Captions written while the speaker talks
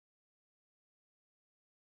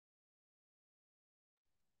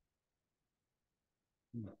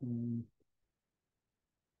Mhm.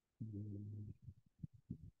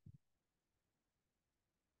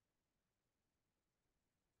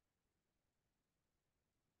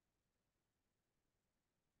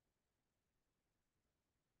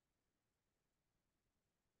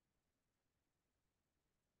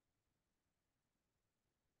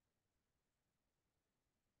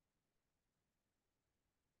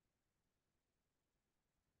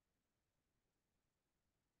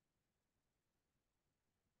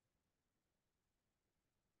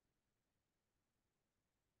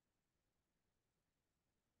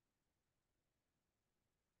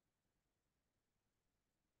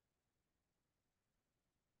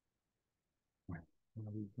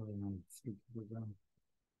 Bueno, ahorita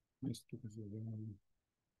esto que se llama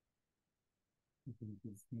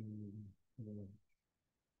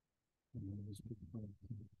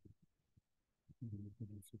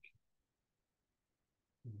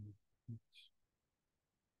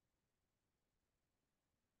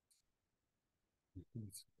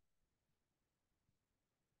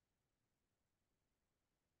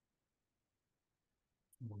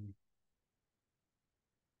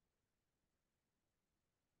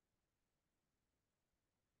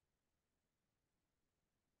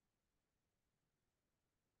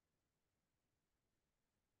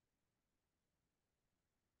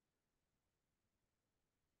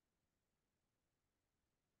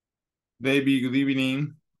David, good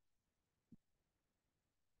evening.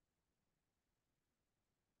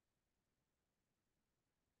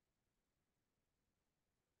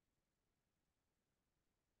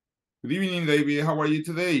 Good evening, David. How are you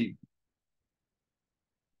today?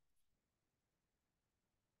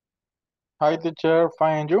 Hi, teacher.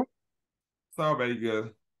 Fine, you? So very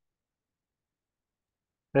good.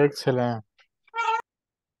 Excellent.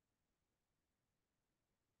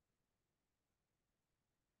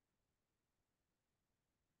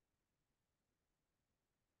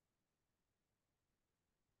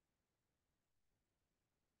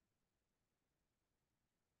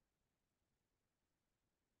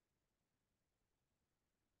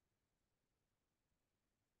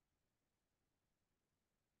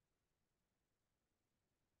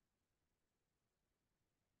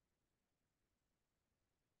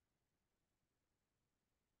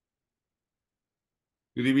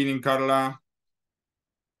 Good evening, Carla.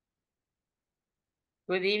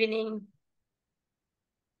 Good evening.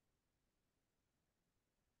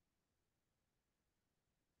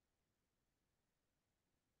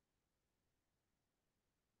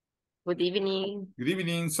 Good evening. Good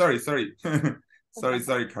evening. Sorry.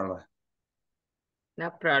 sorry, Carla. No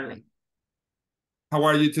problem. How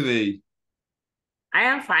are you today? I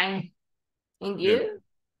am fine. And you?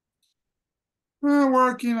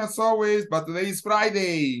 Working as always, but today is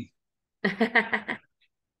Friday.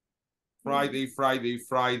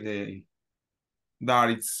 Friday. That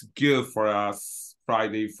it's good for us.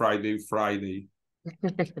 Friday.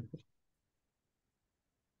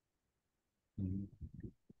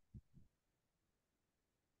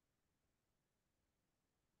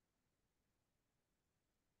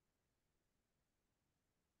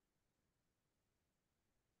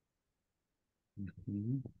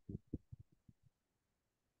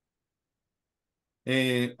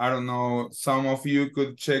 I don't know, some of you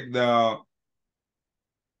could check the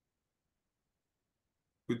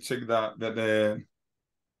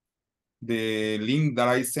the link that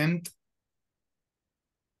I sent.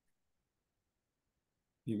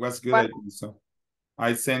 It was good, I think so.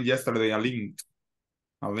 I sent yesterday a link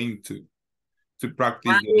to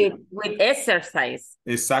practice with exercise.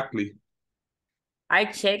 Exactly. I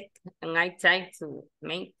checked and I tried to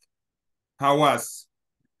make. How was?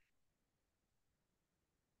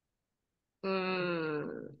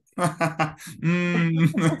 Mm.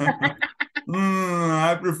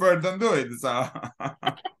 I prefer don't do it. So.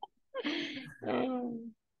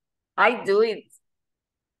 I do it.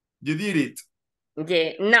 You did it.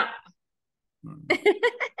 Yeah, no.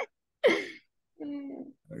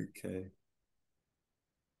 Okay.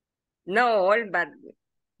 No, all, but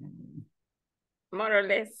more or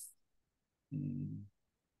less.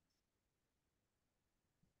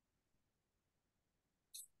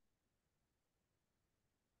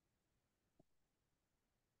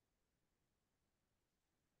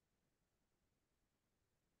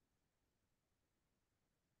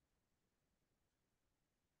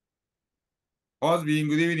 Osby,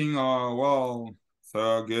 good evening. Oh, well,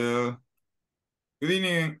 so good. Good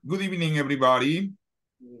evening, everybody.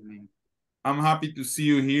 Good evening. I'm happy to see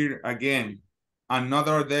you here again.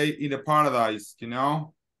 Another day in the paradise, you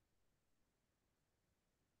know?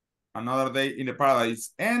 Another day in the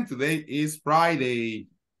paradise. And today is Friday.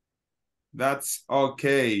 That's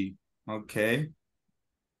okay. Okay.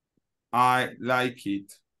 I like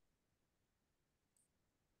it.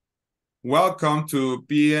 Welcome to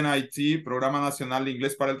PNIT, Programa Nacional de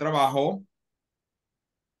Inglés para el Trabajo.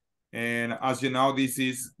 And as you know, this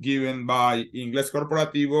is given by Inglés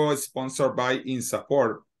Corporativo, sponsored by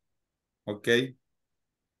InSupport. Okay.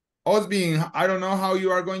 Osbin, I don't know how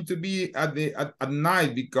you are going to be at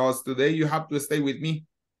night because today you have to stay with me.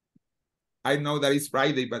 I know that it's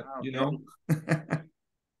Friday, but Okay. you know.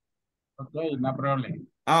 Okay, no problem.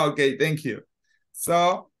 Okay, thank you.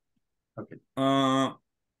 So, Okay.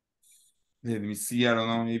 let me see, I don't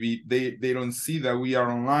know, maybe they don't see that we are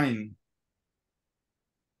online.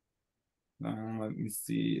 Let me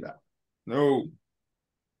see that. No.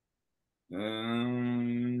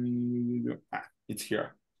 It's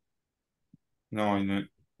here. No,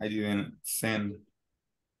 I didn't send.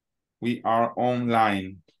 We are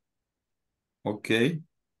online. Okay.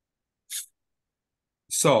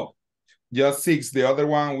 So, just 6. The other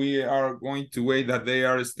one, we are going to wait that they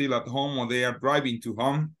are still at home or they are driving to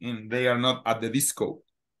home and they are not at the disco.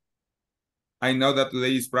 I know that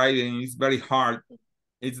today is Friday and it's very hard.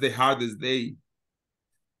 It's the hardest day.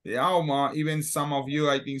 Yeah, even some of you,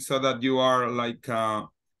 I think so that you are like,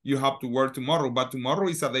 you have to work tomorrow, but tomorrow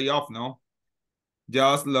is a day off, no?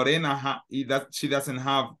 Just Lorena, she doesn't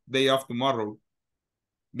have day off tomorrow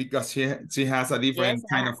because she has a different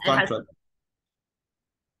kind of contract.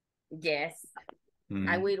 Yes,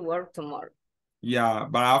 I will work tomorrow. Yeah,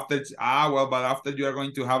 but after you are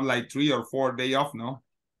going to have like 3 or 4 days off, no?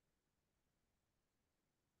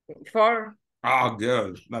 4. Oh,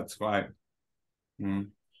 good. That's fine.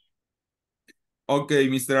 Okay,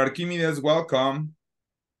 Mr. Archimedes, welcome.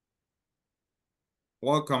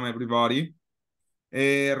 Welcome, everybody.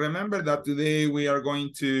 Remember that today we are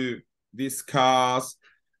going to discuss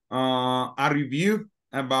a review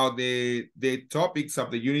about the topics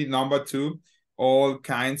of the unit number 2, all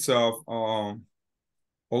kinds of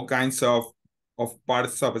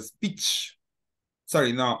parts of speech.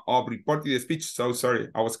 Sorry, no, of reported speech. So sorry,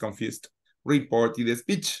 I was confused. Reported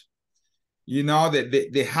speech. You know,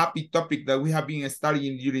 the happy topic that we have been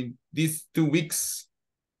studying during these 2 weeks.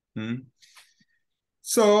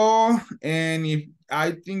 So, and if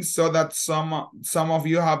I think so that some of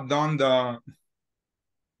you have done the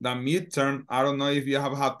midterm. I don't know if you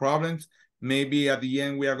have had problems. Maybe at the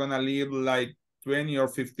end we are gonna leave like 20 or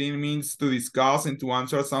 15 minutes to discuss and to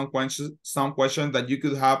answer some questions that you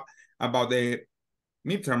could have about the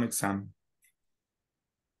midterm exam.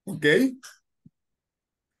 Okay.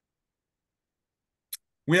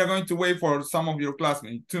 We are going to wait for some of your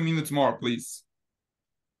classmates. 2 minutes more, please.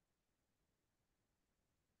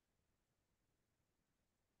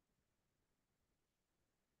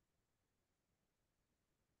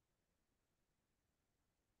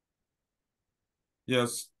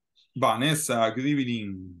 Yes. Vanessa, good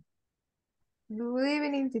evening. Good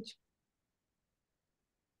evening, teacher.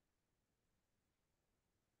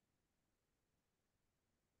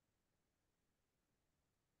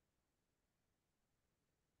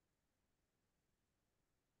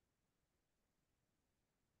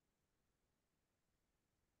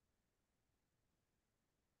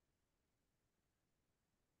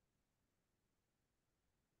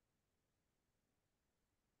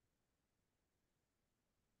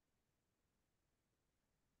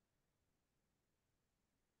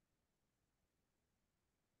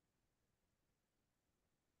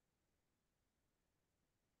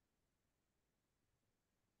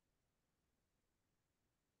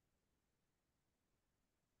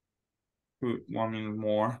 Good, 1 minute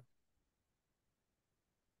more.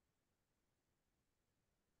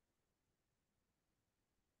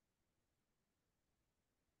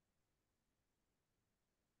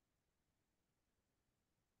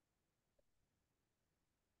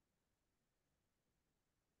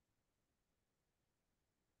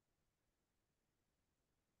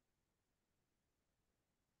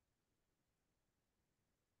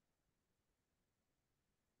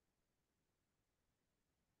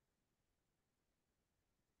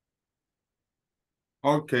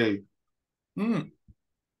 Okay.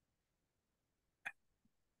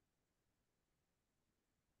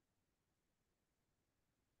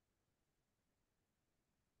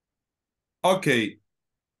 Okay.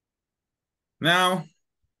 Now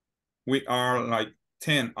we are like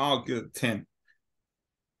 10. Oh, good, 10.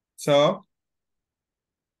 So,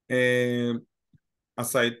 as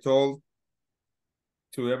I told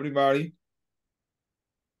to everybody,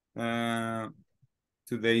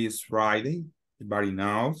 today is Friday. Everybody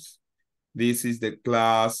knows. This is the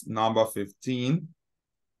class number 15.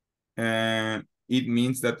 And it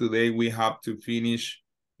means that today we have to finish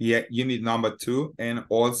Yeah, unit number 2, and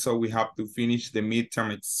also we have to finish the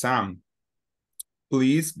midterm exam.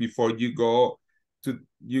 Please, before you go to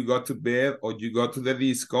bed or you go to the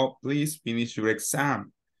disco, please finish your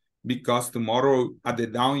exam, because tomorrow at the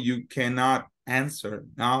dawn you cannot answer.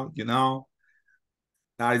 Now, you know,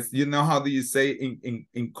 you know, how do you say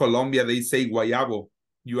in Colombia, they say guayabo.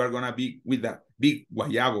 You are gonna be with that big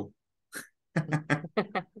guayabo.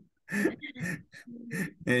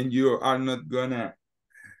 And you are not gonna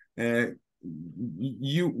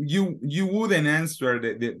you wouldn't answer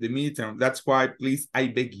the midterm. That's why, please, I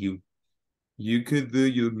beg you, you could do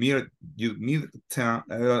your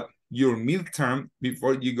midterm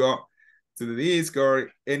before you go to the disc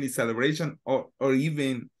or any celebration, or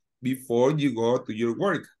even before you go to your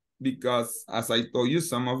work, because as I told you,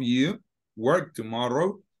 some of you work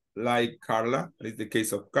tomorrow, like Carla. That is the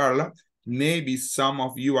case of Carla. Maybe some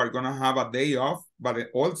of you are gonna have a day off,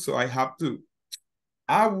 but also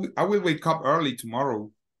I will wake up early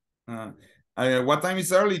tomorrow. What time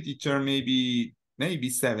is early, teacher? Maybe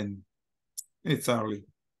 7. It's early.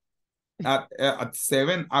 At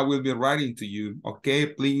 7, I will be writing to you. Okay,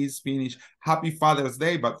 please finish. Happy Father's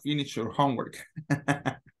Day, but finish your homework.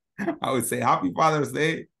 I would say Happy Father's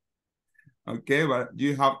Day. Okay, but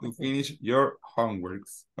you have to finish your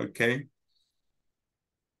homeworks. Okay.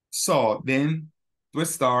 So then, to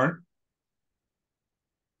start,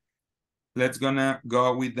 let's gonna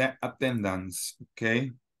go with the attendance.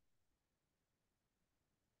 Okay.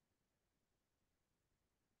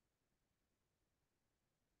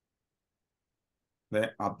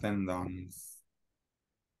 The attendance.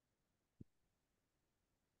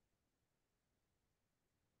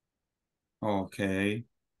 Okay.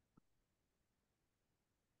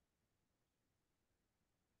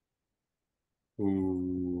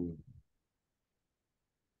 Ooh.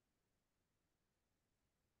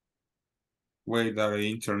 Wait, the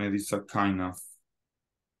internet is a kind of.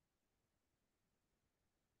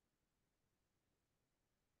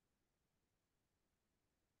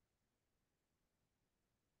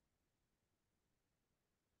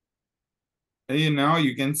 You know,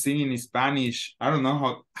 you can sing in Spanish. I don't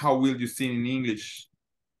know how will you sing in English.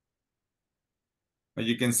 But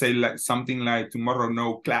you can say like something like tomorrow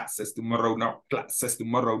no classes, tomorrow no classes,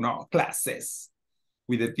 tomorrow no classes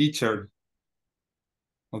with the teacher.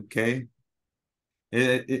 Okay.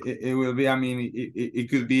 It will be, I mean, it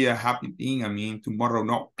could be a happy thing. I mean, tomorrow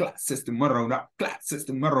no classes, tomorrow no classes,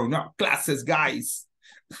 tomorrow no classes, guys.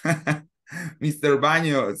 Mr.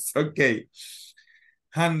 Baños. Okay.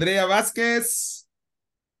 Andrea Vázquez.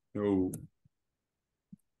 No.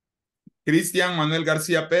 Cristian Manuel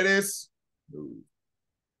García Pérez. No.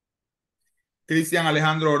 Cristian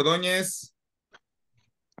Alejandro Ordóñez.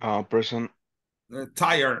 Present.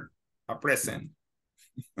 Tired. A present.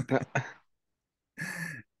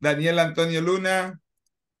 Daniel Antonio Luna.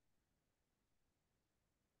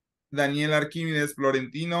 Daniel Arquímedes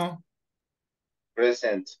Florentino.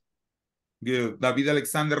 Present. Good. David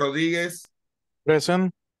Alexander Rodríguez.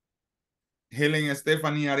 Present. Helen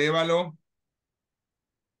Stephanie Arevalo.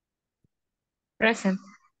 Present.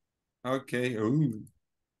 Okay. Ooh.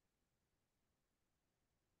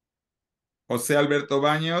 José Alberto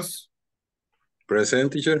Baños.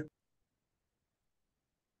 Present, teacher.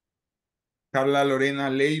 Carla Lorena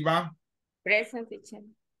Leiva. Present, teacher.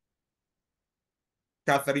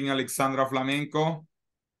 Catherine Alexandra Flamenco.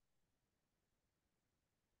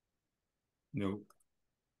 No.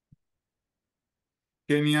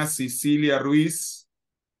 Kenia Cecilia Ruiz.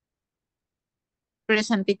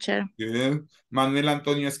 Present, teacher. Good. Manuel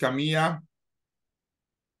Antonio Escamilla.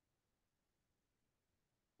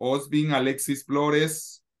 Osbin Alexis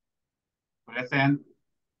Flores. Present.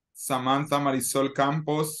 Samantha Marisol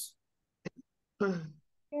Campos.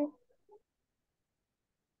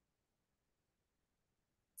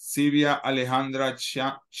 Silvia Alejandra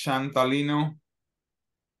Chantalino.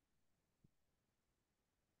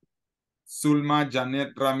 Zulma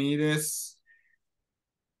Janet Ramírez.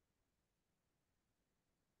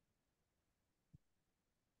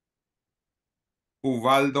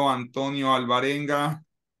 Ubaldo Antonio Alvarenga.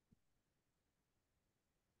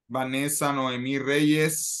 Vanessa Noemí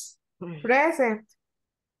Reyes. Present.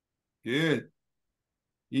 Good.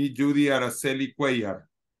 Y Judy Araceli Cuellar.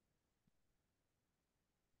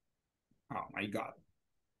 Oh my God.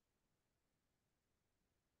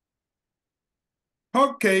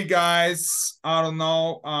 Okay, guys. I don't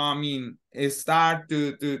know. I mean, start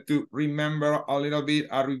to remember a little bit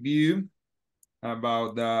a review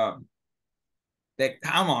about the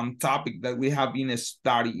common topic that we have been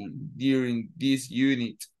studying during this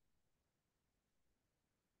unit.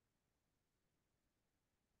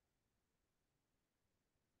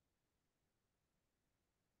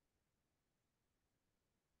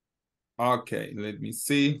 Okay, let me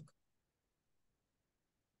see.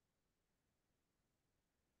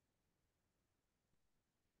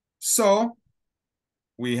 So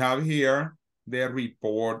we have here the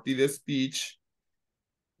reported speech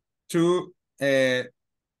to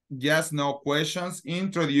yes, no questions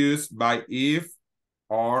introduced by if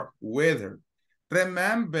or whether.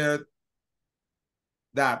 Remember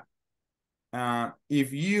that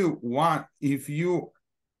if you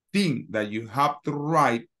think that you have to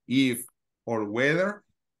write if or whether,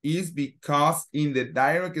 is because in the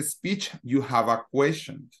direct speech you have a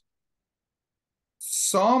question.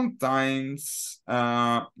 Sometimes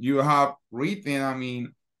you have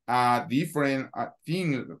written, a different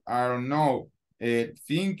thing, I don't know,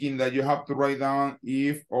 thinking that you have to write down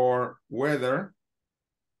if or whether,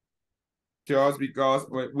 just because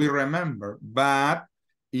we remember. But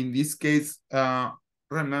in this case,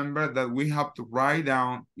 remember that we have to write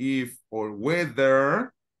down if or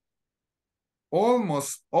whether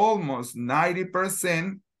almost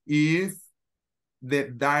 90% if the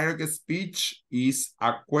direct speech is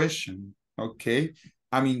a question, okay?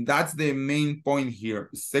 I mean, that's the main point here.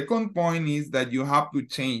 Second point is that you have to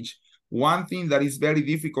change. One thing that is very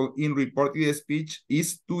difficult in reported speech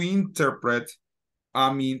is to interpret,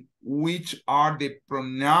 which are the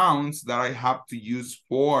pronouns that I have to use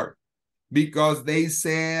for. Because they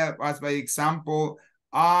say, as by example,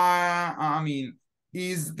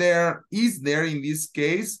 is there in this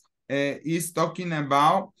case, is talking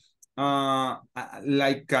about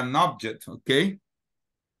like an object, okay?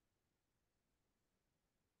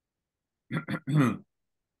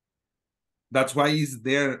 That's why is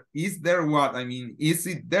there what? Is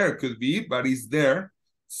it there? Could be, but is there.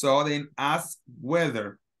 So then ask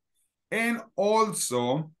whether. And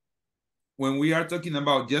also, when we are talking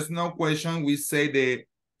about just no question, we say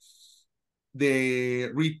the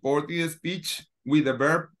reported speech with the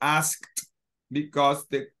verb asked, because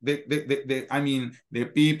the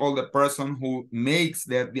people, the person who makes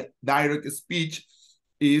the direct speech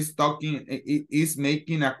is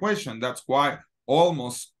making a question. That's why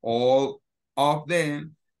almost all of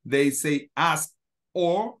them, they say ask,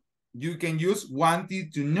 or you can use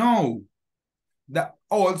wanted to know. That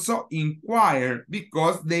also inquire,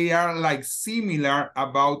 because they are like similar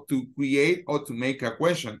about to create or to make a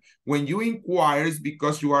question. When you inquire, it's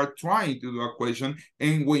because you are trying to do a question,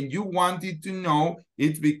 and when you wanted to know,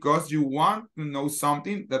 it's because you want to know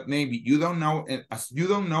something that maybe you don't know, and as you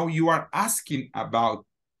don't know, you are asking about.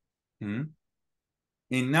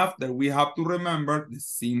 Enough that we have to remember the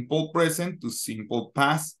simple present to simple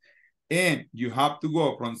past, and you have to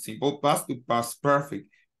go from simple past to past perfect.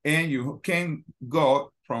 And you can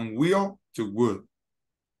go from will to would.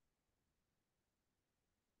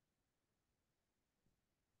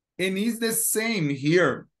 And it's the same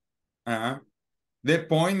here. The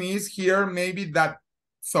point is here maybe that,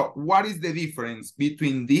 so what is the difference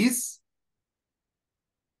between this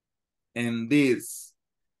and this?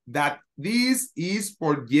 That this is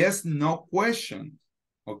for yes, no questions,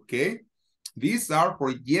 okay? These are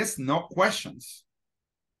for yes, no questions.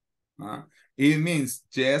 It means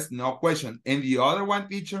just no question. And the other one,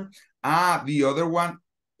 teacher, the other one,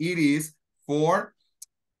 it is for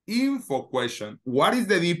info question. What is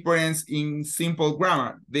the difference in simple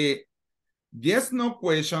grammar? The yes, no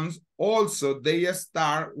questions also, they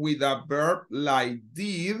start with a verb like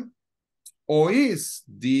did or is.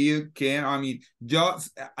 Did, can,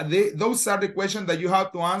 just, those are the questions that you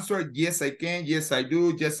have to answer. Yes, I can. Yes, I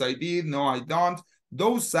do. Yes, I did. No, I don't.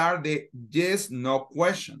 Those are the yes, no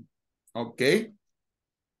question. Okay,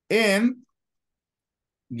 and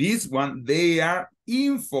this one, they are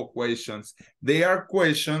info questions. They are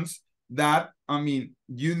questions that,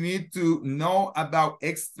 you need to know about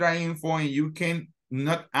extra info, and you can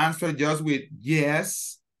not answer just with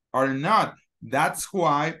yes or not. That's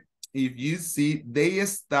why if you see, they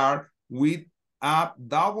start with a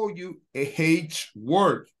WH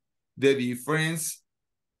word. The difference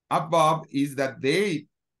above is that they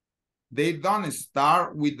don't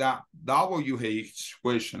start with the WH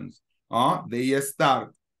questions. They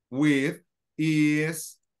start with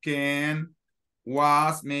is, can,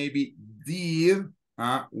 was, maybe did,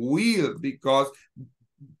 will, because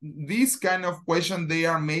these kind of questions, they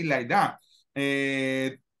are made like that.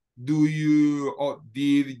 Do you, or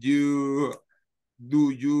did you, do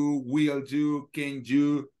you, will you, can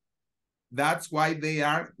you? That's why they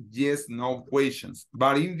are yes, no questions.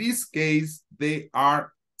 But in this case, they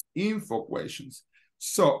are info questions.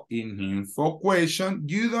 So in info question,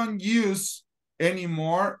 you don't use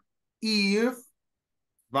anymore if,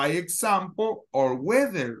 by example, or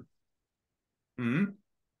whether. You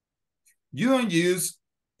don't use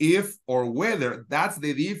if or whether. That's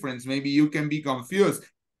the difference. Maybe you can be confused.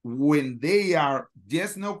 When they are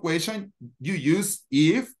yes, no question, you use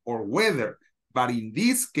if or whether. But in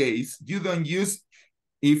this case, you don't use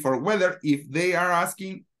if or whether if they are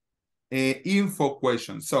asking info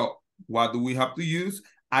question. So what do we have to use?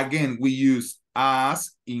 Again, we use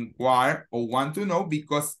ask, inquire, or want to know,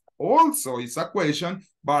 because also it's a question,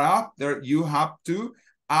 but after you have to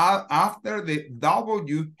add after the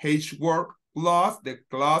WH word plus the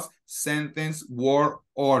clause sentence word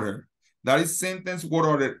order. That is sentence word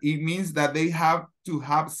order. It means that they have to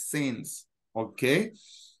have sense, okay?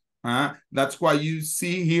 That's why you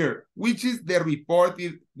see here, which is the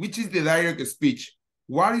reported, which is the direct speech.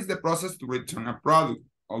 What is the process to return a product?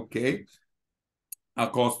 Okay. A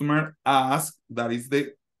customer asks, that is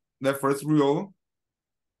the first rule.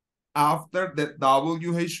 After the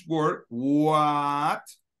WH word, what?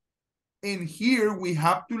 And here we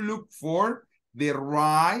have to look for the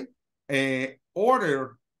right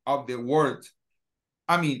order of the word.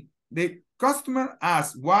 I mean, the customer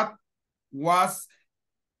asks what was,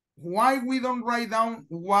 why we don't write down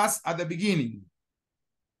was at the beginning?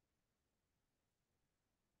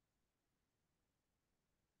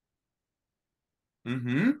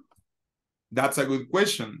 That's a good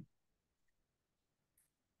question.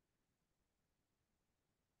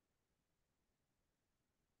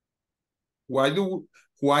 Why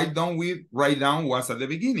don't we write down was at the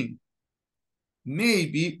beginning?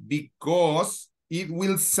 Maybe because it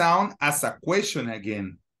will sound as a question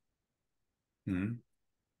again.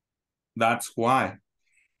 That's why.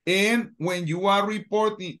 And when you are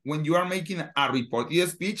reporting, when you are making a reported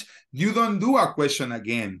speech, you don't do a question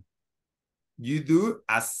again. You do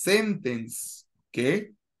a sentence, okay?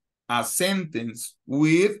 A sentence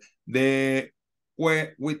with the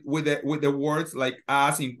words like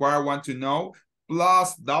ask, inquire, want to know,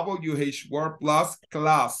 plus WH word plus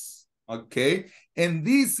class, okay? And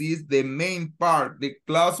this is the main part, the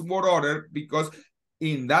class word order, because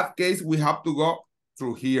in that case, we have to go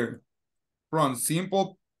through here. From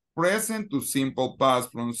simple present to simple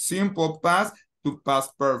past, from simple past to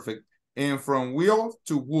past perfect, and from will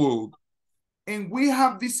to would. And we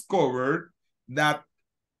have discovered that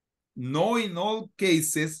no, in all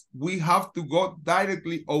cases, we have to go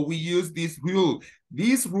directly, or we use this rule.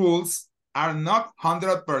 These rules are not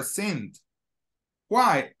 100%.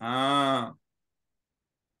 Why?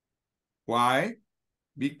 Why?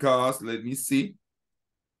 Because, let me see.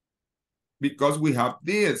 Because we have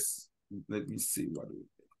this. Let me see what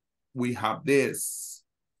we have this.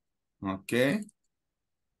 Okay.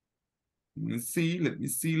 Let me see, let me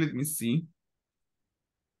see, let me see.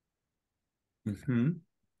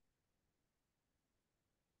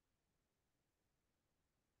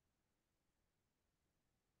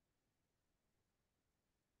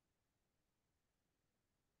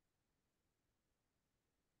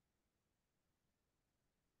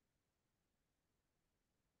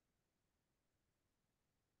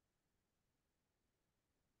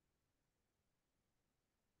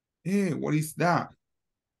 Hey, what is that?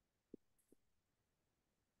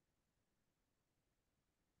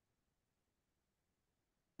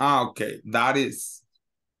 Okay, that is.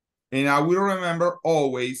 And I will remember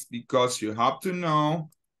always, because you have to know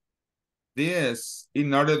this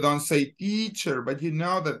in order don't say teacher, but you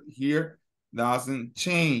know that here doesn't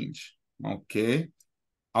change. Okay.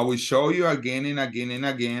 I will show you again and again and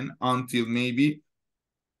again until maybe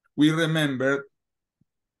we remember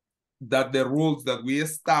that the rules that we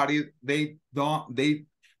studied, they don't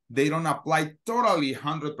apply totally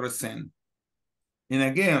 100%. And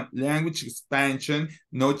again, language expansion,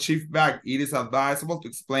 no shift back. It is advisable to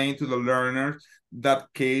explain to the learners that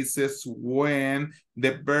cases when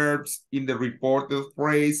the verbs in the reported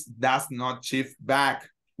phrase does not shift back.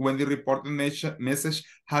 When the reported message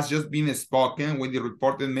has just been spoken, when the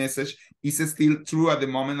reported message is still true at the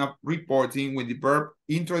moment of reporting, when the verb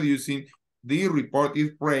introducing the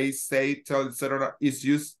reported phrase, say, tell, etc., is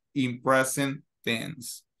used in present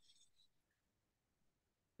tense.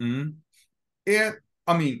 I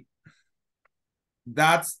mean,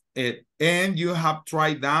 that's it. And you have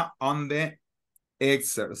tried that on the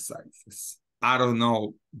exercises. I don't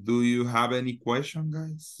know. Do you have any question,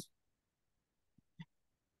 guys?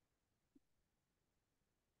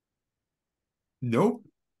 Nope.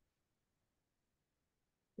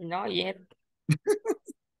 Not yet.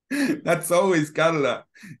 That's always, Carla.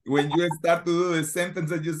 When you start to do the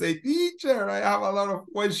sentence and you say, teacher, I have a lot of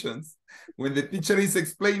questions. When the teacher is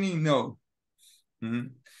explaining, no.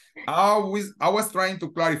 I was trying to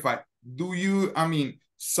clarify. Do you, I mean,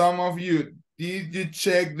 some of you, did you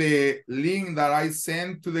check the link that I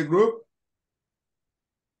sent to the group?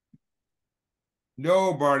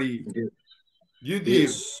 Nobody. You did.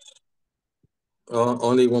 Yes.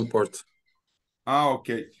 Only one part.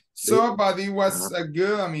 Okay. So, but it was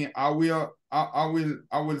good. I mean, I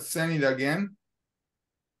will send it again.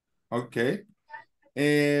 Okay.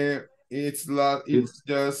 It's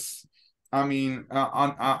just, I mean,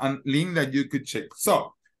 on link that you could check.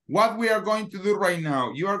 So what we are going to do right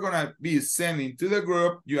now, you are gonna be sending to the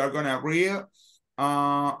group. You are gonna read.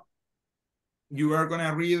 You are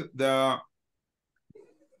gonna read the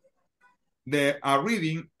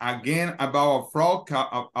reading again about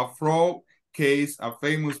a fraud case, a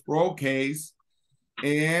famous fraud case,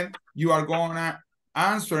 and you are gonna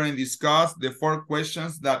answer and discuss the 4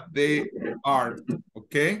 questions that they are.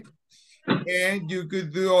 Okay. And you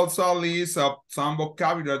could do also a list of some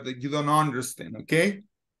vocabulary that you don't understand, okay?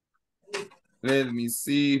 Let me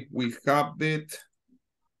see if we have it.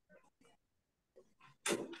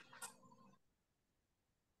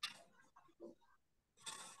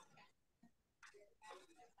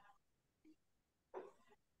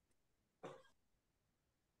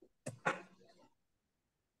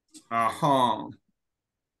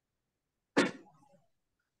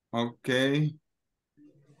 Okay.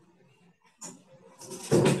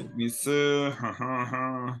 Let me see.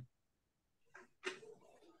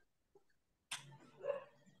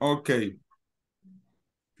 Okay.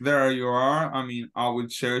 There you are. I mean, I will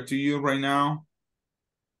share to you right now.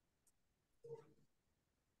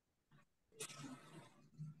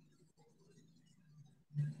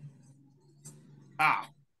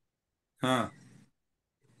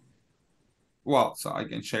 Well, so I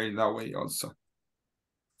can share it that way also.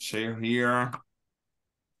 Share here.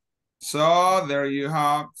 So there you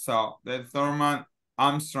have. So the Thurman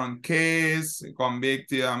Armstrong case,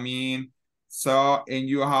 convicted, I mean. So, and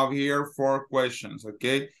you have here 4 questions,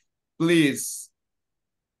 okay? Please,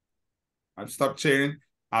 I've stopped sharing.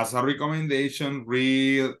 As a recommendation,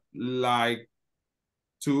 read like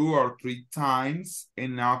 2 or 3 times,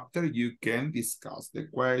 and after you can discuss the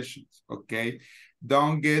questions, okay?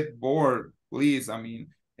 Don't get bored, please. I mean,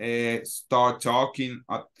 start talking,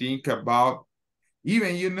 think about,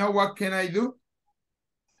 even, you know what can I do?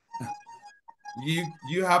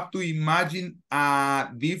 You have to imagine a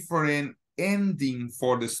different ending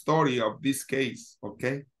for the story of this case,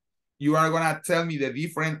 okay? You are gonna tell me the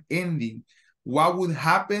different ending. What would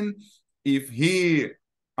happen if he,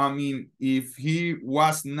 I mean, if he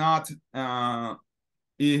was not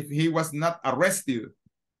arrested?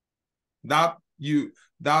 That you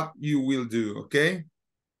will do, okay?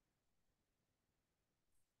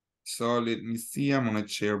 So let me see, I'm gonna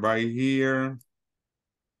share right here.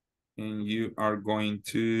 And you are going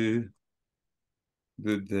to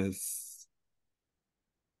do this.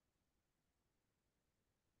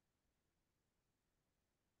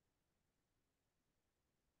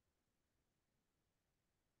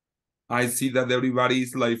 I see that everybody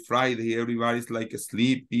is like Friday, everybody's like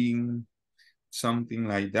sleeping, something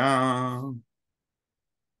like that.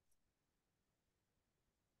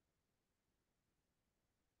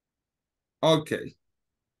 Okay.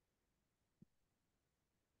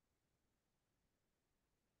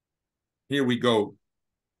 Here we go.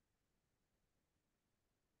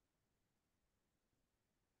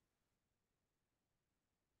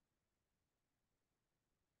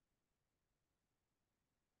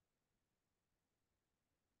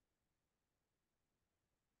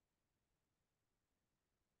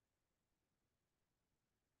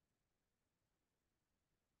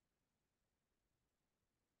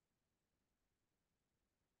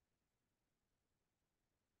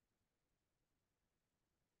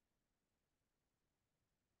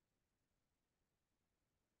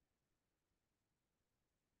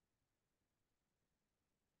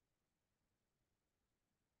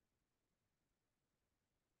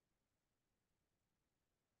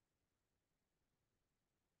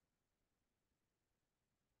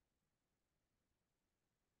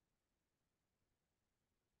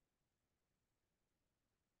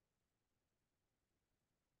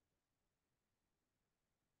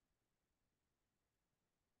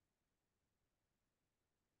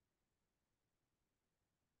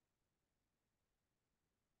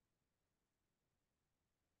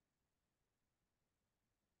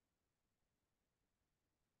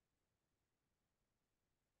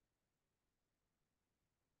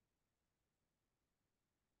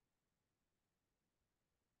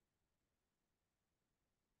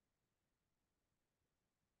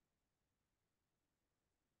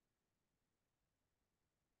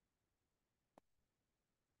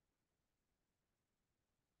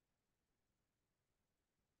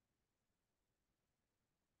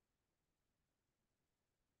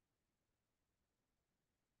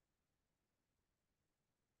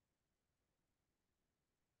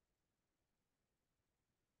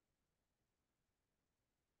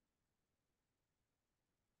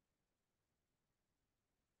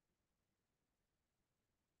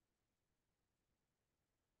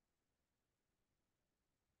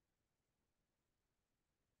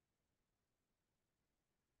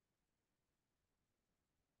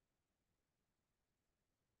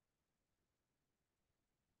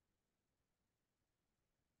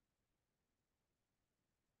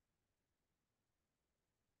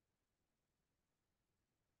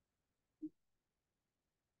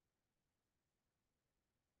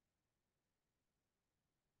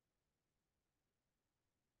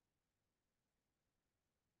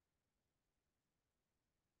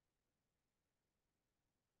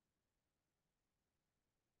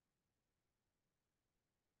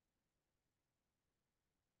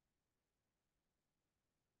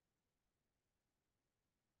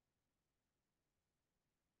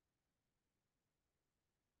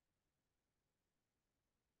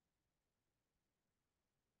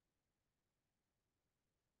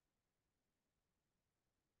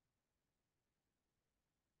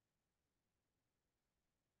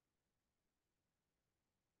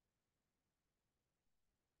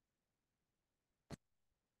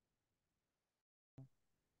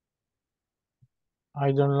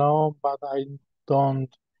 I don't know, but I don't.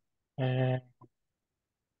 Uh,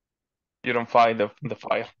 You don't find the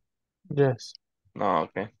file. yes. No,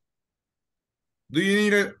 okay. Do you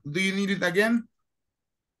need it? Do you need it again?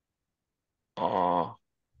 I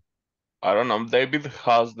don't know. David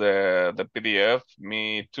has the PDF,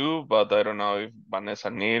 me too, but I don't know if Vanessa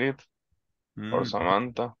need it or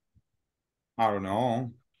Samantha. I don't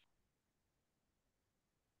know.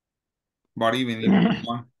 But even if you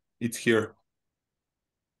want, it's here.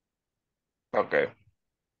 Okay.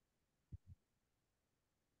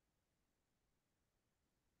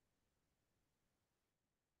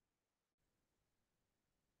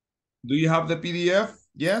 Do you have the PDF?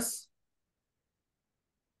 Yes?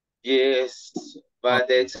 Yes, but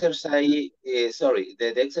the exercise,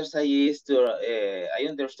 the exercise is to, I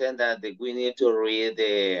understand that we need to read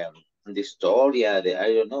the story, I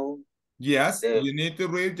don't know. Yes, you need to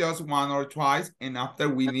read just one or twice, and after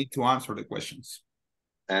we need to answer the questions.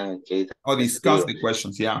 Okay. Or discuss the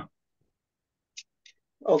questions, yeah.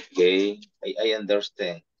 Okay, I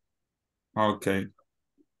understand. Okay.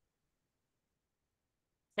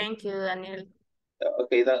 Thank you, Daniel.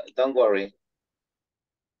 Okay, don't worry.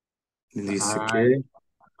 Dice que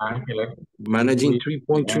managing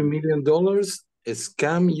 $3.3 million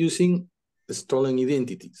scam using stolen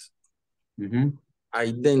identities.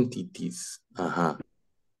 Identities.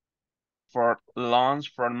 For loans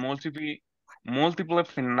from multiple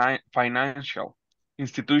financial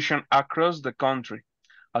institutions across the country.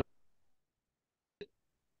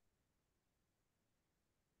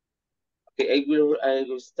 Okay, I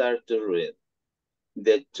will start to read.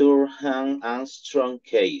 The Turhan Armstrong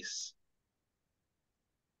case.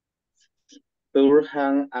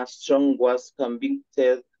 Turhan Armstrong was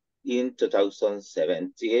convicted in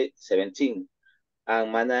 2017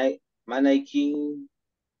 and managing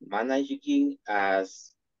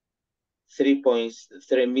as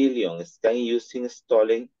 3.3 million scam using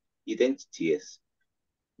stolen identities.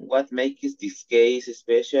 What makes this case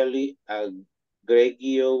especially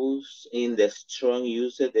egregious in the strong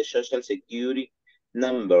use of the social security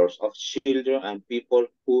numbers of children and people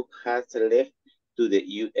who has left to the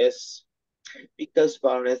U.S. because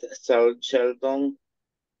parents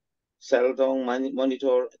seldom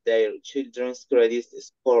monitor their children's credit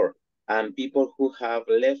score, and people who have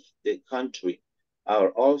left the country are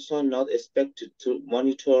also not expected to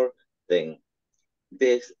monitor them.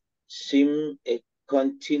 This seems a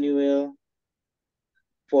continual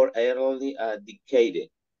for nearly a decade.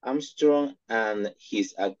 Armstrong and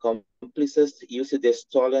his accomplices used the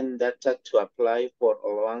stolen data to apply for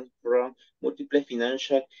loans from multiple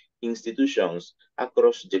financial institutions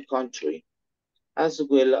across the country, as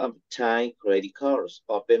well as obtain credit cards,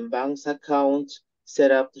 open bank accounts,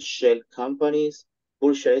 set up shell companies,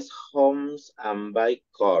 purchase homes, and buy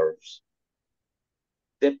cars.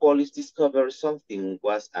 The police discovered something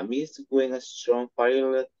was amiss when Armstrong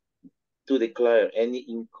failed to declare any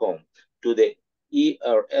income to the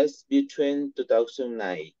IRS between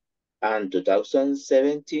 2009 and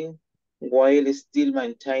 2017, while still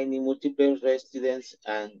maintaining multiple residences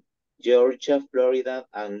in Georgia, Florida,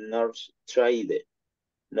 and Northridge.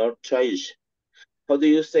 How do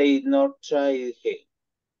you say Northridge,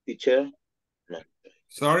 teacher? No.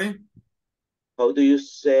 Sorry? How do you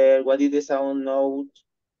say, what is the sound note?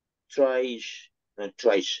 Trash. No,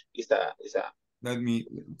 trash. Is a Let me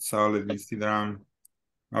see that.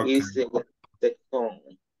 Okay. is the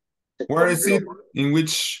Where is it? In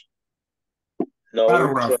which no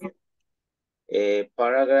paragraph?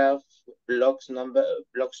 Paragraph blocks 2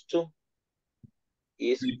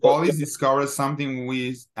 is The police discovered something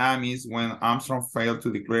with Amis when Armstrong failed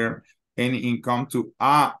to declare any income to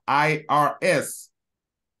IRS.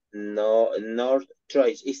 no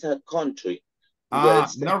Northridge. It's a country.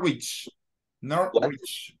 Norwich. Norwich.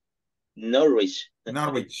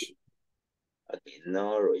 Okay,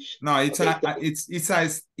 Norwich. No, it's okay.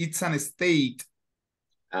 it's an estate.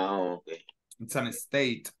 Oh, okay. It's an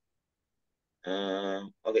estate.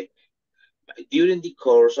 Okay. During the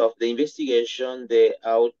course of the investigation, the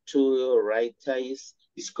authorities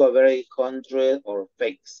discovered hundreds of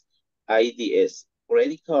fakes, IDs,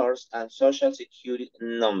 credit cards, and social security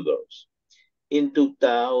numbers. In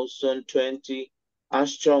 2020,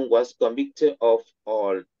 Armstrong was convicted of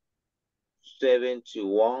all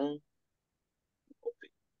 51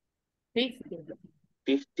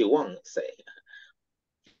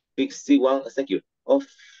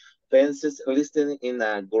 offenses listed in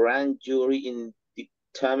a grand jury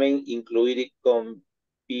indictment, including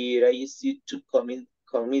conspiracy to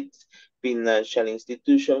commit financial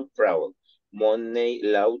institution fraud, money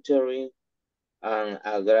laundering, and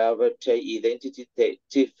aggravated identity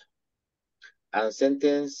theft. and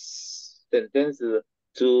sentenced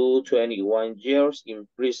to 21 years in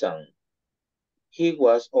prison. He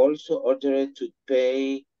was also ordered to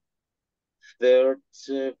pay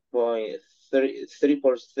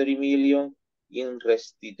 3.3 million in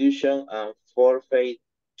restitution and forfeit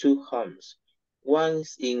 2 homes. One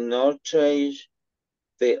is in Northridge,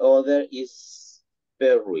 the other is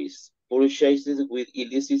Paris, purchased with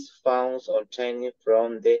illicit funds obtained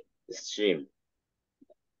from the stream.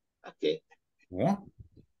 Okay. What?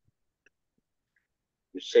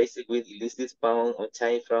 Purchased with illicit funds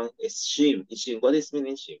obtained from a stream. What is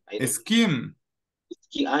meaning stream? A scheme.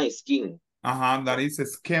 Scheme. That is a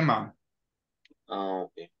schema.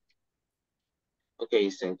 Okay. Okay,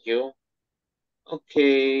 thank you.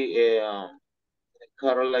 Okay,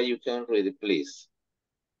 Carola, you can read it, please.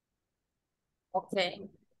 Okay.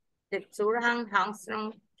 The Turhan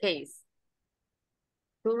Armstrong case.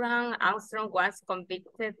 Turhan Armstrong was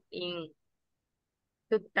convicted in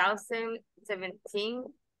 2017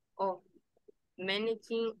 of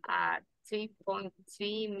managing a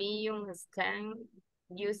 3.3 million scam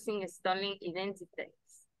using stolen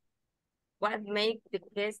identities. What makes the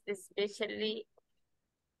case especially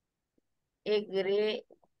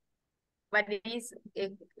but it is,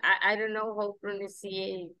 I don't know how to pronounce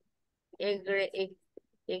it,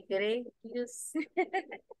 egregious.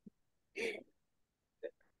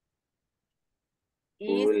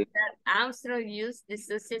 Is that Armstrong used the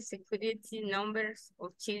social security numbers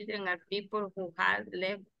of children and people who had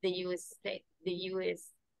left the US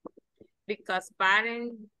because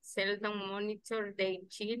parents seldom monitor their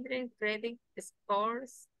children's credit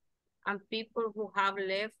scores, and people who have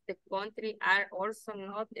left the country are also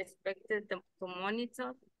not expected to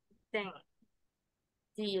monitor them.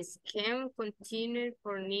 The scam continued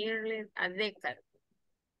for nearly a decade.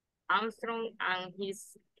 Armstrong and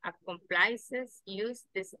his accomplices used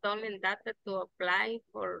the stolen data to apply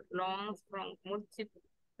for loans from multiple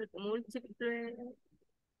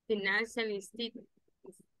financial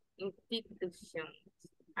institutions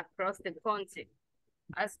across the country,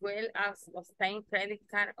 as well as obtain credit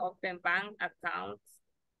card, open bank accounts,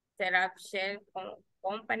 set up shell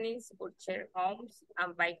companies, purchase homes,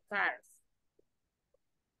 and buy cars.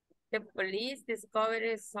 The police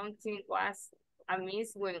discovered something was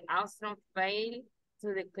amiss when Armstrong failed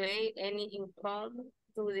to declare any income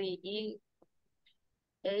to the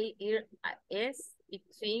ISSS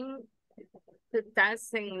between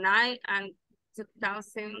 2009 and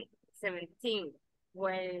 2017,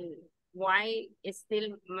 while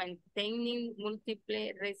still maintaining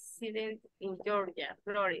multiple residents in Georgia,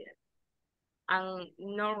 Florida, and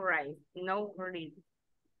Norway.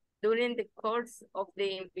 During the course of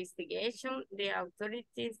the investigation, the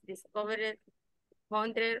authorities discovered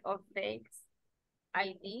hundreds of fake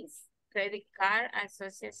IDs, credit card, and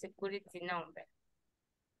social security number.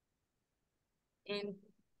 In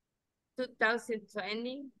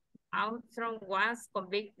 2020, Armstrong was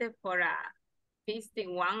convicted for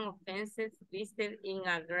 51 offenses listed in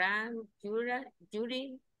a grand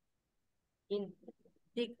jury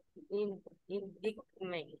indictment,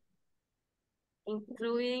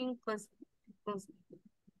 including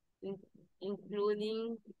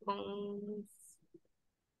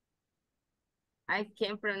I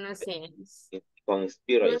can't pronounce it.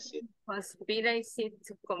 Conspiracy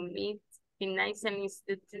to commit financial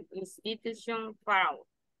institution fraud,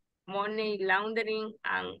 money laundering,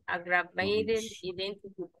 and aggravated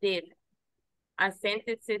identity theft, and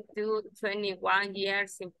sentenced to 21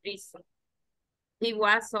 years in prison. He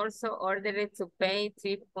was also ordered to pay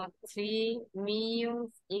 3.3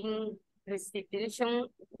 million in restitution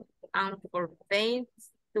and forfeit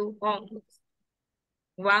 2 homes,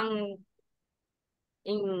 one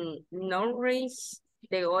in Norwich,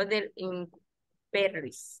 the other in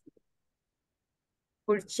Paris,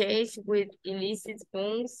 purchased with illicit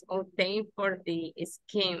funds obtained for the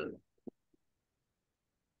scheme.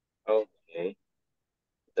 Okay,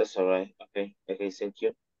 that's all right. Okay, thank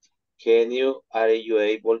you. Are you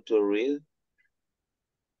able to read?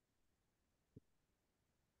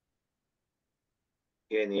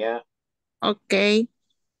 Kenya. Okay.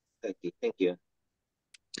 Thank you.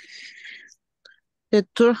 The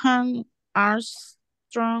Turhan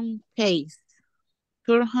Armstrong case.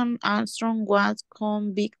 Turhan Armstrong was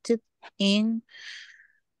convicted in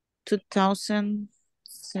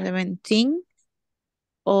 2017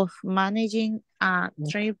 of managing a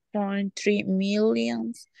 3.3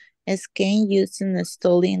 million scam using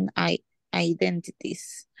stolen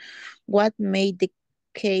identities. What made the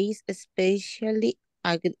case especially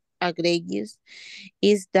egregious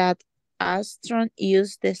is that Armstrong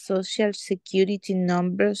used the social security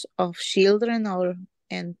numbers of children or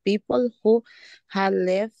and people who had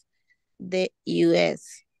left the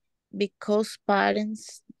U.S. because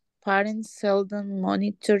parents seldom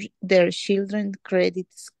monitor their children's credit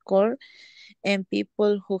score, and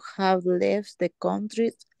people who have left the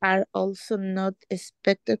country are also not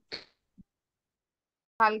expected.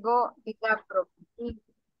 Algo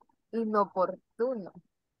inoportuno.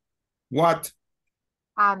 What?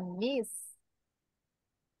 Amiss.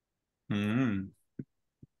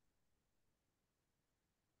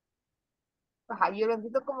 Ajá, yo lo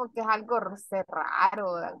entiendo como que es algo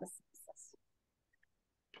raro, algo así.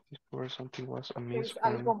 Or something was amiss. Es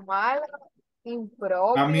algo malo,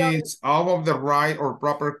 impropio. Amiss, out of the right or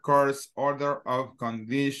proper course order of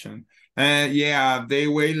condition. Yeah, they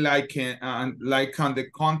wait like on the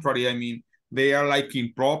contrary. I mean, they are like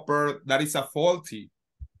improper. That is a faulty.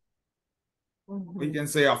 We can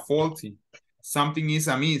say a faulty. Something is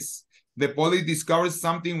amiss. The police discovered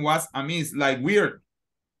something was amiss, like weird.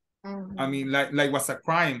 I mean, like was a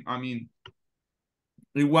crime. I mean,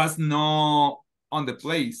 it was not on the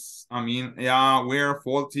place. I mean, yeah, weird,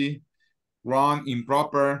 faulty, wrong,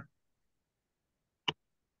 improper.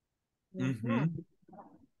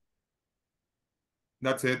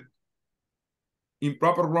 That's it.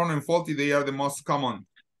 Improper, wrong, and faulty, they are the most common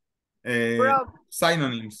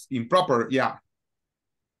synonyms. Improper, yeah.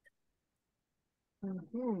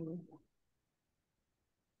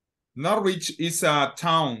 Norwich is a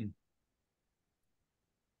town.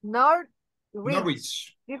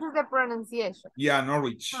 Norwich. This is the pronunciation. Yeah,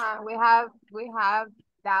 Norwich. We have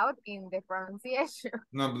doubt in the pronunciation.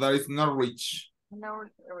 No, but that is Norwich.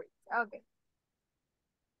 Norwich. Okay.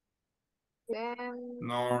 Then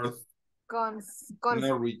North.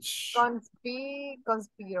 Norwich.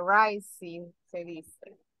 Conspiracy, se dice.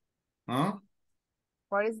 Huh?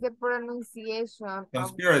 What is the pronunciation?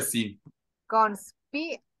 Conspiracy.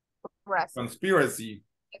 Conspiracy.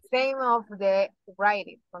 Same of the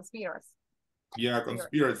writing. Conspiracy. Yeah,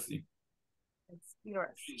 conspiracy.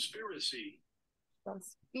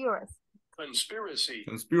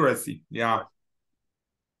 Conspiracy. Yeah.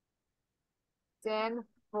 Then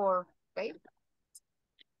for faith.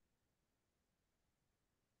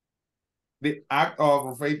 The act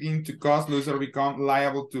of forfeiting to cause loser become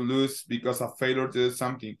liable to lose because of failure to do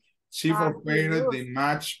something. She forfeited the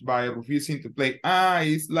match by refusing to play.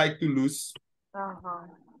 It's like to lose.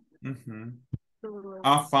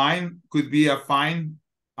 A fine could be a fine,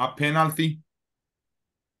 a penalty.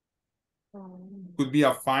 Could be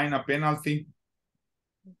a fine, a penalty.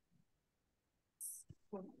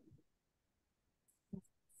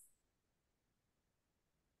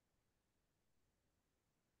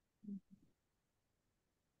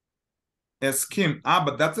 A scheme.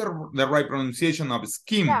 But that's the right pronunciation of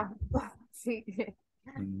scheme. Yeah.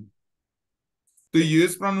 To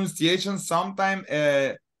use pronunciation, sometime,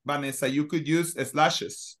 Vanessa, you could use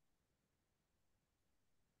slashes.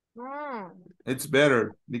 It's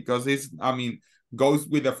better because goes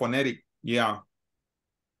with the phonetic. Yeah.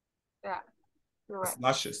 Yeah. Right.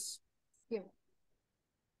 Slashes. Scheme.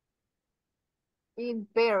 In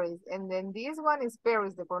Paris, and then this one is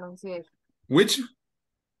Paris, the pronunciation. Which?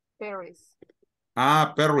 Paris.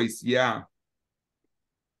 Paris, yeah.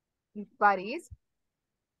 Paris?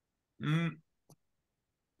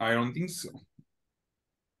 I don't think so.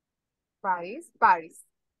 Paris.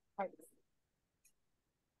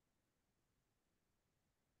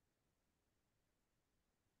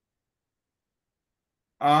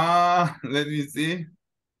 Let me see.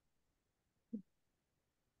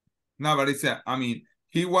 No, but it's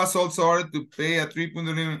he was also ordered to pay a 3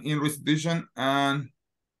 in restitution and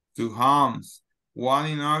 2 homes. One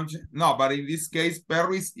in object. No, but in this case,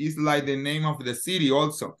 Paris is like the name of the city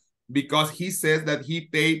also, because he says that he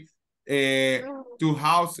paid 2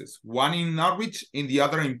 houses, one in Norwich and the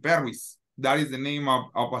other in Paris. That is the name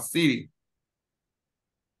of a city.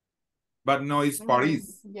 But no, it's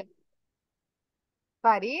Paris. Yeah.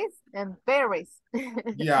 Paris and Paris.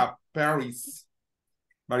 Yeah, Paris.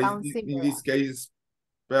 But in this case,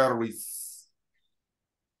 Paris.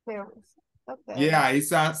 Paris. Okay. Yeah,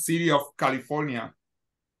 it's a city of California.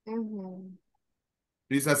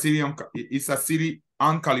 It's a city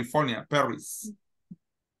on California, Paris.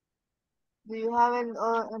 Do you have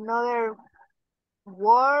another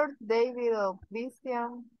word, David or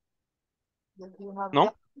Christian? Do you have No.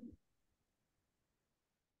 that?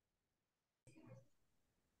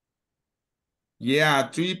 Yeah,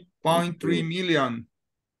 3.3 million.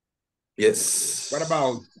 Yes. What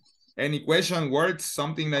about any question, words,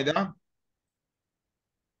 something like that?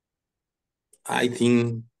 I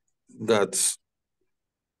think that's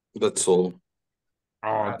all.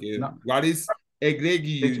 Okay. No. What is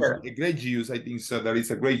egregious, I think so. That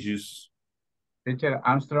is egregious. Teacher,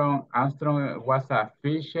 Armstrong was a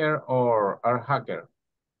fisher or a hacker?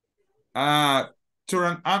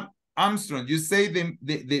 Armstrong, you say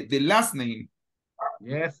the last name.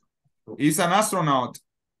 Yes. He's an astronaut.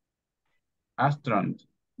 Astronaut.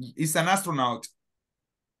 He's an astronaut.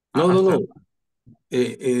 No.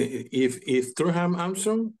 If Durham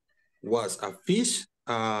Armstrong was a fish,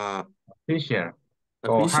 fisher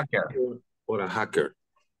or hacker, or a hacker,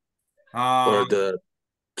 or the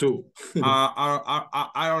two.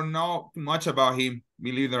 I don't know much about him,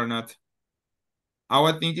 believe it or not. I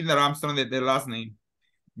was thinking that Armstrong the last name,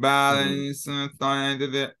 but I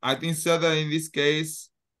think so that in this case,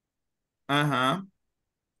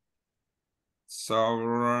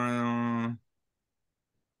 so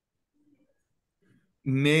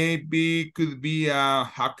maybe could be a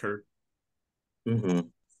hacker.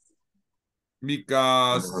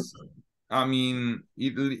 Because I mean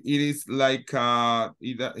it is like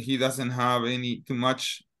he doesn't have any too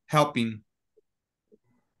much helping.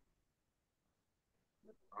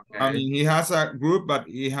 Okay. I mean he has a group, but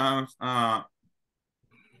he has but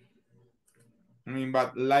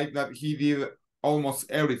like that he did almost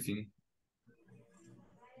everything.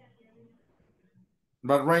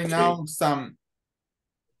 But right now some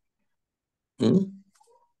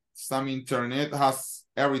internet has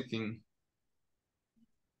everything.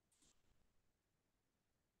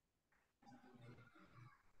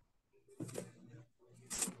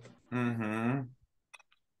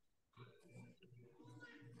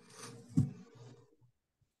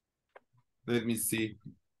 Let me see.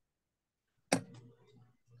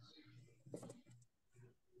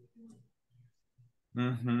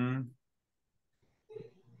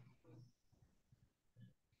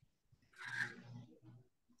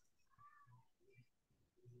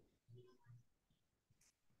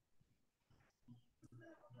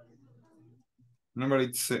 Remember,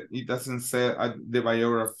 it doesn't say the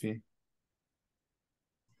biography.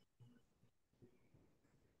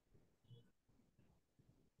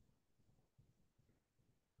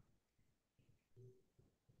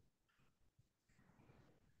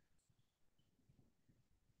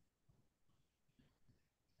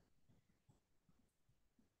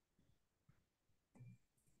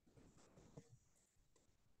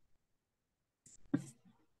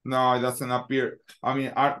 No, it doesn't appear. I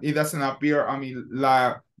mean, it doesn't appear. I mean,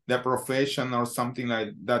 like the profession or something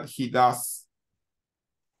like that he does.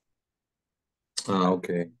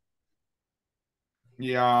 Okay.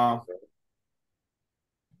 Yeah.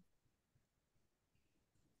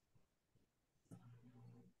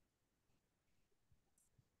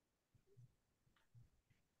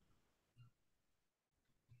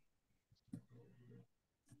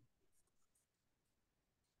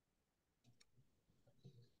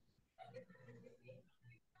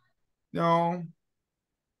 No.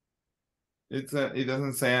 It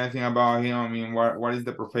doesn't say anything about him. I mean, what is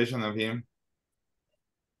the profession of him?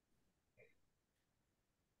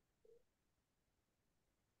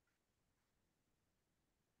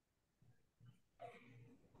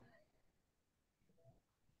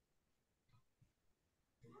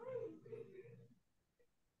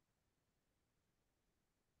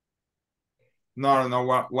 No,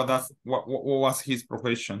 what was his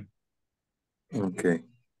profession? Okay.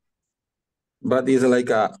 But it's like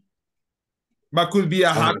a. But could be a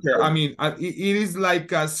hacker. I mean, it is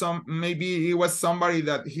like maybe it was somebody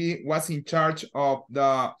that he was in charge of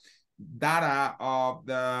the data of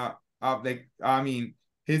the. I mean,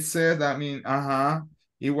 he said. I mean,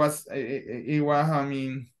 it was. I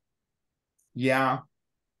mean, yeah.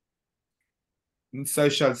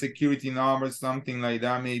 Social security number, something like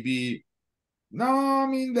that. Maybe. No, I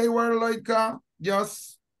mean they were like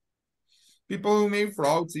just people who made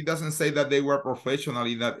frauds. It doesn't say that they were professional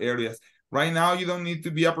in that areas. Right now, you don't need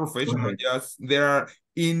to be a professional. Just there are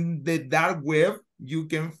in the dark web, you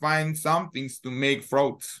can find some things to make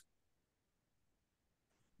frauds.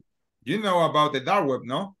 You know about the dark web,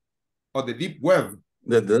 no? Or the deep web.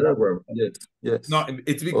 The dark web, yes. No,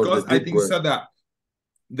 it's because I think so that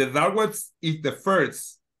the dark web is the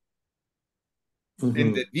first,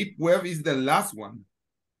 and the deep web is the last one.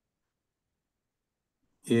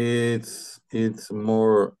 It's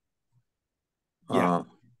more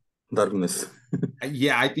darkness.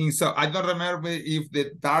 Yeah, I think so. I don't remember if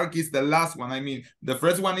the dark is the last one. I mean, the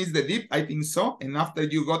first one is the deep, I think so. And after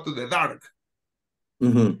you go to the dark.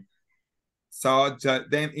 So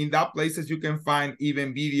then in that places, you can find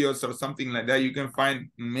even videos or something like that. You can find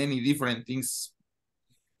many different things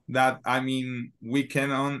that, I mean, we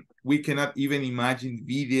cannot even imagine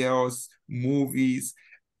videos, movies,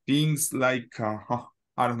 things like,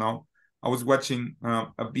 I don't know, I was watching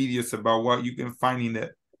videos about what you can find in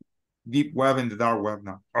the deep web and the dark web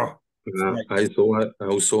now. Oh, I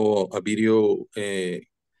saw a video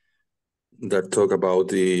that talk about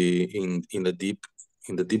the in the deep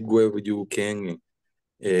web you can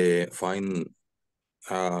find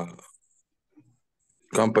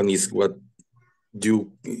companies what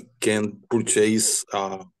you can purchase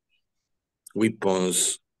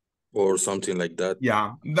weapons or something like that.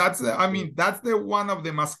 Yeah, that's I mean that's the one of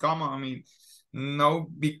the most common. I mean, no,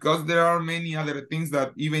 because there are many other things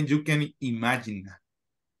that even you can imagine.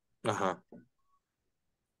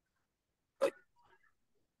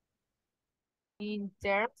 In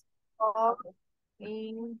terms of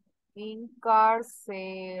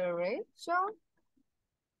incarceration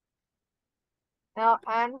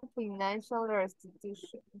and financial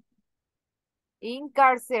restitution.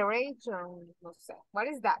 Incarceration, no sé. What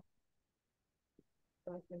is that?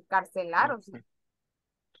 Encarcelar o sí.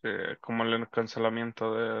 Sí, como el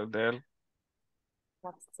cancelamiento de él.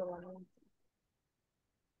 Encarcelamiento.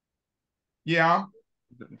 Yeah,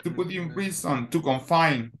 to put you in prison, to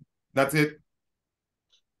confine. That's it.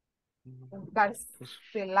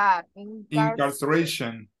 Encarcelar.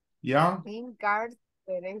 Incarceration. Yeah.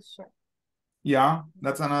 Incarceration. Yeah,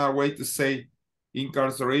 that's another way to say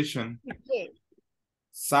incarceration. Okay.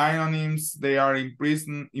 Synonyms, they are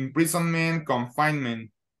imprisonment,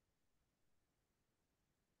 confinement.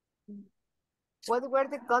 What were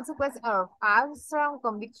the consequences of Armstrong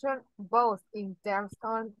conviction both in terms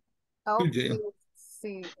of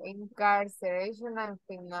incarceration and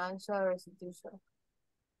financial restitution?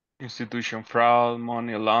 Institution fraud,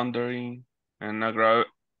 money laundering, and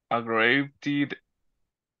aggravated.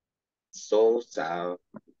 So sad,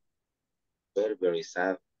 very, very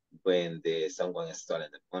sad when someone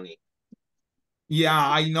stolen the money. Yeah,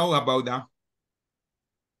 I know about that.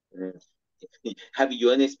 Have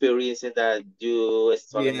you any experience that you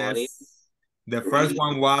stole money? The first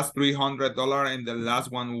one was $300 and the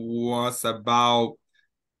last one was about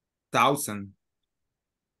 1,000.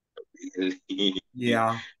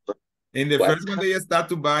 Yeah. In the first one, they start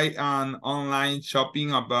to buy an online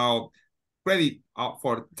shopping about credit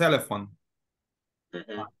for telephone.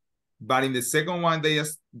 But in the second one, they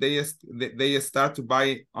start to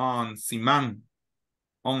buy on Siman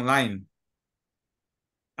online.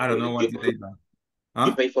 I don't know what they do. Huh?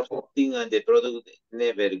 You pay for something and the product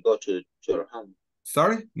never go to your home.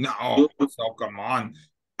 Sorry? No. So come on.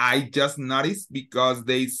 I just noticed because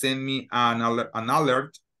they sent me an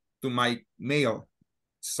alert to my mail.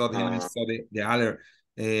 So then I saw the alert.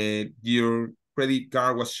 Your credit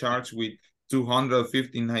card was charged with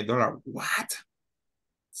 $259. What?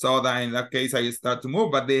 So that in that case, I start to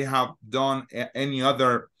move, but they have done any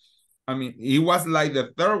other. I mean, it was like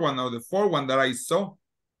the third one or the fourth one that I saw.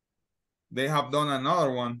 They have done another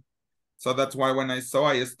one. So that's why when I saw,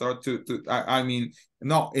 I start I mean,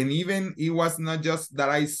 no, and even it was not just that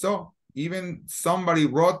I saw, even somebody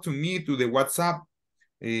wrote to me to the WhatsApp,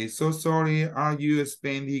 so sorry, are you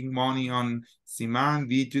spending money on Siman?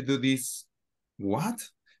 Did you do this? What?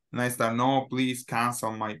 And I start, no, please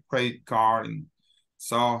cancel my credit card. And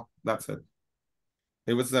so that's it.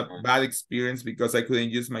 It was a bad experience because I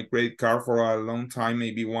couldn't use my credit card for a long time,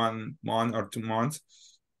 maybe 1 month or 2 months.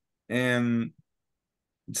 And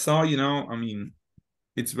so, you know, I mean,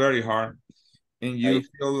 it's very hard. And you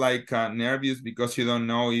feel like nervous because you don't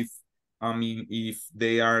know if, I mean, if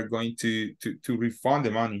they are going to refund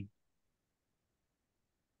the money.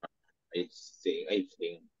 I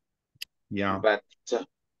think. Yeah. But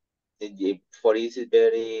for it is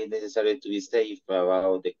very necessary to be safe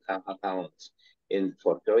about the account. And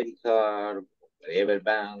for credit card, whatever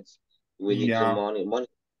banks, we need to money.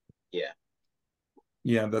 Yeah.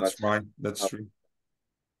 Yeah, that's right. That's true.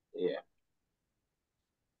 Yeah.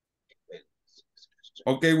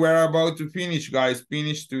 Okay, we're about to finish, guys.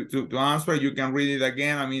 Finish to answer. You can read it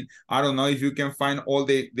again. I mean, I don't know if you can find all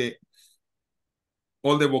the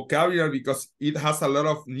vocabulary because it has a lot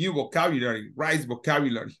of new vocabulary, rice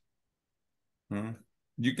vocabulary.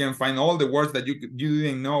 You can find all the words that you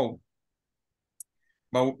didn't know.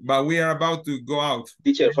 But we are about to go out.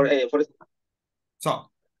 Teacher, so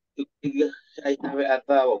I have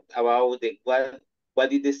about the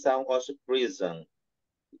what is the sound of prison?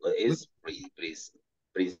 Is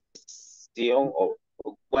prison or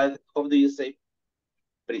what? How do you say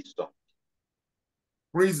prison?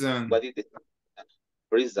 Prison. What is the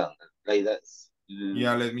prison like that?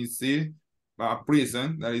 Yeah, let me see.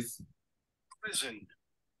 Prison. That is prison.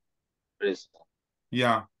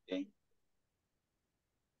 Yeah. Okay.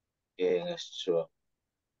 Yeah, sure.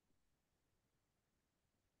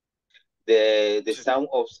 The sound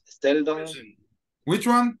of seldom. Which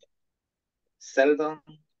one? seldom,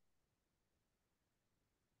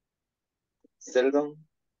 Seldom.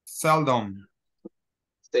 seldom,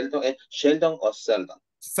 seldom or seldom?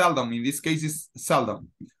 Seldom. In this case, is seldom.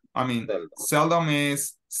 I mean, Seldom. seldom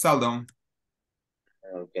is seldom.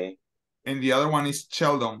 Okay. And the other one is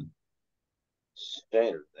seldom.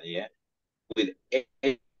 Seldom, yeah. With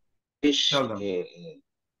H. Seldom. Thing.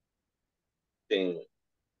 Okay.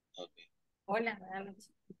 Hola,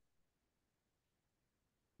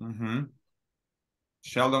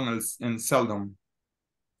 Seldom and seldom.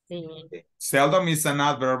 sí. Okay. Seldom is an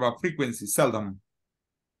adverb of frequency. Seldom.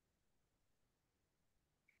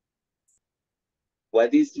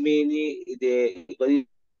 What is meaning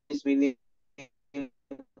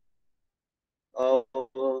of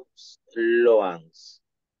loans?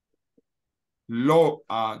 Low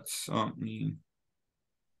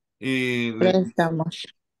Préstamos.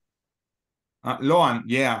 loan,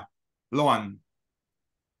 yeah. Loan.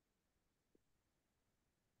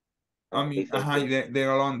 I mean, they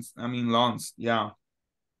are loans. I mean, loans, yeah.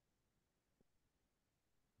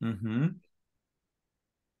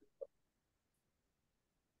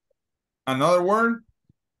 Another word?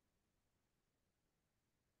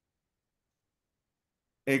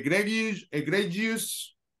 Egregious.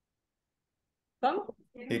 ¿Cómo?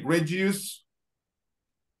 Egregious.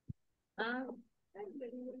 Ah.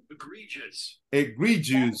 Egregious.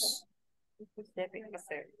 Egregious.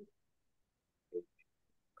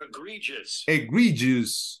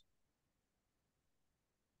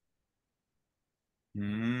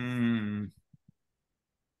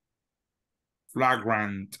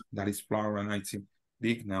 Flagrant. That is flagrant. I see.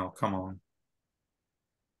 Big now. Come on.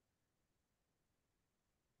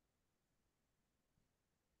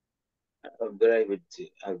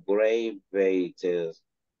 Aggravated.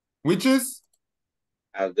 Which is?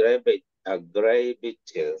 Aggravated.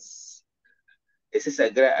 This is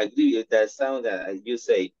agree that sound that you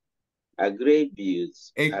say.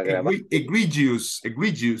 Egregious. Egregious.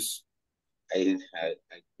 Egregious.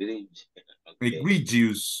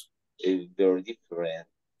 Very different.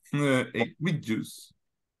 Egregious.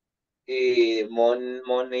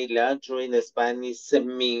 Money laundering in Spanish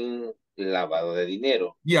mean lavado de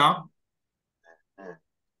dinero. Yeah.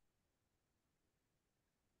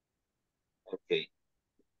 Okay.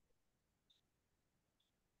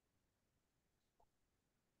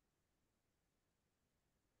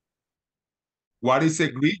 What is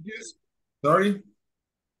egregious? Sorry?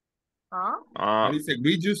 Huh? What is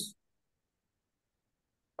egregious?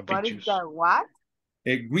 What is the what?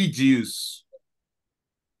 Egregious.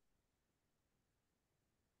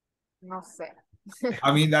 No sé.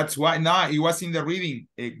 I mean, that's why. Nah, it was in the reading.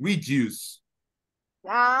 Egregious.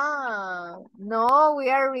 Ah, no, we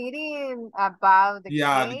are reading about the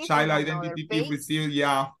Yeah, the case child in another identity page. received,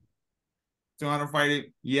 yeah.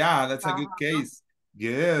 250. Yeah, that's a good case.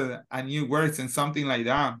 Good. A new words and something like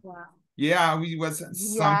that. Yeah, we was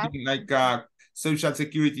something like social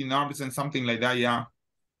security numbers and something like that. Yeah.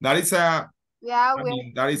 That is a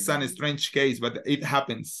that is a strange case, but it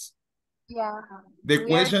happens. Yeah. The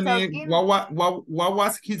question is, what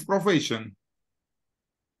was his profession?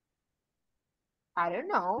 I don't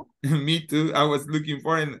know. Me too. I was looking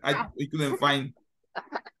for it and I couldn't find.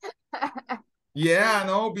 Yeah,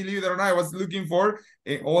 no, believe it or not, I was looking for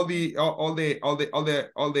all the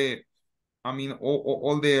I mean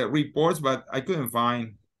all the reports, but I couldn't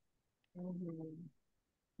find.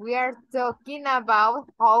 We are talking about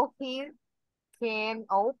how he can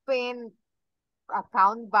open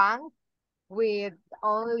account bank with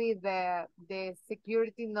only the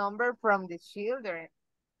security number from the children.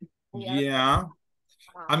 Yeah.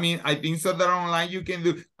 I mean, I think so that online you can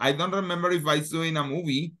do. I don't remember if I saw in a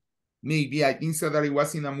movie. Maybe I think so that it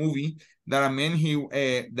was in a movie that a man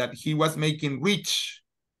that he was making rich.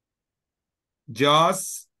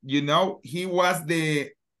 Just he was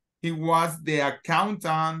the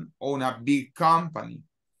accountant on a big company.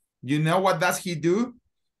 You know what does he do?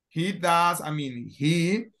 He does.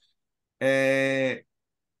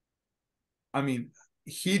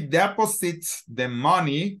 He deposits the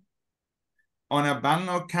money on a bank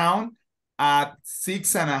account at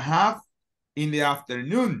 6:30 in the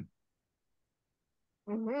afternoon.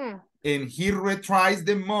 And he retries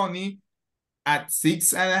the money at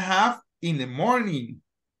 6:30 in the morning.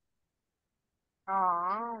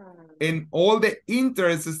 And all the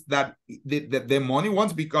interests that the money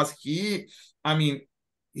wants, because he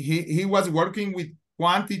was working with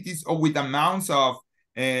quantities or with amounts of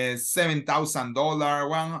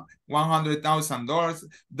 $7,000, $100,000,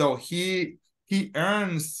 though he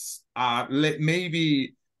earns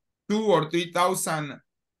maybe $2,000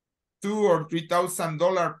 or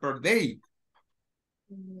 $3,000 per day.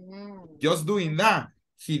 Just doing that.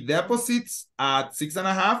 He deposits at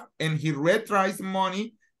 6:30 and he retries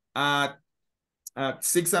money at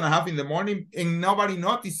 6:30 in the morning and nobody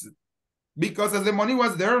noticed because as the money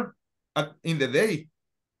was there in the day.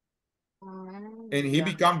 And he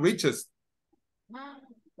became richest.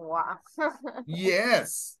 Wow.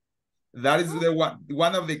 Yes. That is the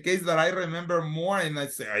one of the cases that I remember more, and I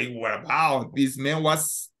say, hey, wow, this man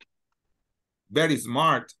was very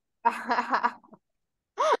smart.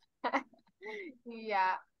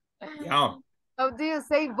 Yeah. Yeah. How do you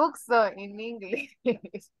say books in English?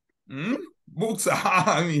 Books.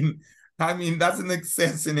 I mean doesn't make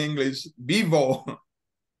sense in English. Vivo.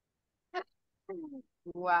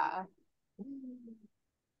 Wow.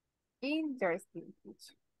 Interesting.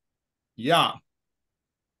 Yeah.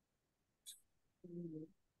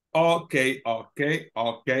 Okay.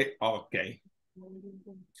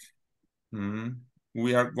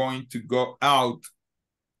 We are going to go out.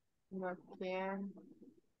 Okay.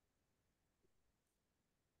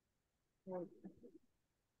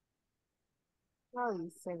 How do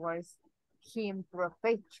you say what is him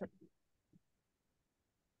profession?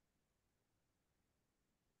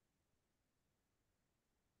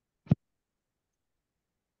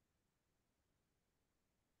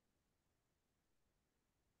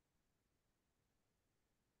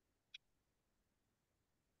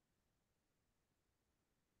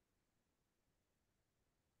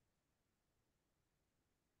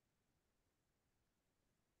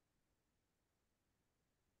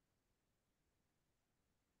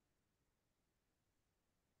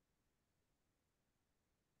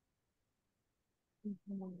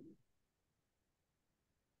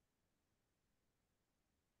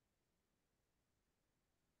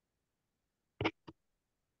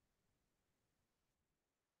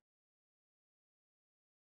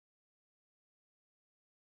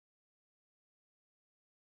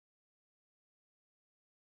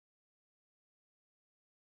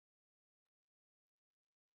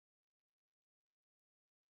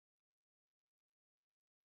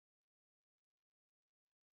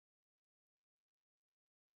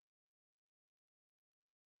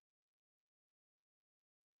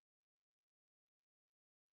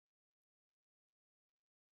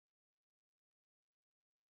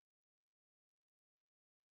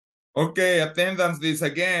 Okay, attendance this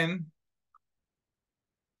again.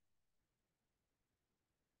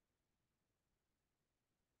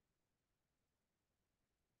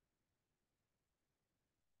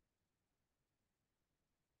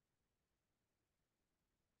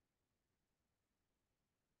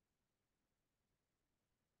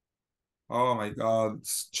 Oh my God,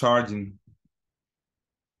 it's charging.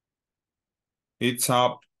 It's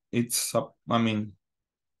up. It's up. I mean,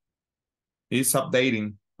 it's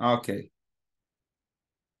updating. Okay.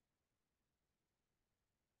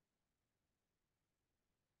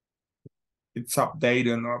 It's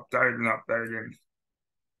updating.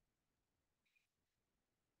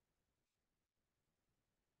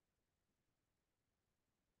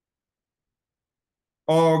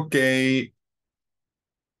 Okay.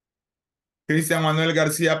 Cristian Manuel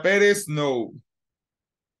García Pérez, no.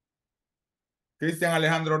 Cristian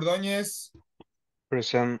Alejandro Ordóñez.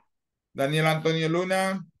 Present. Daniel Antonio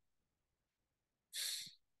Luna.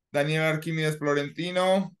 Daniel Arquímedes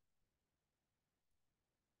Florentino.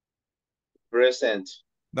 Present.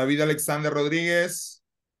 David Alexander Rodríguez.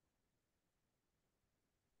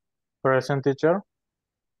 Present, teacher.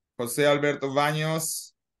 José Alberto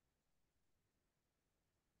Baños.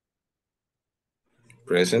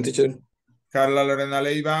 Present, teacher. Carla Lorena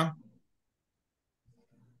Leiva.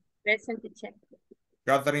 Present, teacher.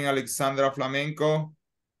 Catherine Alexandra Flamenco.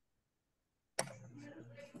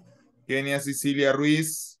 Kenia Cecilia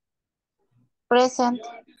Ruiz. Present.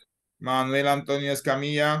 Manuel Antonio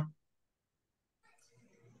Escamilla.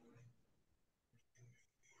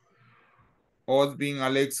 Osbin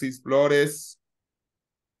Alexis Flores.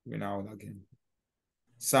 Again.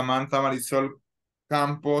 Samantha Marisol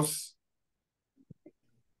Campos.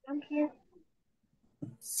 I'm here.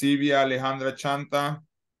 Silvia Alejandra Chanta.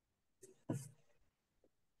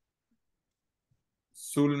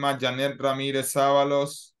 Zulma Janet Ramírez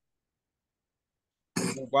Ábalos.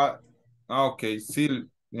 What? Okay, Sil.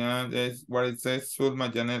 Yeah, that's what it says. Zulma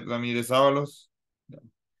Janet Ramírez Ábalos.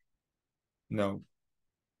 No.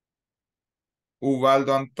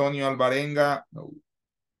 Ubaldo Antonio Alvarenga. No.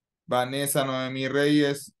 Vanessa Noemí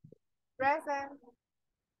Reyes. Present.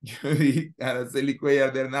 Judy Araceli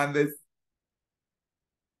Cuellar de Hernández.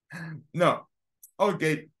 No.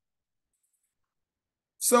 Okay.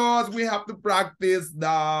 So we have to practice the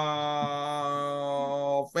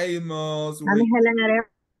famous.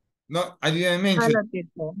 No, I didn't mention. Hello,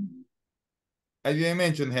 teacher. I didn't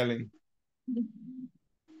mention Helen.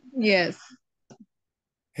 Yes.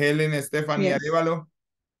 Helen Stephanie Yes. Arevalo.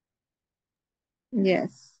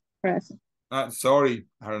 Yes. Present. Sorry,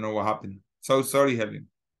 I don't know what happened. So sorry, Helen.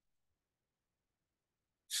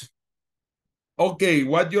 Okay,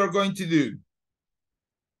 what you're going to do?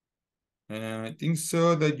 I think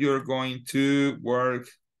so that you're going to work.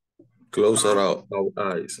 Close our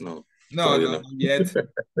eyes. No. No, you no, know. not yet.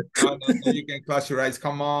 No, you can close your eyes.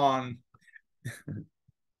 Come on.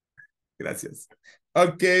 Gracias.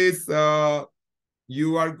 Okay, so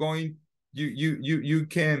you are going, you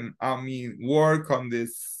can, work on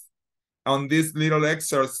these little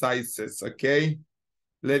exercises, okay?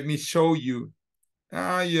 Let me show you.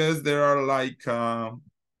 Yes, there are like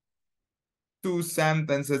 2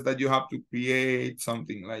 sentences that you have to create,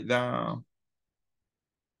 something like that.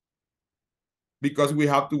 Because we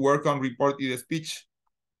have to work on reported speech.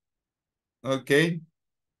 Okay,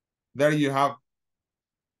 there you have.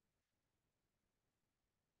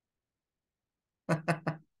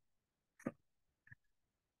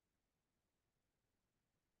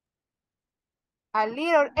 A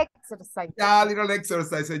little exercise. Yeah, a little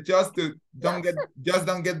exercise, just to don't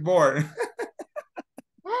get bored.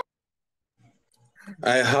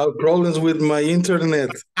 I have problems with my internet.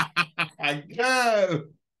 I know.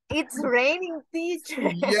 It's raining,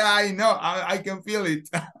 teacher. Yeah, I know. I can feel it.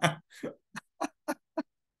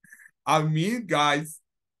 Guys,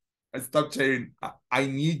 stop sharing. I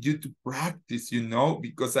need you to practice,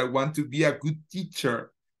 because I want to be a good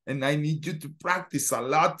teacher. And I need you to practice a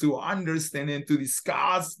lot to understand and to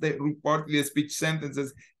discuss the reported speech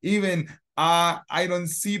sentences. Even I don't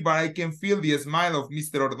see, but I can feel the smile of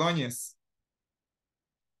Mr. Ordóñez.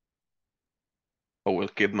 I will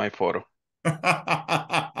keep my photo.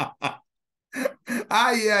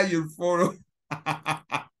 Yeah, your photo.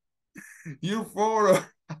 Your photo.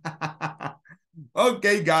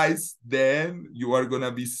 Okay, guys, then you are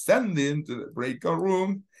gonna be sending to the breakout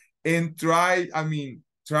room and try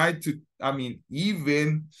to,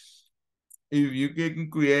 even if you can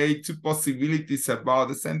create 2 possibilities about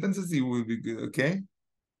the sentences, it will be good, okay?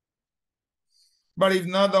 But if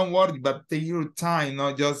not, don't worry, but take your time,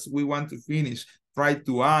 not just we want to finish. Try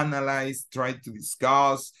to analyze, try to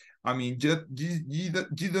discuss. You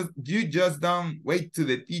just don't wait till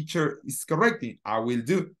the teacher is correcting. I will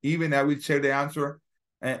do, even I will share the answer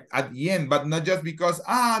at the end, but not just because,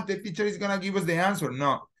 the teacher is gonna give us the answer.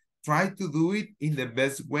 No, try to do it in the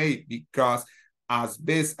best way, because as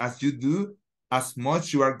best as you do, as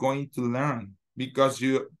much you are going to learn, because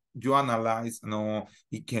you analyze. No,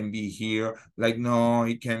 it can be here, like, no,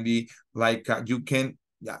 it can be like, you can,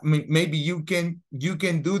 maybe you can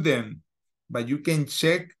do them, but you can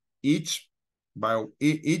check each by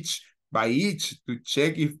each to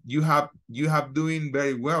check if you have doing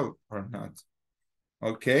very well or not.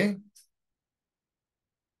 Okay.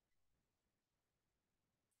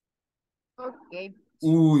 Okay.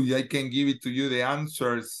 Ooh, I can give it to you, the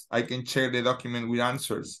answers. I can share the document with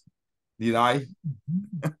answers. Did I?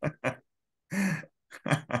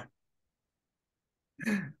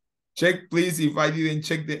 Check, please, if I didn't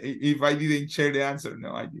share the answer.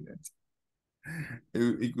 No, I didn't.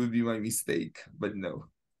 It could be my mistake, but no.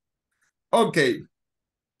 Okay,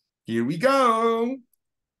 here we go.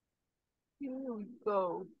 Here we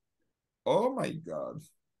go. Oh my God.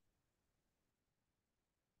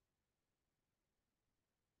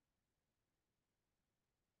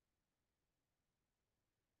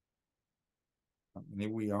 How many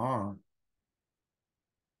we are?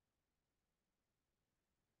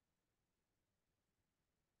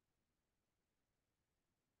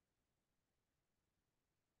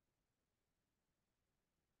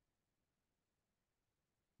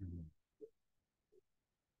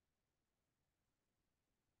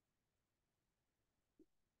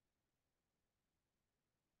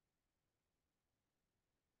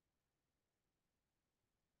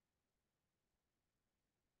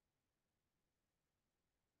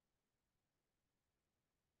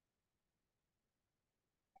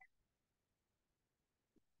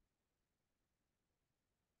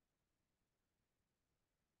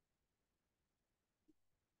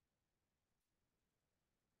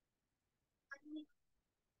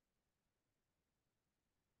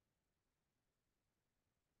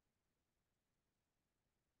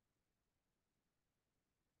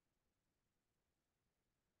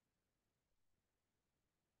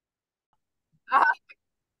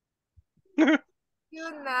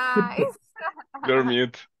 You nice. You're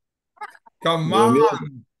mute. Come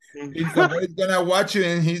on. If somebody's gonna watch you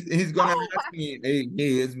and he's gonna ask me, hey,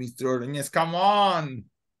 it's Mr. Ordóñez, come on.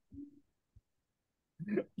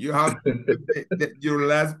 You have your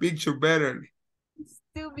last picture better. It's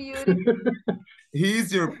too beautiful.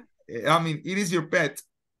 He's your, I mean, it is your pet.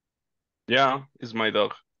 Yeah, it's my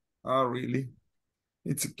dog. Oh, really?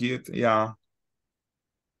 It's cute, yeah.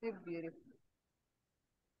 Too beautiful.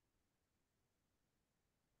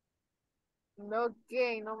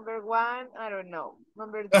 Okay, number one, I don't know.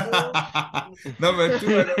 Number two. Number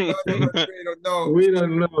two, I don't know. Number three, I don't know. We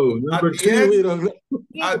don't know. Number two, we don't know.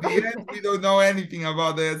 At the end, we don't know anything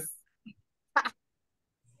about this.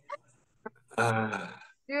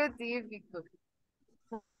 Too difficult.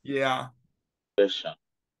 Yeah. Question.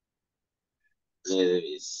 Let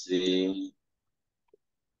me see.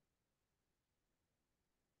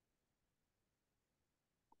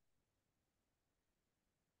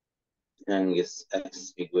 Youngest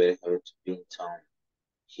asked me where her to be in town.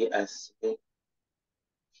 He asked me,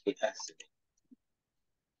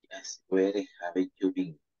 where have you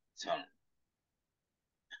been, son?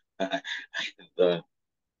 I don't.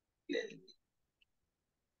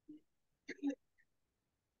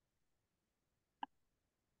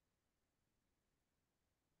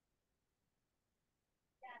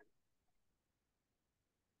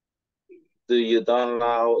 Do you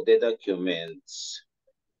download the documents?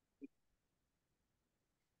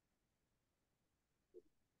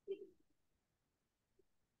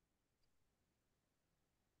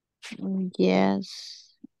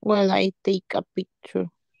 Yes. Well, I take a picture.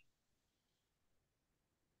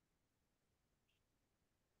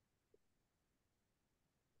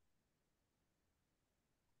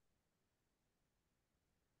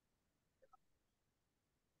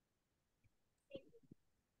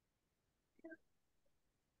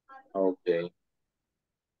 Okay.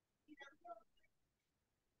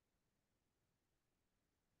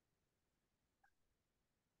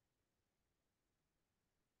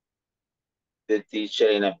 The teacher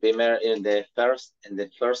in the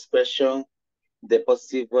first question, the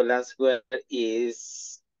possible answer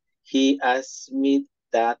is he asked me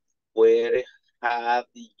that where have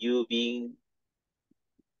you been,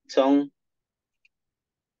 Tom?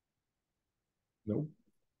 No.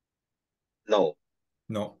 No.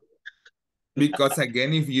 No. Because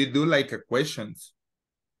again, if you do like a questions.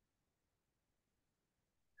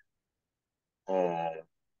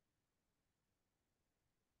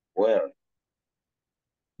 Where?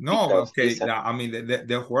 No, Because okay. I mean,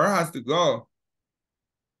 the where has to go.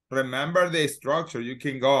 Remember the structure. You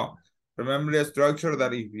can go. Remember the structure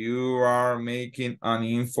that if you are making an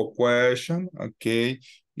info question, okay,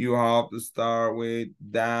 you have to start with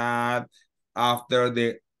that after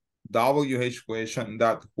the WH question,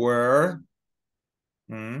 that where.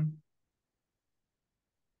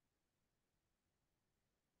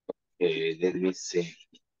 Okay, let me see.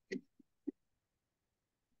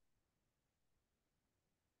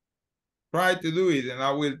 Try to do it and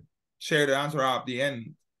I will share the answer at the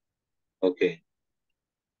end. Okay.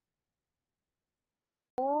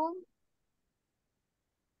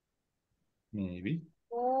 Maybe.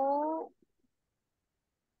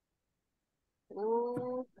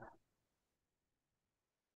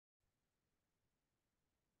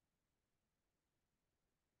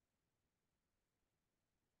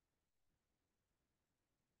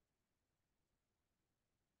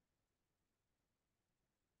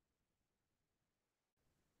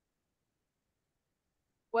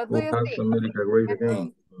 What do you think? America great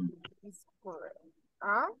again. It's correct.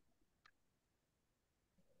 Huh?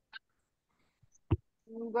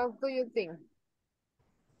 What do you think?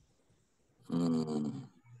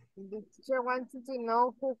 The teacher wanted to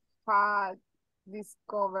know who had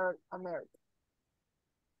discovered America.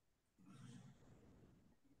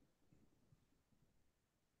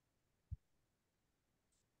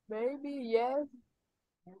 Maybe yes.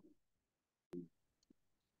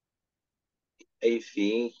 I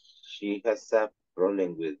think she has a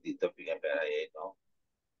problem with the topic, but I know.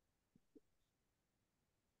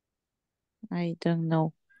 I don't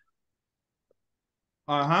know.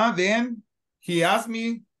 Then he asked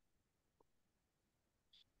me.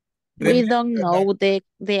 We don't know the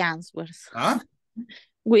answers. Huh?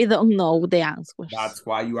 We don't know the answers. That's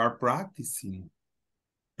why you are practicing.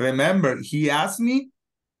 Remember, he asked me.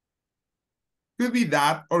 Could be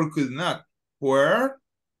that or could not. Where?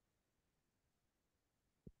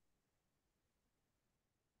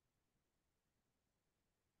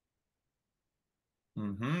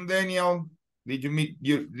 Daniel, did you meet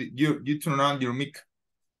you turn on your mic?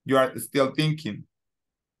 You are still thinking.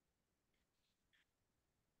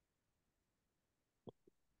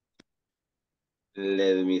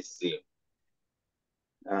 Let me see.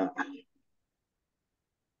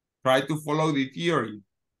 Try to follow the theory.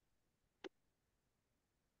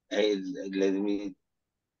 Let me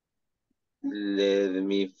Let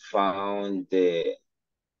me find the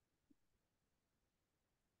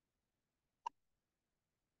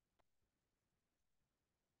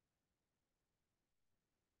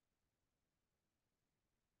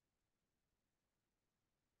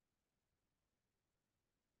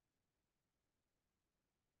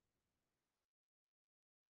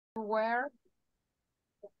Where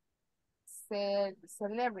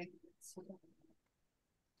celebrities.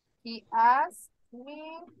 He asked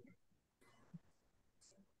me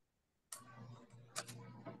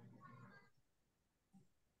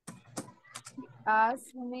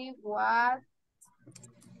what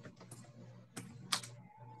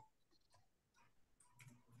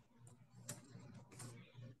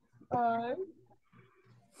I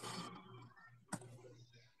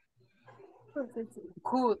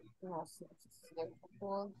could. No sé si es cierto.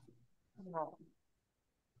 Could. No.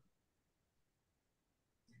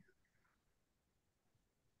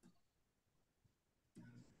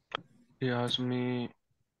 He asked me,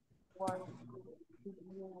 What if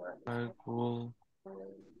you were I could.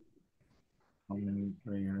 How many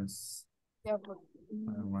players yeah, but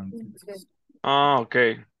I wanted to the Oh,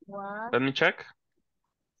 okay. what Let me check.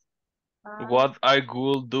 I What I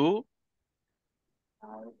would do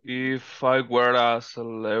I if I were a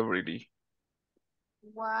celebrity.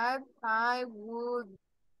 what I would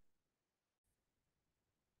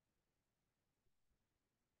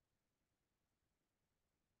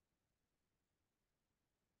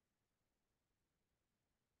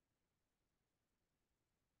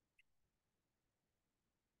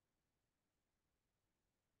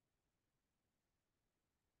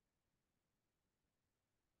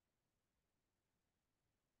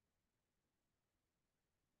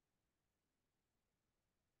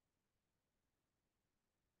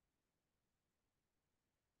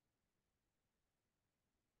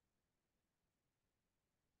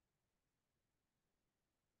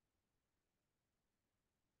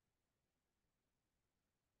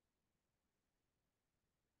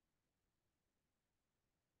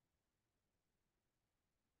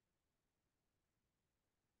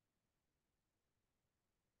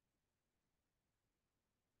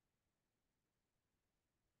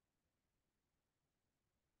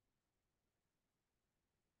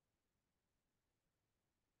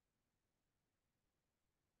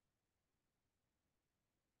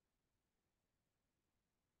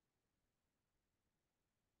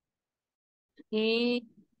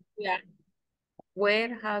Yeah.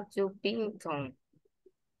 Where have you been, Tom?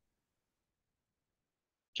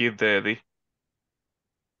 Keep the ED.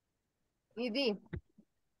 ED.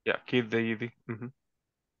 Yeah, keep the ED.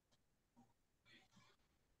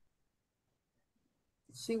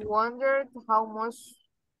 She wondered how much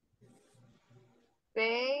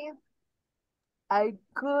pay I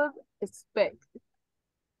could expect.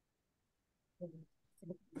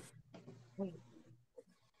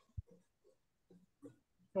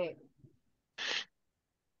 Okay.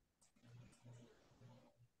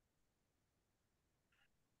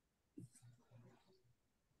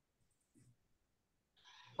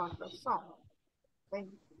 ¿Cuántos son?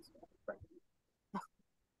 20.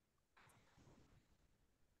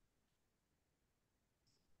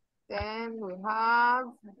 Then we have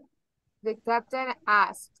the captain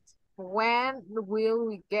asked, when will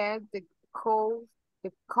we get the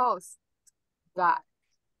coast guide?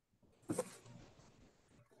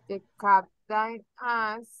 The captain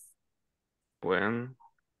asked, When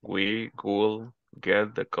we will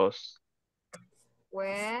get the cost.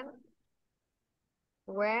 when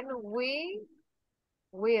we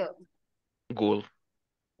will. Will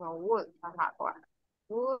No, would.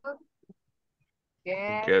 Would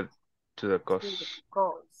get get to the to the cost.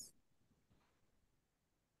 coast.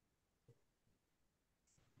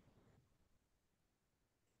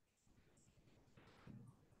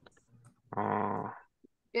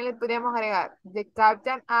 ¿Qué le podríamos agregar? The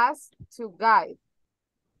captain asked to guide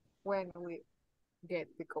when we get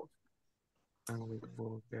the coast. And we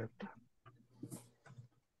will get.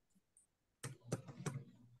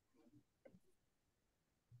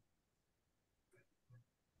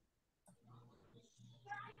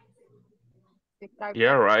 The captain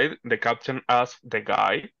Yeah, right. The captain asked the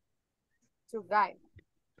guy. to guide.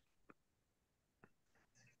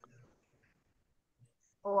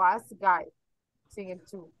 O ask guide. Sin el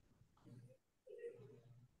to.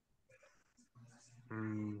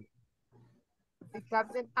 The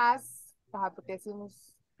captain asked, porque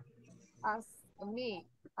decimos ask me,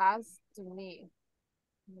 ask to me.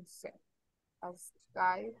 No sé. Ask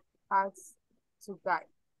guide, ask to guide.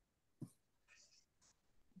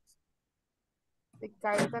 The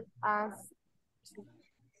captain asked to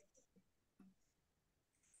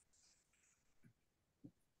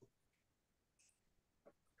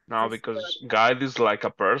No, because guide is like a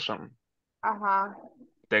person. Uh-huh.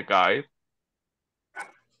 The guide.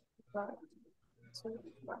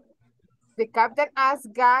 The captain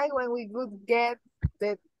asked Guy when we would get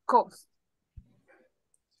the coast.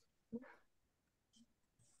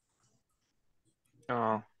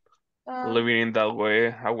 Living in that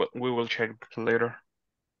way. We will check later.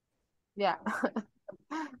 Yeah.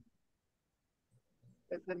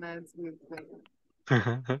 Este no es muy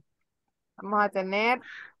bueno. Vamos a tener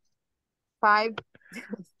 5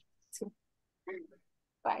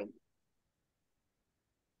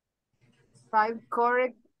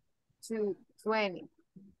 correct to 20.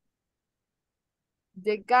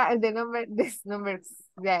 This number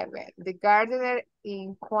 7. The gardener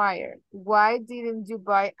inquired, why didn't you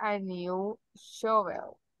buy a new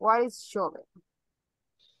shovel? What is shovel?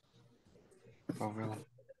 Shovel.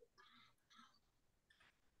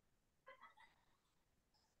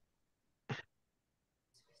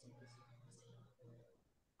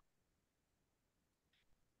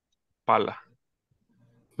 Pala.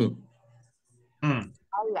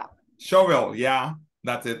 Pala. Shovel, yeah,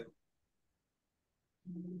 that's it.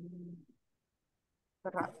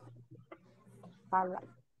 Pala. Pala.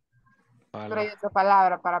 Pero hay otra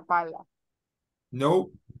palabra para pala.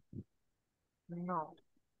 No. No.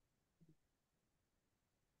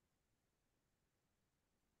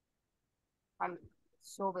 Pala.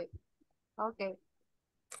 Shovel. Okay.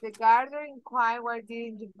 The gardener inquired, why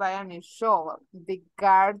didn't you buy a new shovel? The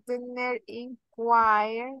gardener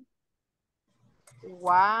inquired,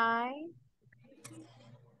 why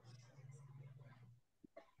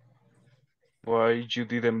you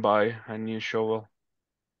didn't buy a new shovel?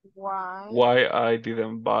 Why I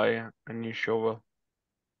didn't buy a new shovel?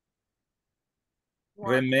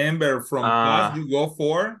 Remember, from past you go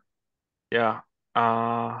for? Yeah.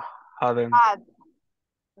 Hadn't.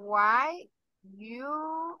 Why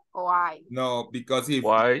you why? No, because if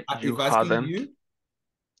you asking hadn't. you,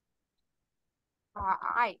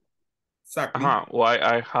 I exactly. Why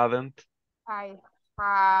I hadn't? I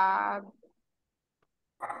had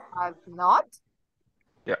not.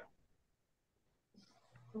 Yeah.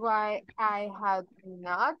 Why I had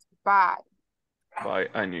not buy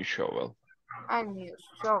a new shovel. a new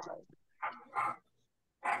shovel.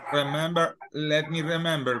 Remember, let me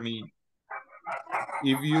remember me.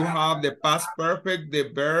 If you have the past perfect, the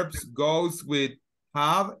verbs goes with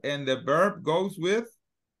have and the verb goes with?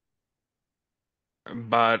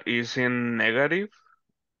 But is in negative.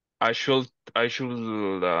 I should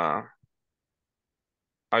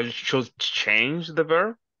change the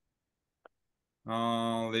verb.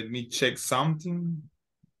 Let me check something.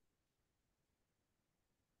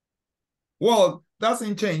 Well,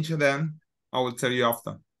 doesn't change then. I will tell you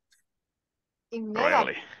after.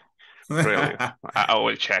 Really? Really? I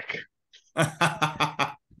will check.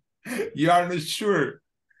 You are not sure.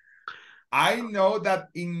 I know that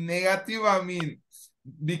in negative, I mean,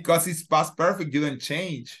 because it's past perfect, you don't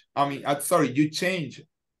change. I mean, sorry, you change.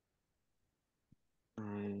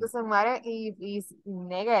 Doesn't matter if it's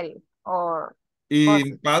negative or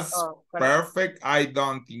in past perfect, I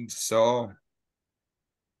don't think so.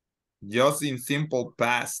 Just in simple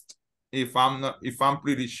past, if I'm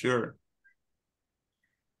pretty sure.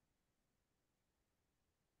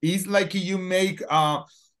 It's like you make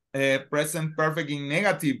present perfect in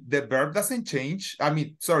negative. The verb doesn't change. I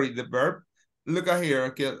mean, sorry, the verb. Look at here.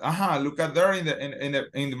 Okay. Look at there in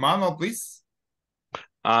the manual, please.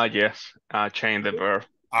 Yes. Change the verb.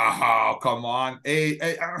 Come on.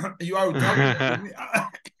 Hey, you are talking about me.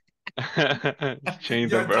 Change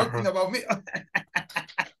the verb. You're talking about me.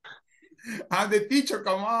 I'm the teacher.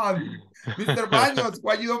 Come on, Mr. Baños.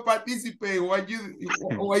 Why you don't participate? Why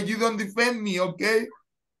you don't defend me? Okay.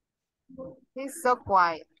 He's so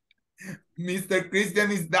quiet. Mr.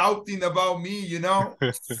 Christian is doubting about me, you know.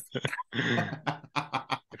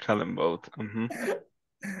 Call them both.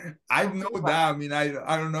 I know that. I mean, I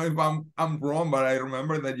don't know if I'm wrong, but I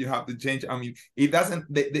remember that you have to change. I mean, it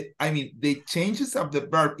doesn't. The changes of the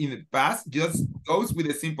verb in the past just goes with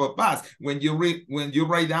the simple past. When you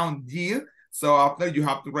write down did, so after you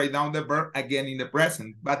have to write down the verb again in the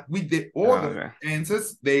present. But with the other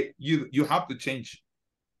tenses, you have to change.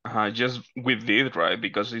 Just with did, right?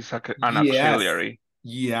 Because it's an auxiliary.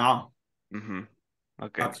 Yeah. Okay.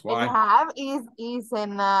 That's why. And have is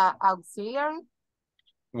an auxiliary.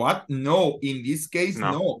 What? No, in this case,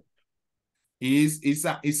 no. It's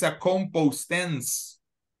a compost tense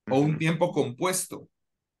o un tiempo compuesto.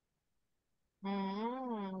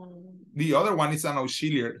 The other one is an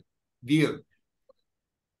auxiliary. Deal.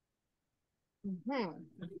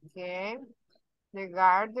 Okay. The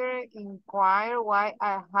gardener inquired why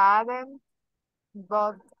I hadn't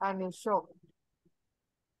bought a new shoe.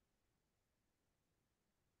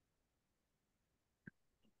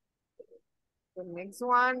 The next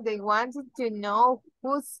one, they wanted to know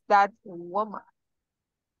who's that woman.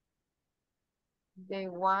 They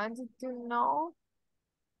wanted to know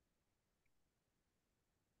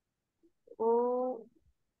who,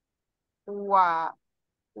 what,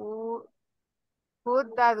 who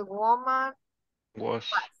that woman Was.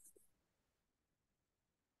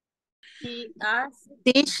 He asked.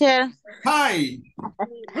 Teacher, Hi.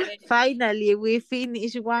 finally we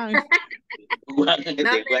finish one. Number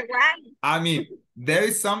one. I mean, there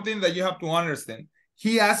is something that you have to understand.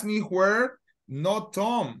 He asked me where, not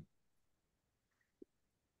Tom.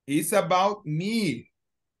 It's about me.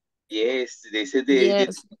 Yes, they said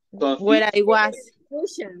Yes, where I was.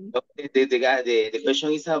 the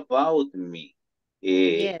question is about me.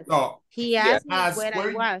 Yes, So he asked me ask where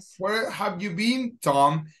I was. where have you been,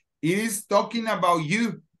 Tom? It is talking about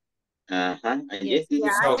you. And Yes,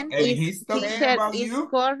 yes, So, and and is he's talking teacher about is you?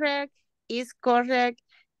 correct. Is correct.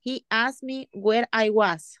 He asked me where I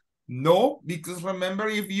was. No, because remember,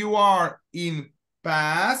 if you are in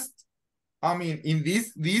past, I mean, in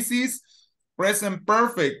this is present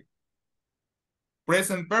perfect.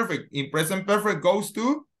 Present perfect. In present perfect goes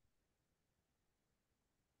to?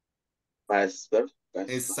 past perfect.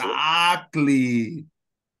 Exactly.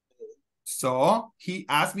 So he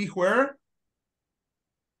asked me where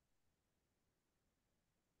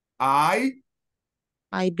I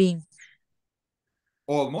been.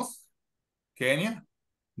 almost. Kenya?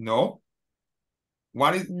 No.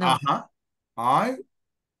 What is No. I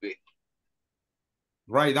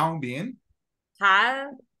write down being.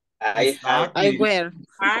 Have. I have I Exactly. were.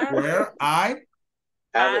 Where I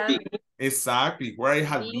have been. exactly where I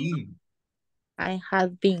have been. I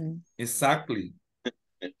had been. Exactly.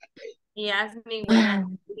 He asked me where I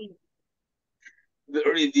been.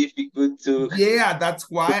 Very difficult to. Yeah, that's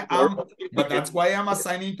why I'm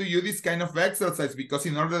assigning to you this kind of exercise, because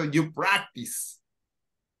in order that you practice.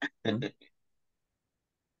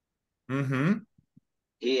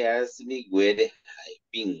 He asked me where I've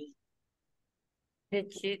been.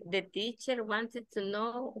 The teacher wanted to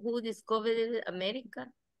know who discovered America.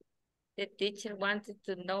 The teacher wanted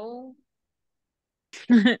to know.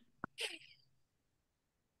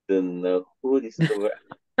 Don't know who discovered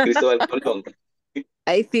Cristobal Colón.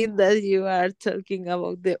 I think that you are talking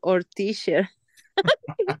about the or teacher.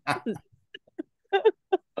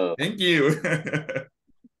 Thank you.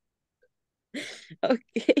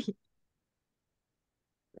 Okay.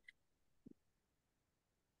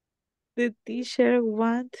 The teacher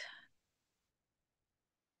want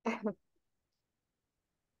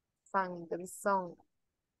sang the song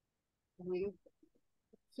with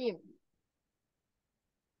him.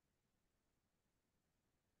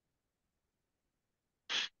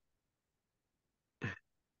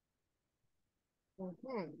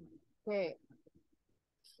 Okay.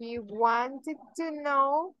 He wanted to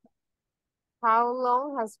know how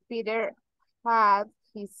long has Peter had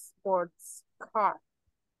his sports car.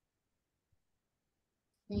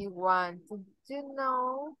 He wanted to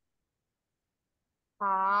know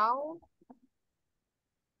how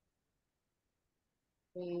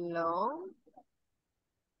long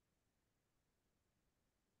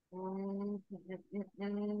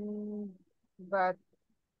but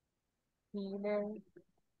Peter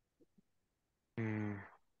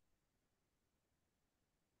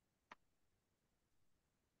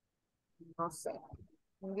no sé.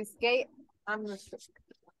 In this case, I'm not sure.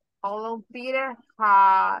 How long Peter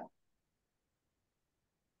had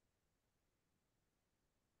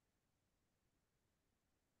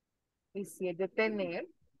y si es de tener,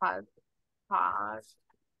 had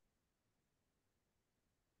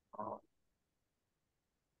oh.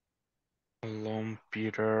 How long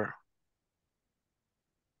Peter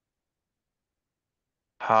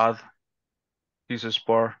had his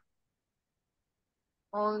sport?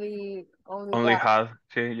 Only Only that. had,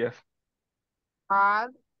 sí, yes. Had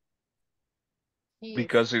his.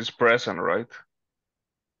 Because it's present, right?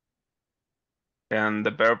 And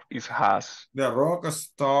the verb is has. The rock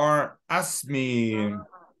star asked me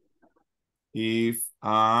if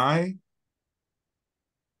I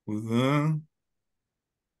would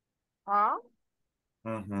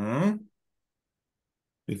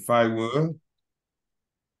if I would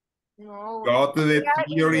No. go to the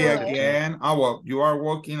theory 11. again. Oh, well, you are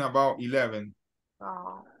working about 11.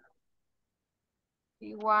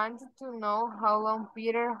 He wanted to know how long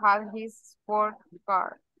Peter had his sport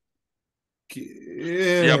car.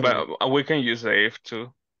 Yeah, but we can use the if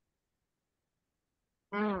too.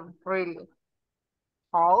 Really?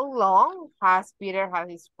 How long has Peter had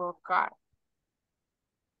his sport car?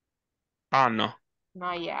 Ah, no.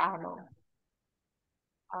 No, yeah, no.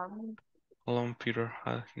 How long Peter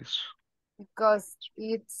had his... Because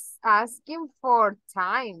it's asking for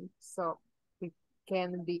time, so it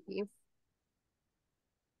can be if.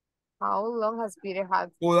 How long has Peter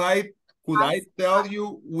had? Could I tell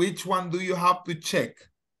you which one do you have to check?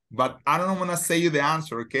 But I don't want to say you the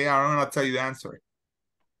answer, okay? I don't want to tell you the answer.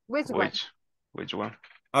 Which one? Which one?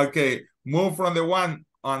 Okay, move from the one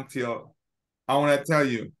until I want to tell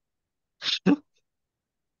you.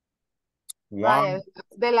 One.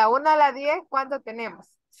 De la 1 a la 10, ¿cuánto tenemos?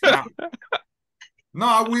 Yeah. No,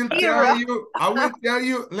 I will Zero. tell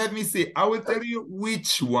you, let me see. I will tell you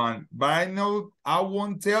which one, but I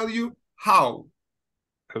won't tell you how.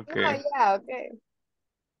 Okay. Oh, yeah, okay.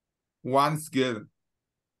 One's good.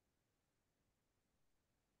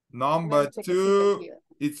 Number 2,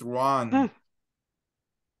 it's wrong.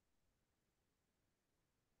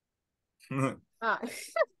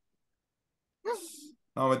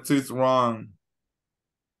 Number 2 is wrong.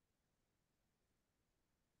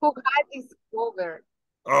 Who had discovered?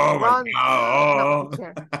 Oh my God.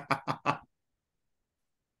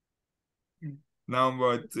 No,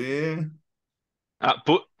 Number 2.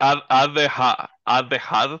 Add the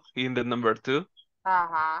had in the number 2.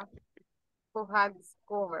 Who had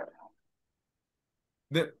discovered?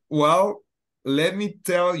 Well, let me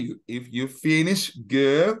tell you, if you finish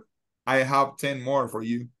good, I have 10 more for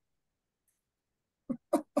you.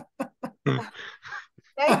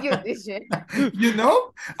 Thank you, teacher. You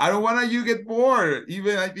know, I don't want you get bored.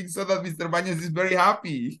 Even I think so that Mr. Baños is very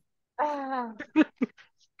happy.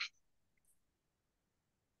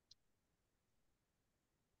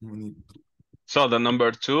 So the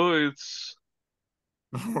number 2 is...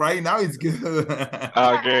 Right now it's good.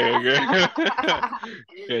 Okay.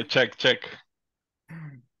 Okay, check.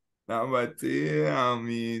 Number 2, I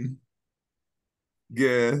mean,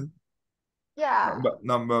 good. Yeah.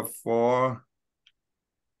 Number 4.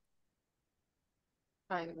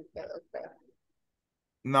 Okay.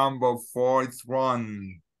 Number 4, it's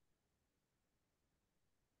wrong.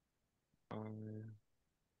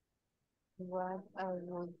 What I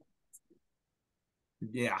would...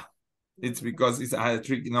 Yeah, it's because it's a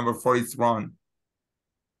tricky. Number 4 is wrong.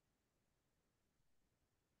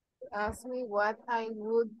 Ask me what I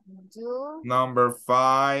would do. Number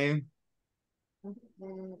 5.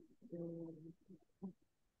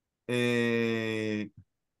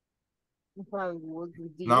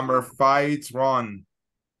 Number 5, it's wrong.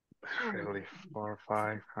 Really, 4,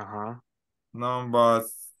 5, Number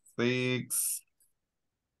 6.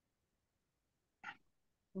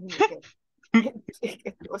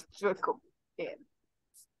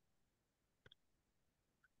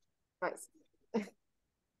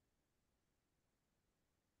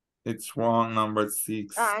 It's wrong, number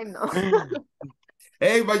 6. I know.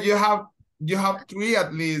 Hey, but you have 3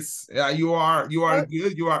 at least. You are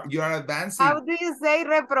good. You are advancing. How do you say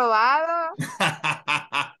reprobado?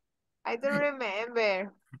 I don't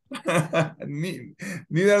remember.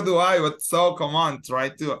 Neither do I, but so come on, try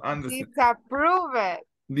to understand. Disapprove.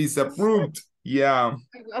 Disapproved. Yeah.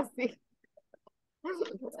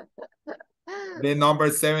 The number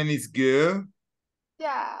 7 is good.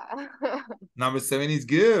 Yeah. Number 7 is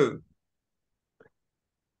good.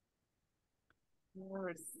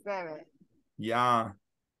 Number 7. Yeah.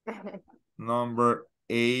 Number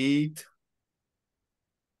 8.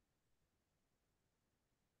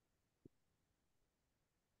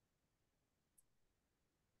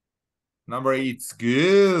 Number 8's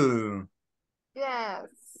good. Yes.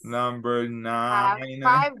 Number 9.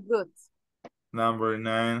 5 good. Number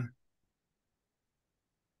 9.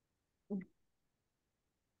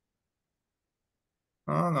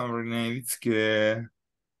 Oh, number 9, it's good.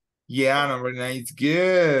 Yeah, number 9 is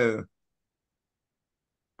good.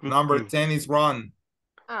 Number 10 is wrong.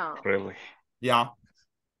 Oh. Really? Yeah.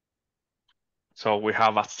 So we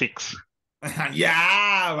have a 6.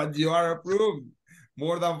 Yeah, but you are approved.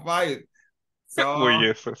 More than 5. So We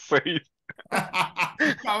use a 6.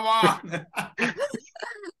 come on.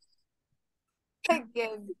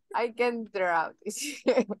 I can throw out this.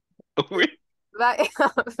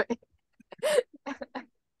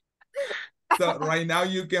 So right now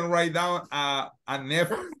you can write down an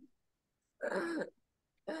F.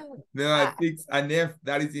 The 6, an F,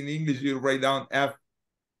 that is in English, you write down F.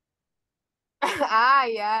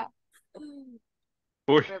 Yeah.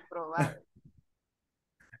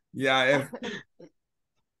 Yeah, F.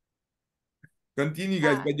 Continue,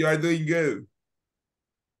 guys, but you are doing good.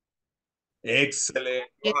 Excellent.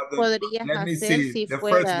 Let me see. The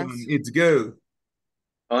first one, it's good.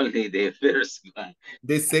 Only the first one.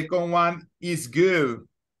 The second one is good.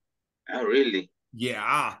 Oh, really?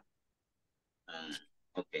 Yeah.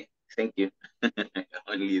 Okay, thank you.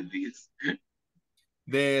 Only this.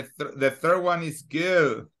 The third one is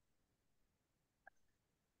good.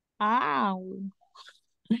 Vamos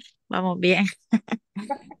bien.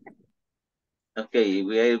 Okay,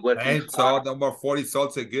 we are working And so hard. number 4 is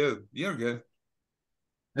also good. You're good.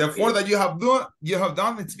 The Okay. 4 that you have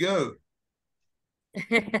done, it's good.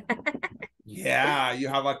 Yeah, you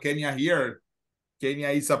have a Kenya here. Kenya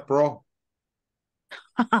is a pro.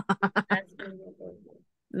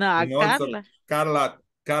 No, You know, so Carla.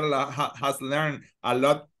 Carla has learned a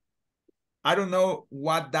lot. I don't know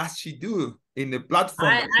what does she do in the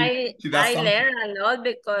platform. I does something. learn a lot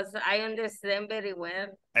because I understand very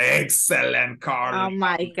well. Excellent, Carla. Oh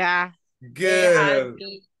my God. Good. I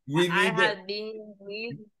have been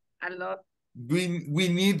with a lot. We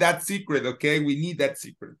need that secret, okay? We need that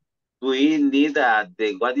secret. We need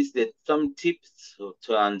some tips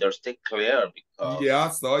to understand clear because Yeah,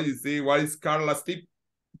 so you see, what is Carla's tip?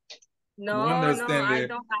 No, I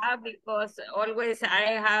don't have because always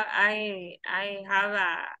I have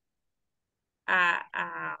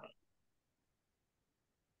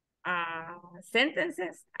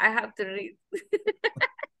sentences I have to read.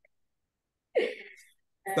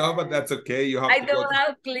 No, but that's okay. You have I to don't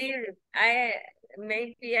have clear.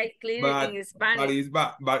 Maybe I clear it in Spanish.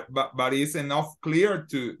 But it's enough clear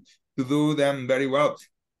to do them very well.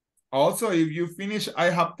 Also, if you finish,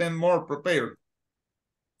 I have 10 more prepared.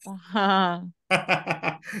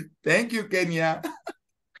 Thank you, Kenya.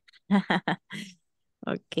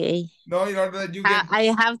 Okay. No, in order that you get. I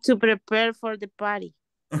have to prepare for the party.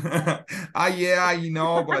 Yeah, I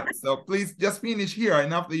know, but so please just finish here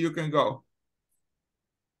and after you can go.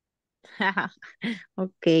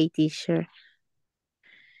 Okay, teacher.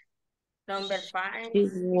 Number 5.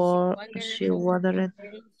 She wondered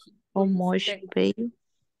how much pay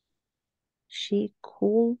she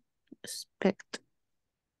could expect.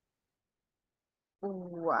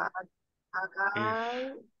 What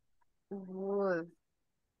I would.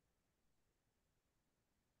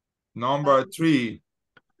 Number 3.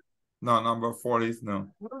 No, number 4 is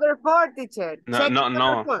no. Number 4, teacher. No, Check no, number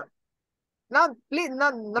no. 4. No, please,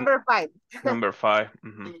 no, number 5. Number 5.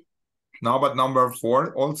 No, but number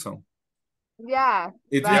 4 also. Yeah.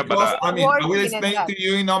 It's Yeah, because, but I will explain to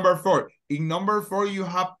you in number 4. In number 4, you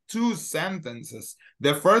have 2 sentences.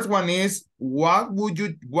 The first one is, what would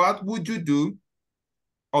you do?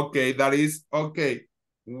 Okay, that is okay.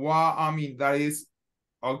 That is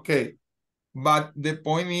okay. But the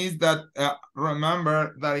point is that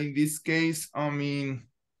remember that in this case,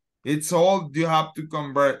 it's all you have to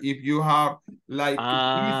convert. If you have like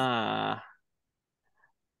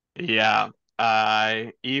yeah,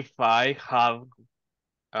 if I have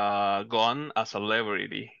gone a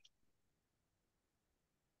celebrity.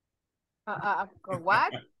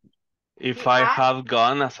 What? If I have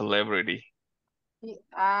gone a celebrity. He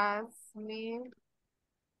asked me.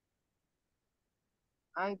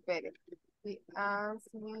 Ay, espere. He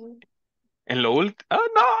asked me. En lo último. No.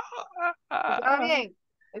 Está bien.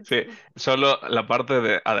 Sí, solo la parte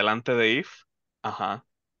de adelante de if. Ajá.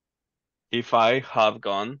 If I had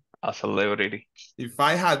gone a celebrity. If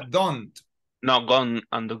I had done. No, gone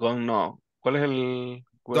and gone no. ¿Cuál es el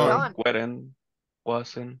done?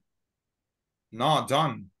 Wasn't. No,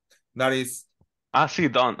 done. That is. Sí,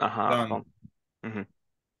 done. Ajá. Done.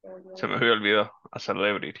 Se me había olvidado. A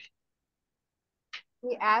celebrity.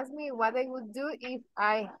 He asked me what I would do if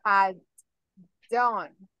I had done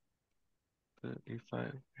If I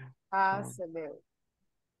a celebrity.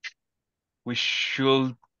 We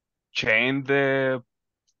should change the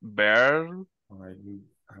verb. I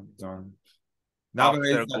have done.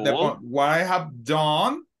 After goal. What I have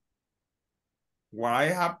done. What I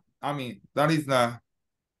have. That is the.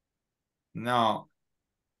 No.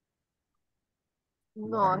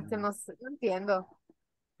 No, es que no entiendo.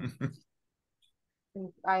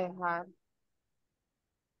 I had.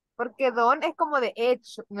 Porque don es como de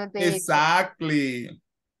hecho, no es de Exactly. hecho.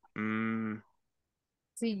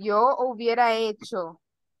 Si yo hubiera hecho.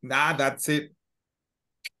 Nah, that's it.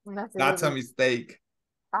 That's a mistake.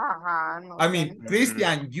 Ajá, no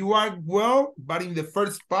Christian, you are well, but in the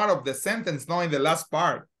first part of the sentence, not in the last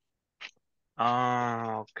part.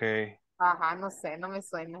 Okay. Ajá, no sé, no me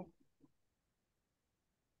suena.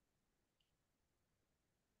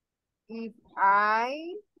 If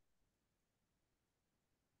I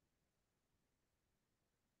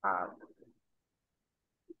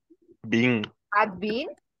Been. had been.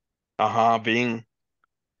 Ajá, been.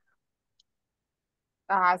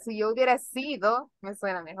 Ajá, si yo hubiera sido, me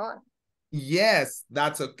suena mejor. Yes,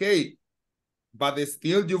 that's okay. But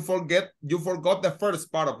still you forgot the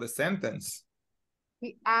first part of the sentence.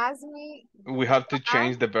 He asked me. We have to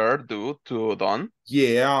change the verb do to done.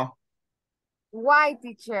 Yeah. Why,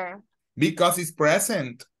 teacher? Because it's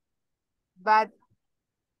present. But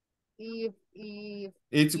if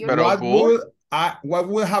It's you what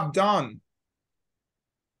would have done.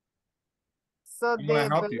 So I'm gonna the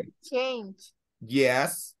help verb you. change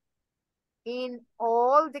Yes. in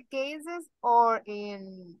all the cases or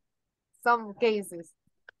in some cases?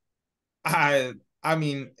 I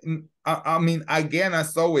mean, again,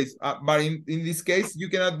 as always, but in this case, you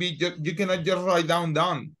cannot just write down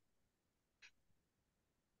done.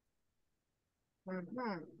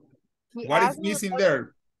 What is missing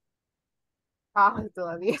there?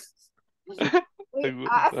 Todavía. He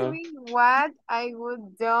asked me what I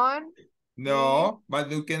would done. No, but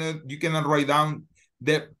you cannot write down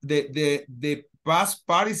the past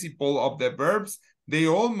participle of the verbs.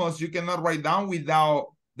 You cannot write down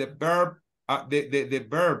without the verb, the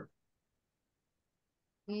verb.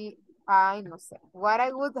 I no sé. What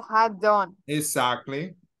I would have done.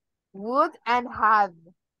 Exactly. Would and had.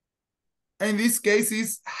 In this case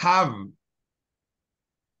is have.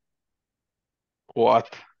 What?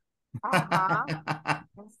 No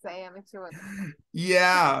sé, ya me eché bueno.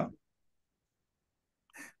 Yeah.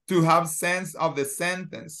 To have sense of the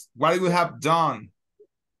sentence. What you have done.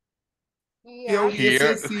 Yeah.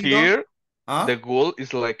 Here, the goal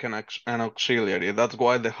is like an auxiliary. That's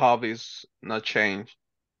why the have is not changed.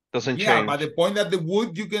 Doesn't change. But the point that the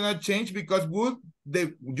would you cannot change because we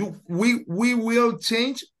will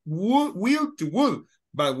change will to would,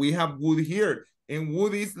 but we have would here, and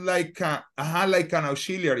would is like like an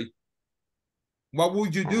auxiliary. What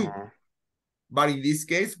would you do? But in this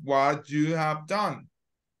case, what you have done.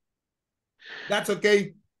 That's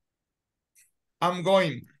okay. I'm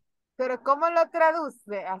going. Pero ¿cómo lo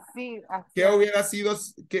traduce? Así. ¿Qué hubiera sido,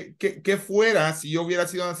 qué fuera si yo hubiera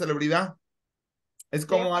sido una celebridad? Es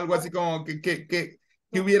como algo así como ¿qué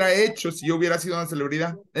hubiera hecho si yo hubiera sido una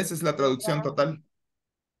celebridad? Esa es la traducción total.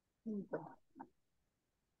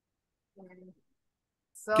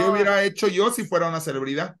 ¿Qué hubiera hecho yo si fuera una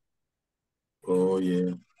celebridad? Oh,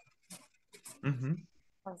 yeah.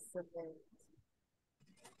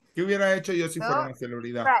 ¿Qué hubiera hecho yo si fuera una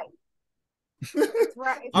celebridad? Right.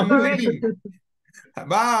 I'm leaving.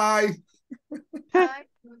 Bye.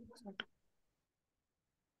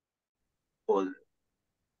 ¿Cuándo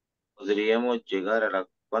podríamos llegar a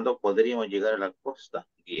la costa?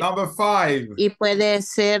 Number 5. Y puede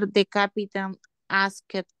ser the captain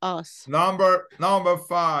asked us. Number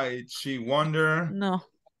 5. She wondered. No.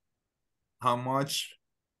 How much?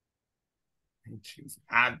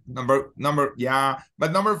 Yeah,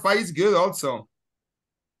 but number 5 is good also.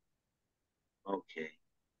 Okay.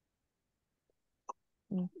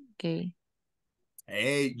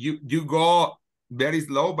 Hey, you go very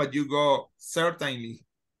slow, but you go certainly.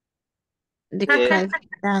 The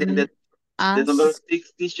number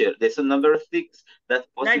 6, teacher. There's a number 6. That's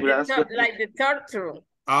possible. Like the turtle.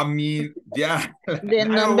 I mean, yeah. The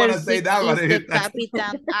number 6 is the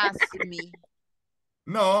captain asked me.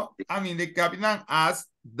 No, I mean the captain asked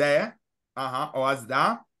the, or asked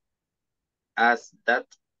the. As that,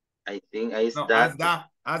 I think is no, that.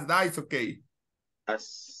 As that is okay.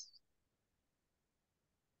 As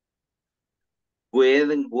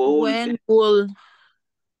when wool. When wool,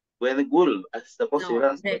 as the possible.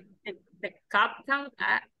 No, the captain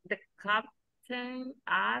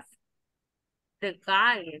asked the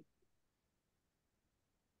guide.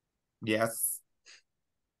 Yes.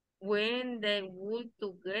 When they would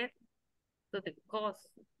to get to the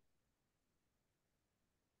coast.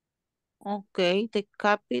 Okay, the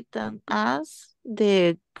captain asked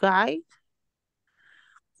the guide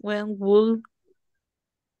when will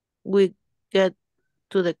we get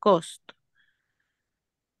to the coast.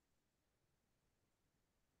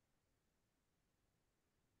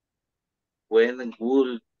 When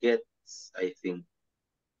wool gets, I think.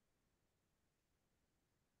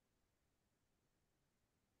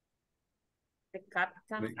 The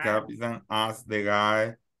captain asked the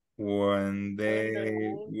guy when they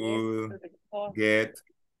would get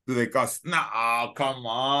to the coast. No, come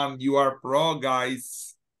on. You are pro,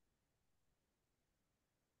 guys.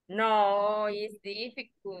 No, it's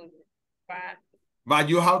difficult. But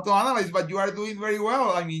you have to analyze, but you are doing very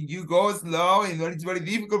well. I mean, you go slow and it's very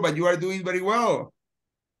difficult, but you are doing very well.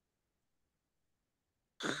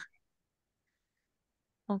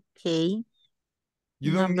 Okay.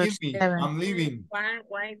 You don't need me. 7. I'm leaving.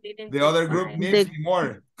 Why didn't the other group needs me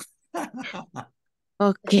more.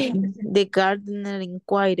 Okay. The gardener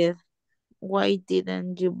inquired, why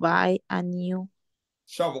didn't you buy a new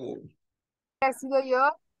shovel? Ha sido yo,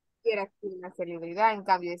 era una celebridad. En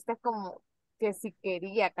cambio, esta es como que si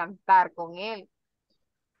quería cantar con él,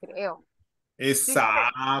 creo.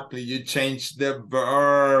 Exactly. You change the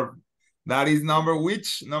verb. That is number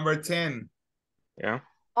which? Number 10. Yeah.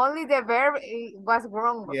 Only the verb was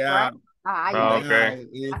wrong, Yeah. right? Ah, Oh, yeah. okay.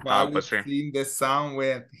 If Ah, I would pues sí. sing the song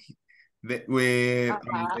with let me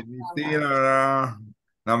see,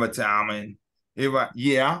 number 10, I mean, if I,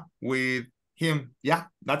 yeah, with him. Yeah,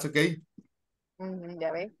 that's okay.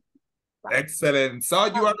 Ya ves. Excellent. So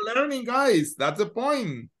you are learning, guys. That's the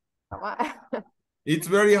point. Toma. It's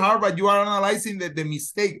very hard, but you are analyzing the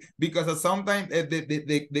mistake because sometimes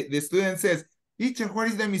the student says, teacher, what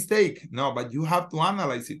is the mistake? No, but you have to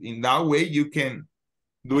analyze it. In that way, you can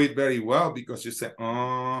do it very well because you say,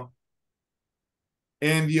 oh.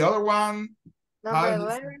 And the other one, Number has his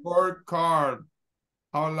 11. report card.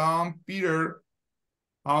 How long Peter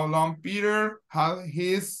had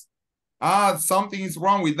his, something is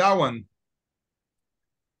wrong with that one.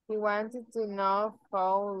 He wanted to know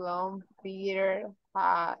how long Peter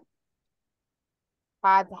had.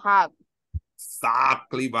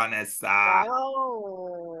 Exactly, Vanessa.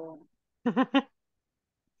 Wow.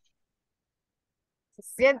 Se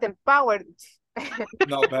siente el power.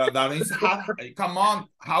 No, but that is had. Come on,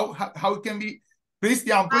 how it can be?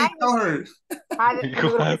 Christian, please tell her. No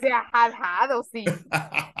creo que sea had o sí.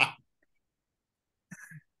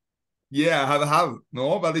 Yeah, have.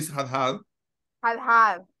 No, but it's had.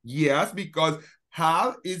 Had. Yes, because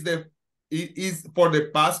have is for the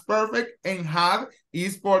past perfect, and have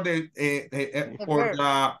is for the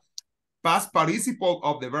the past participle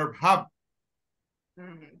of the verb have.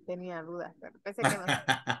 Tenía dudas, pero pensé que no.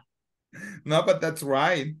 No, but that's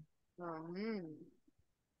right.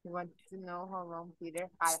 You want to know how long Peter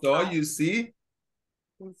had. So you see,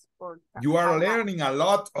 you are learning a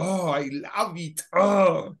lot. Oh, I love it.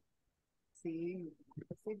 Oh. Sí,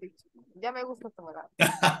 ya me gusta tomar.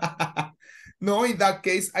 No, in that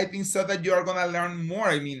case, I think so that you are gonna learn more.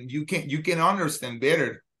 I mean, you can understand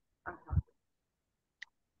better.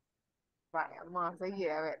 Vale, vamos a seguir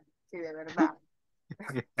a ver si de verdad.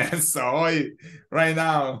 And so right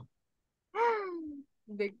now.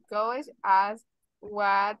 The coach asked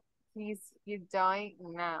what he doing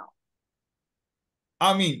now.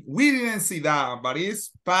 I mean, we didn't see that, but it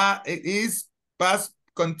is past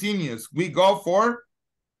continuous. We go for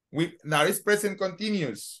that is present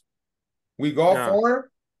continuous. We go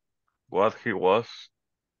for what he was.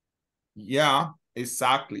 Yeah,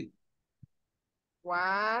 exactly.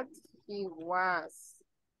 What he was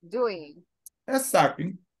doing.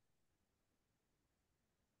 Exactly.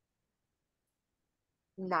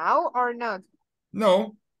 Now or not?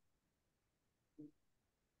 No.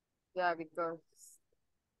 Yeah, because.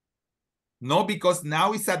 No, because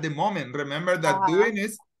now it's at the moment. Remember that doing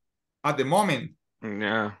is at the moment.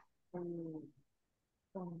 Yeah.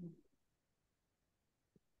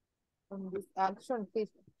 On this action,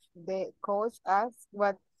 the coach asked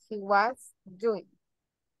what he was doing.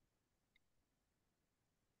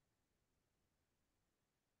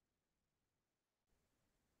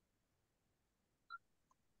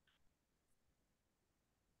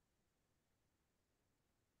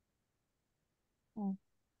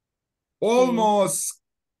 Almost.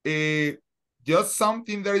 Just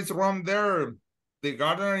something that is wrong there. The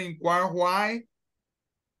gardener inquired why.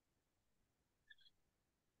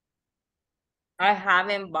 I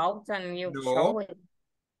haven't bought a new shower.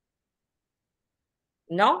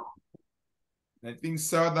 No? I think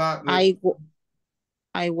so that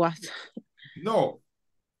I was. No.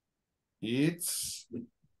 It's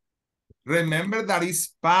remember that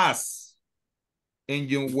it's past.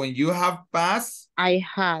 And when you have past, I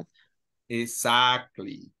had.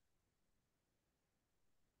 Exactly.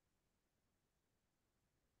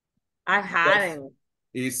 I hadn't.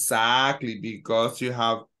 Exactly, because you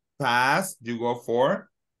have past, you go for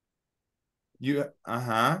you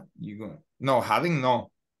go no having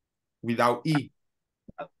no without e.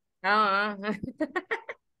 Come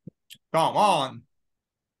on.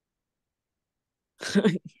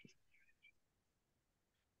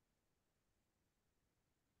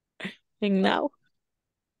 And now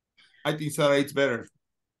I think so it's better.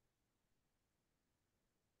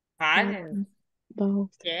 Hadn't.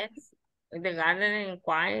 Yes. The gardener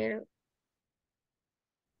inquired.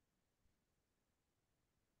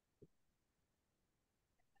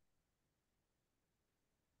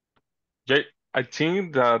 Yeah, I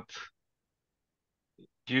think that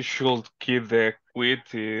you should keep the quit,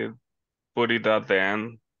 put it at the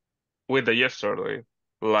end with the yesterday,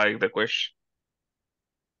 like the question.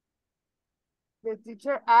 The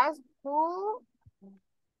teacher asked who.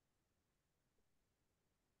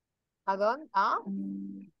 I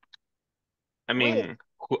mean,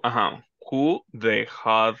 who who they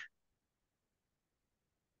had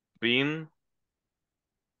been,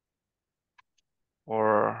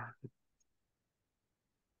 or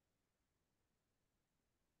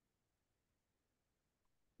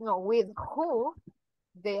No, with who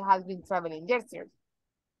they have been traveling yesterday.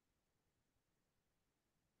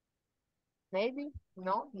 Maybe,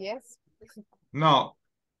 no, yes. No,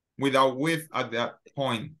 without with at that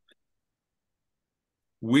point.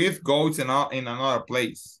 With goes in another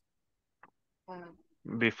place.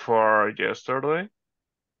 before yesterday,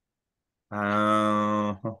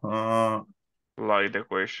 Uh, like the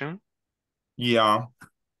question. yeah.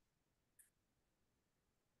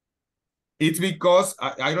 It's because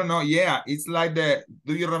I don't know. Yeah, it's like do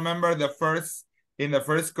you remember in the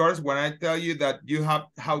first course when I tell you that you have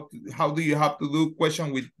how do you have to do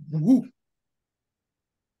question with who?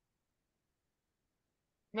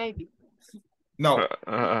 Maybe. No.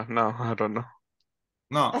 No, I don't know.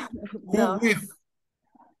 No. No. Who with?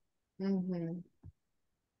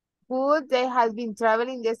 Who they have been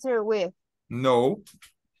traveling yesterday with? No.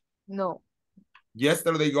 No.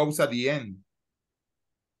 Yesterday goes at the end.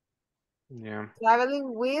 Yeah.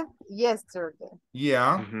 Traveling with yesterday.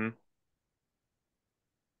 Yeah.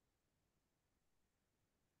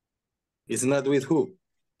 It's not with who.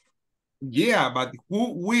 Yeah, but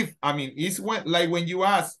who with? I mean, it's when you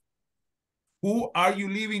ask, who are you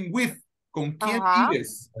living with? ¿Con quién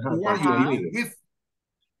vives? Who are you living with?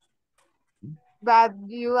 But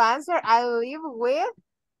you answer, I live with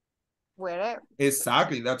wherever.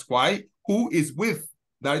 Exactly. That's why who is with.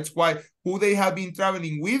 That's why who they have been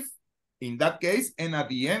traveling with in that case. And at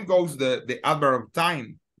the end goes the adverb of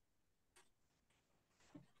time.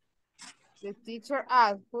 The teacher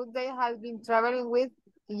asked who they have been traveling with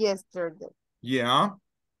yesterday. Yeah.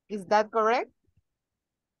 Is that correct?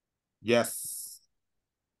 Yes.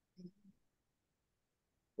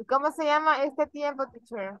 ¿Y cómo se llama este tiempo,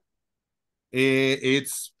 teacher?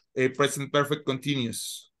 It's a present perfect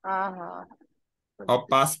continuous. Or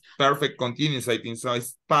past perfect continuous, I think so.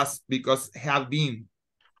 It's past because have been.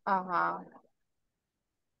 Yeah.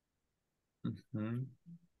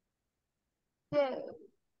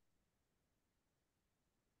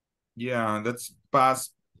 Yeah, that's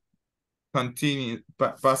past continuous,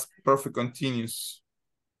 past perfect continuous.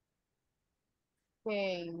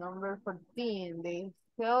 Okay, number 14. The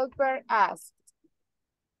helper asked,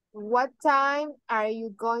 what time are you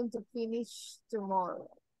going to finish tomorrow?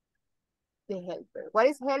 The helper. What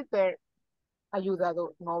is helper?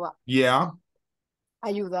 Ayudador. No va. Yeah.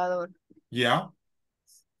 Ayudador. Yeah.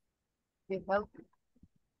 The helper.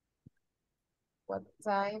 What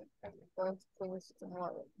time are you going to finish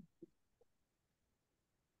tomorrow?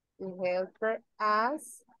 The helper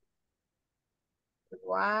asked,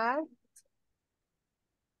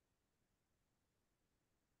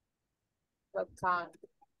 what time?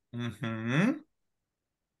 You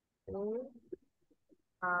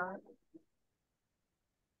are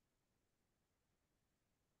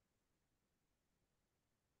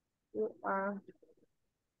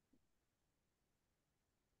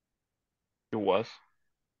It was.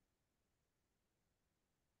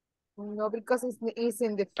 no, because it's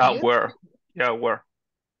in the future. Where? Yeah, where?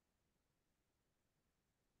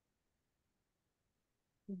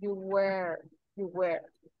 You were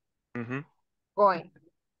going.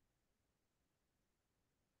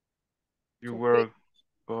 You were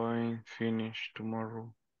going finish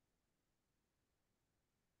tomorrow.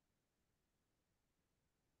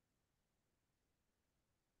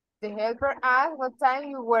 The helper asked what time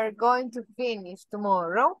you were going to finish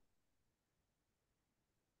tomorrow.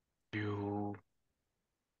 You.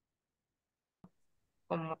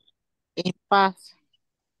 Como In past.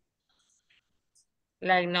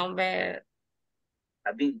 like number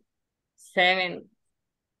A bit. 7.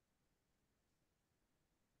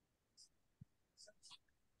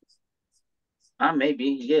 Maybe,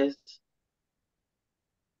 yes.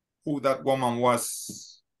 Who that woman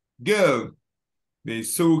was. Good. The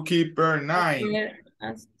zookeeper 9.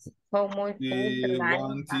 How much food the lion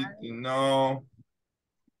wanted to know.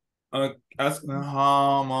 Ask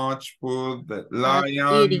how much food the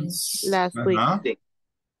lions Last week.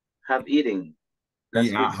 Have eaten. Last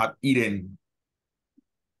week. had eaten.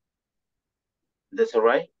 That's all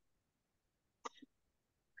right.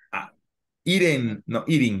 Eaten, no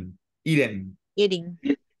eating. Eaten. Eating.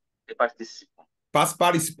 The participle. Past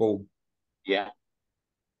participle. Yeah.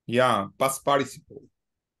 Yeah, past participle.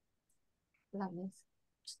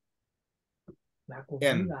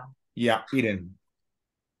 And yeah, eaten.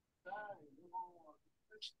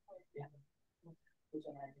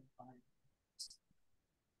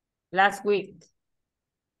 Last week.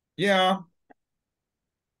 Yeah.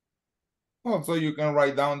 Oh, so you can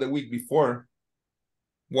write down the week before,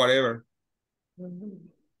 whatever.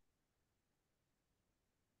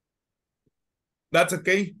 That's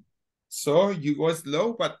okay. So you go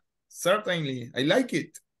slow, but certainly I like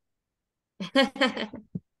it.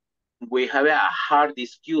 We have a hard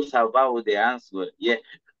excuse about the answer. Yeah.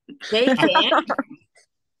 They can.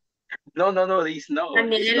 No, it's not.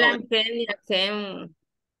 It's Daniela not.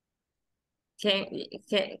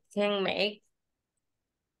 can make.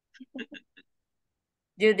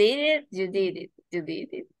 You did it. You did it. You did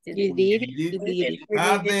it. You did it. You did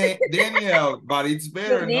it. Daniel, but it's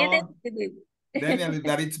better, You did it. no? You did it. Daniel,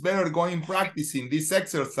 that it's better going practicing these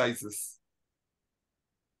exercises.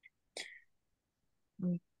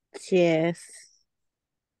 Yes.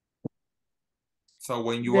 So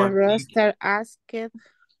when you The are roster asked,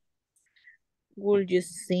 would you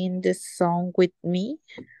sing the song with me?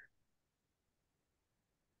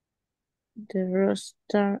 The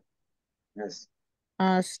roster Yes.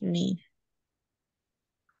 asked me.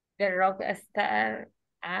 The rock star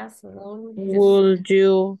asked, Would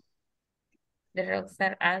you? The rock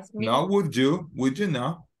star asked me. No, would you? Would you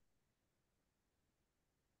not?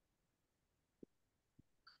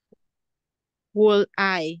 Would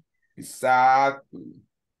I? Exactly.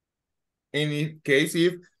 In any case,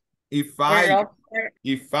 if I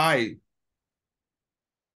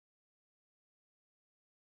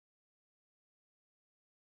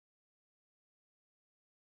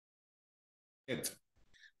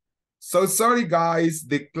So sorry guys,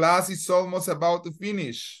 the class is almost about to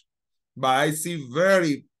finish, but I see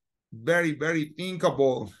very, very, very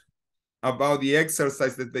thinkable about the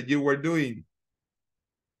exercises that you were doing.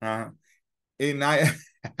 And I,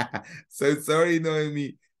 so sorry,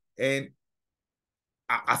 Noemi. And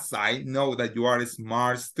as I know that you are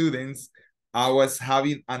smart students, I was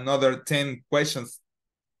having another 10 questions,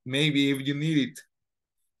 maybe if you need it.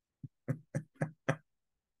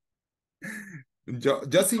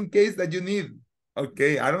 Just in case that you need.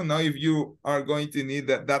 Okay, I don't know if you are going to need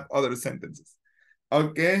that other sentences.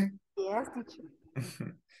 Okay. Yes,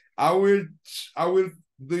 teacher. I will.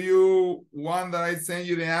 Do you want that I send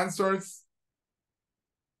you the answers?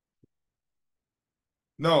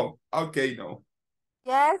 No. Okay, no.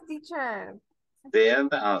 Yes, teacher. Then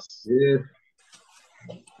us. Yes.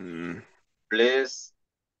 Please.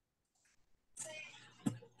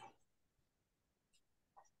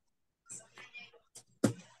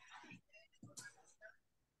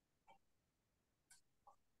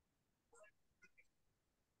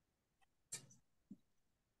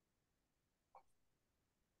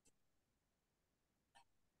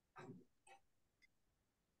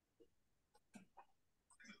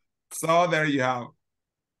 So there you have.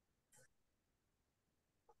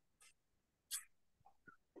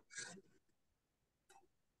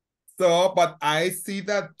 So, but I see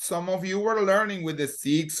that some of you were learning with the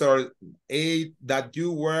 6 or 8 that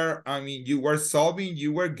you were, you were solving,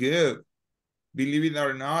 you were good. Believe it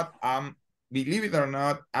or not, I'm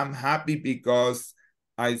happy because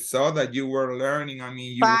I saw that you were learning.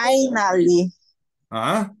 You Finally.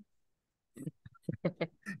 Huh?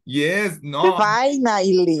 Yes, no.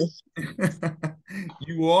 Finally.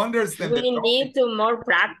 You understand. We need to more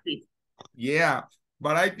practice. Yeah,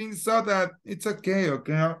 but I think so that it's okay,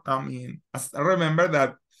 okay? I remember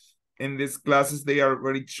that in these classes, they are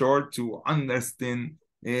very short to understand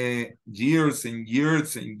years and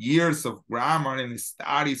years and years of grammar and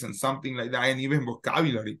studies and something like that, and even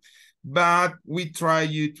vocabulary. But we try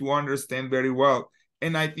you to understand very well.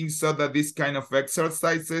 And I think so that this kind of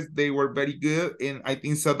exercises, they were very good. And I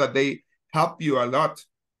think so that they help you a lot.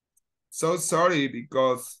 So sorry,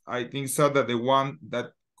 because I think so that the one that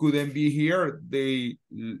couldn't be here, they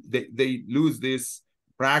lose this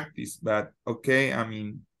practice. But okay,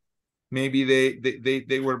 maybe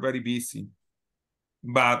they were very busy.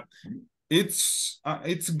 But it's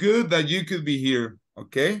good that you could be here,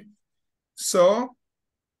 okay? So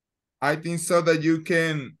I think so that you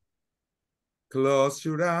can close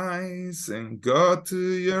your eyes and go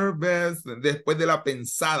to your best. Después de la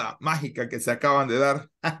pensada mágica que se acaban de dar.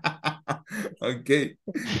 Okay.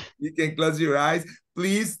 You can close your eyes.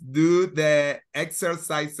 Please do the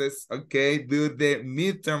exercises, okay? Do the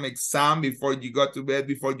midterm exam before you go to bed,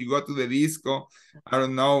 before you go to the disco. I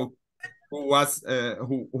don't know who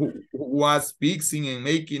was fixing and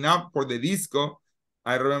making up for the disco.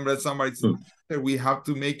 I remember somebody said, we have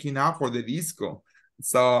to making up for the disco.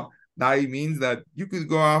 So that means that you could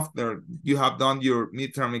go after you have done your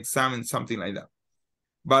midterm exam and something like that.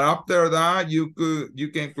 But after that, you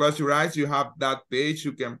can close your eyes. You have that page.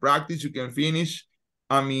 You can practice. You can finish.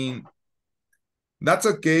 That's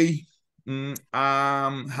okay.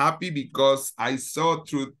 I'm happy because I saw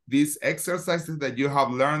through these exercises that you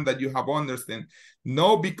have learned, that you have understand.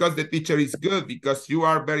 No, because the teacher is good, because you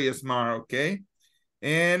are very smart, okay?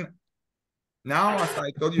 And now, as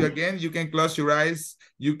I told you again, you can close your eyes.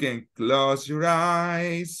 You can close your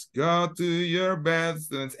eyes, go to your bed,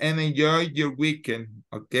 students, and enjoy your weekend,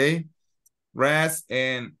 okay? Rest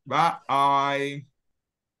and bye.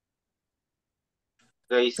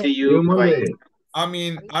 Okay, see you. Bye. I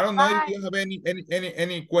mean, I don't know if you have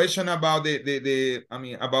any question about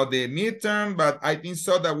about the midterm, but I think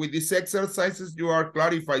so that with these exercises you are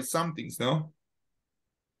clarify some things, no?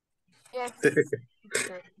 Yes.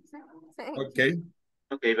 Okay.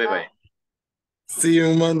 Okay, bye-bye. See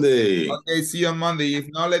you Monday. Okay, see you on Monday. If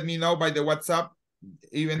not, let me know by the WhatsApp,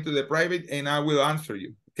 even to the private, and I will answer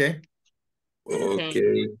you. Okay.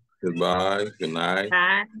 Okay. Goodbye. Good night.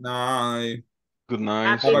 Bye. Night. Good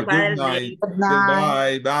night. Have Happy a good Father's night. Day. Good night.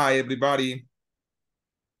 Goodbye. Bye, everybody.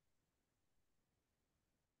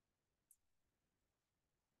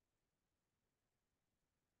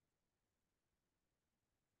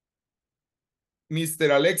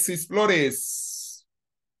 Mr. Alexis Flores.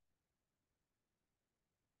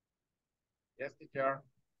 Yes, teacher.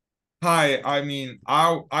 Hi, I mean,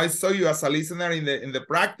 I saw you as a listener in the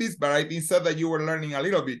practice, but I think so that you were learning a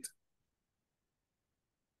little bit.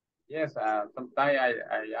 Yes, sometimes I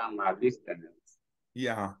am a listener.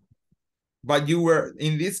 Yeah. But you were,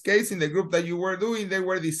 in this case, in the group that you were doing, they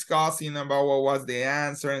were discussing about what was the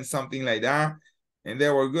answer and something like that. And they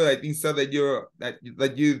were good. I think so that you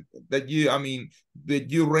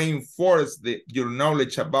reinforce your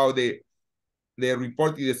knowledge about the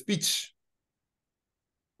reported speech.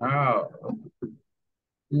 Oh.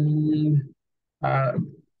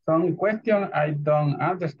 Some question I don't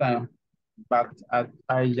understand, but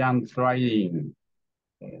I am trying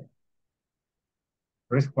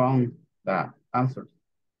respond the answers.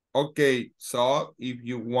 Okay, so if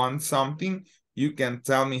you want something, you can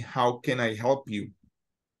tell me how can I help you.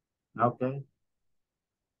 Okay.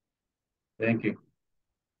 Thank you.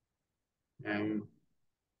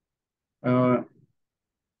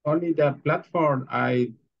 Only the platform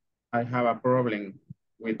I have a problem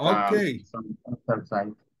with Okay. some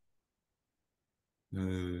website.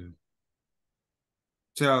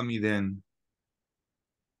 Tell me then.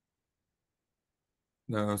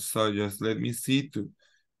 So just let me see to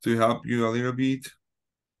help you a little bit,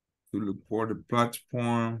 to look for the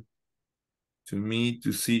platform, to me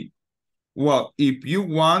to see. Well, if you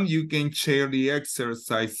want, you can share the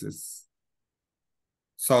exercises.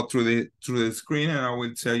 So through the screen, and I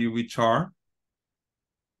will tell you which are.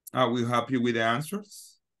 I will help you with the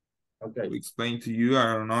answers. Okay. To explain to you.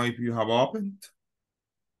 I don't know if you have opened.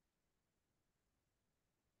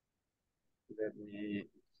 Let me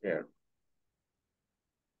share.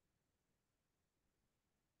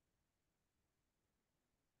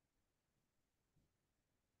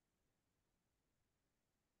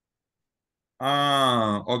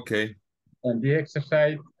 Okay. And the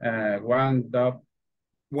exercise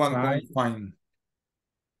 1.5.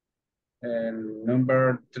 And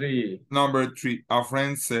number 3. Number 3, a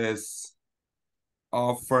friend says,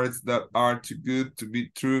 offers that are too good to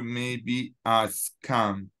be true may be a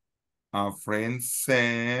scam. A friend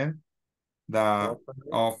said that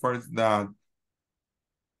offers that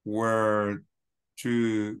were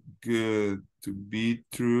too good to be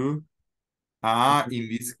true. In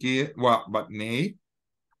this case, well, but may.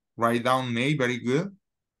 Write down may, very good.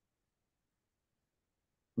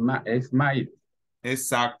 It's might.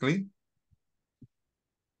 Exactly.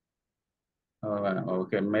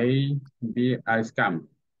 Okay, may be a scam.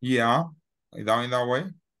 Yeah, down in that way.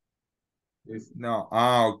 It's, No,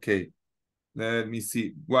 okay. Let me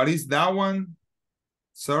see. What is that one?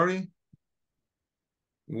 Sorry.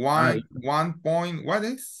 1 point, what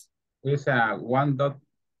is? It's a 1.5.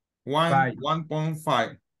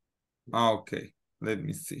 1.5. Okay, let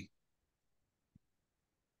me see.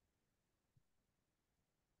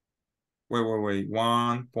 Wait.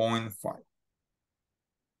 1.5.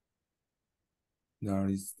 There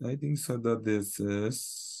is, I think so that this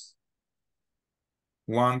is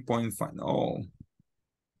 1.5. Oh.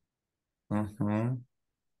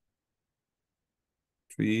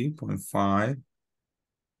 3.5.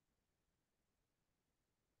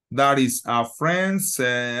 That is a friend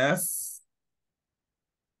says.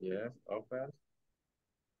 Yes, offers.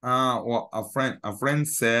 Well, a friend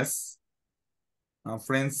says. A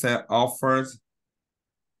friend said offers.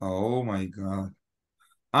 Oh my God.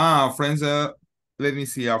 A friend said, let me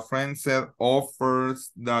see. A friend said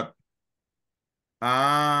offers that.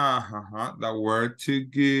 That were too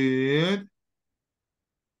good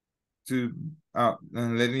and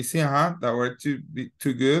let me see, that were to be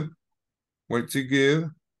too good. Were too good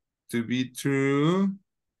to be true.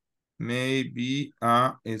 Maybe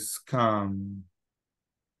a scam.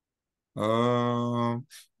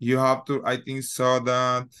 You have to, I think so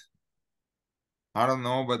that, I don't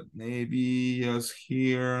know, but maybe just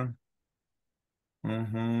here.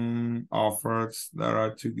 Offers that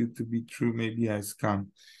are too good to be true, maybe a scam.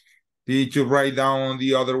 Did you write down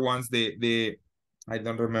the other ones? The I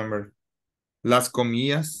don't remember. Las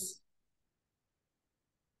comillas.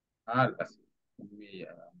 Las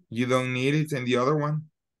comillas. You don't need it in the other one?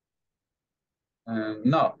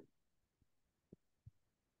 No.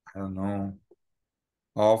 I don't know.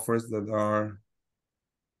 Offers that are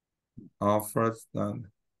offers that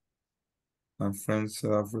my friends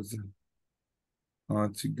offers are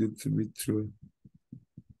too good to be true.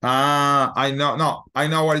 I know. No, I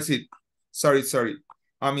know what is it. Sorry.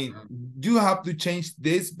 I mean, you have to change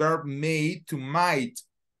this verb made to might.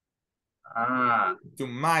 To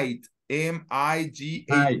might.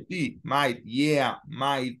 M-I-G-H-T. Might. Yeah,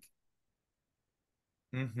 might.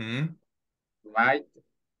 Might.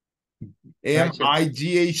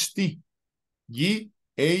 M-I-G-H-T.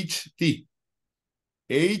 G-H-T.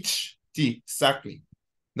 H-T. Exactly.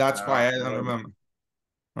 That's why I don't remember.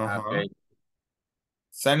 Okay.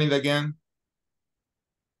 Send it again.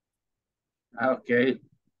 Okay.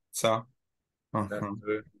 So. That's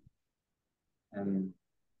good. And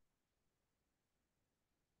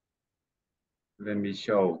let me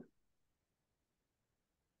show.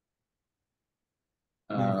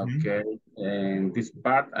 Okay. And this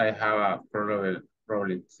part I have a problem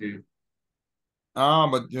too.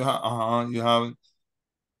 But you have you haven't.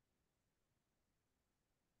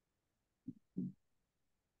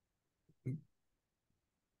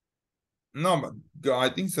 No, but I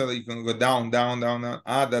think so that you can go down.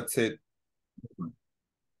 That's it.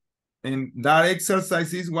 And that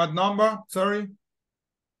exercise is what number? Sorry?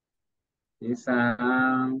 It's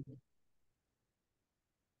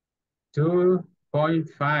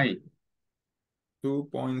 2.5.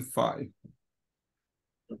 2.5.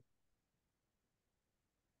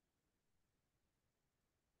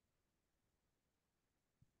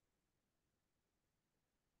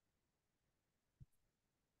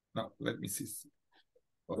 No, let me see.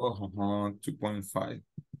 2.5.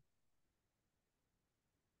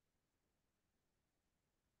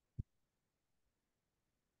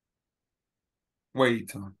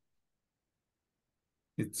 Wait.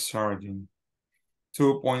 It's charging.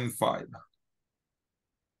 2.5.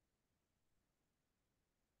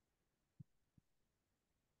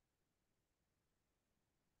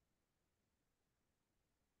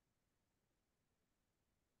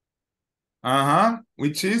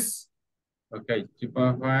 Which is? Okay,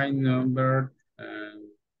 2.5 number.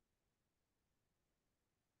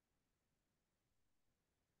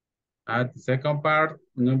 At the second part,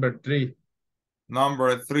 number 3.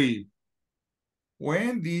 Number 3.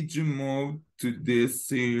 When did you move to this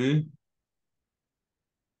city?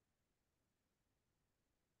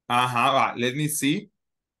 Let me see.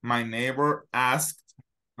 My neighbor asked.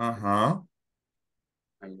 My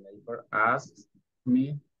neighbor asked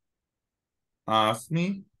me. Asked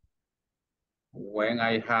me. When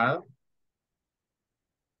I have.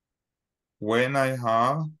 When I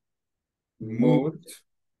have moved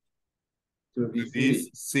to this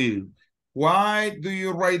city. Why do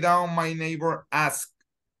you write down my neighbor asked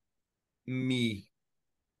me?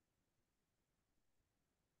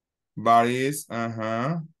 But is,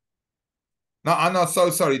 No, so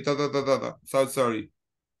sorry. So sorry.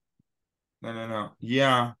 No.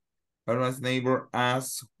 Yeah. But my neighbor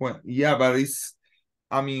asked when. Yeah, but it's,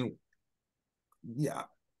 I mean, yeah.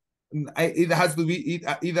 It has to be,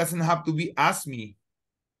 it doesn't have to be ask me.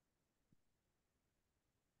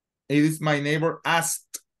 It is my neighbor asked.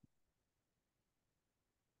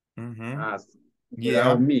 Asked.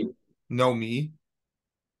 Yeah. Me. No, me.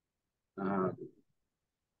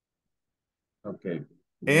 Okay.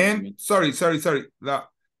 And sorry. And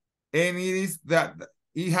it is that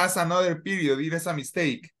it has another period. It is a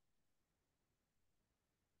mistake.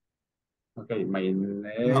 Okay, my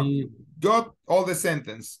neighbor. No, got all the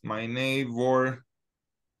sentence. My neighbor.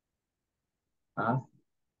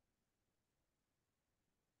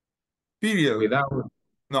 Period. Without.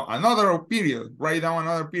 No, another period. Write down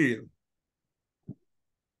another period.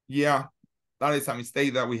 Yeah, that is a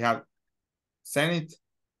mistake that we have. Send it.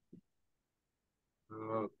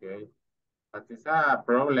 Okay. That is a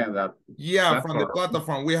problem that. Yeah, from the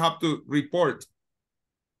platform, we have to report.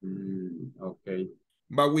 Okay.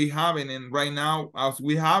 But we haven't, and right now, as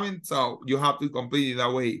we haven't, so you have to complete it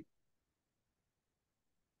that way.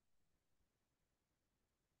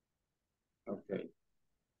 Okay.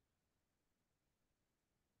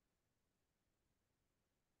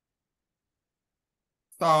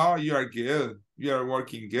 So you are good. You are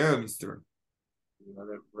working good, mister. The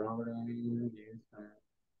other problem is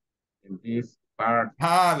in this part.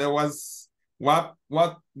 Ah, there was what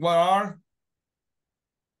are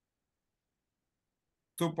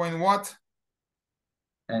 2 point what?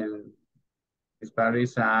 And this part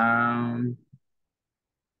is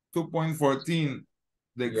 2.14.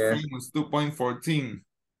 The yes. famous 2.14.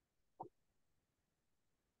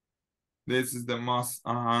 This is the most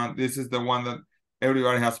this is the one that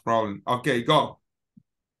everybody has problem. Okay, go.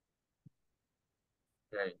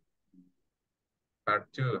 Okay.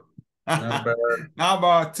 Part 2. Number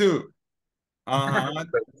Number 2.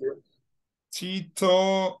 number 2. She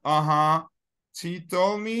told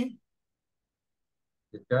me.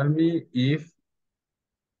 Tell me if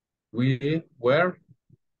we were.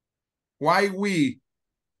 Why we?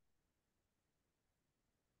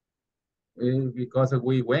 Because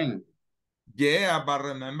we went. Yeah, but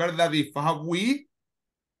remember that if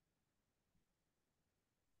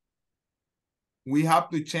we have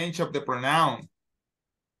to change up the pronoun.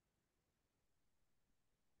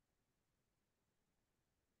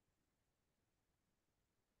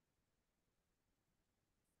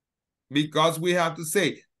 Because we have to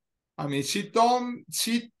say, I mean, she told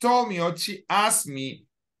me or she asked me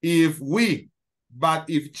if we, but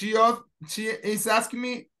if she is asking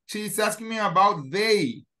me, she's asking me about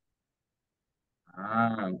they.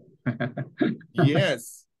 Ah.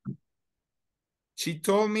 Yes. She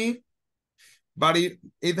told me, but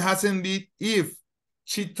it hasn't been if.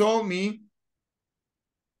 She told me.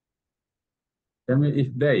 Tell me if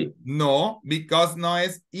they. No, because no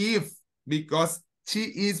es if, because she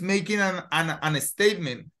is making an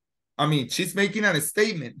statement. I mean, she's making a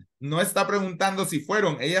statement. No está preguntando si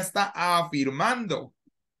fueron, ella está afirmando.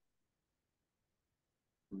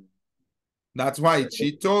 That's why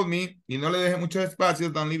she told me, y no le deje muchos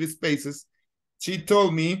espacios, don't leave spaces. She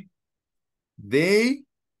told me they,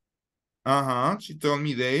 she told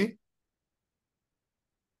me they.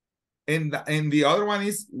 And the other one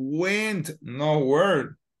is went, no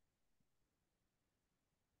word.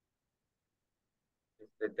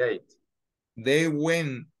 It's the date. They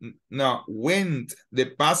went,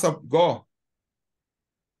 the past of go.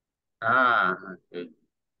 Ah, okay.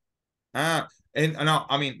 And no,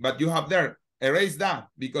 I mean, but you have there, erase that,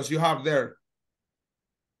 because you have there.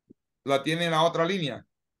 La tiene en la otra línea.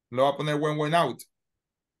 Lo va a poner when went out.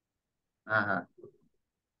 Ajá.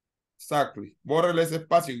 Exactly. Bórrele ese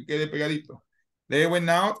espacio que quede pegadito. They went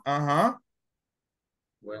out,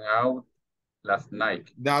 Went out last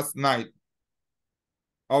night. That's night.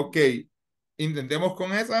 Ok. Intentemos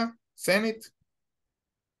con esa. Send it.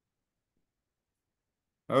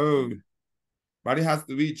 Oh. But it has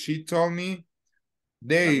to be, she told me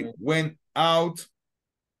they went out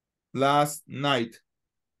last night.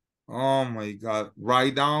 Oh my God.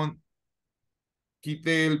 Write down.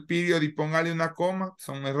 Quite el period y póngale una coma.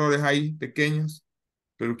 Son errores ahí pequeños.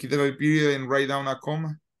 Pero quítale el period and write down a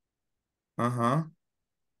coma.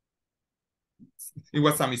 It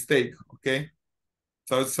was a mistake, okay?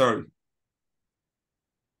 So sorry.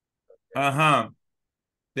 The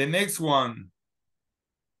next one.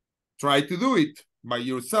 Try to do it by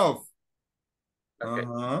yourself. Okay.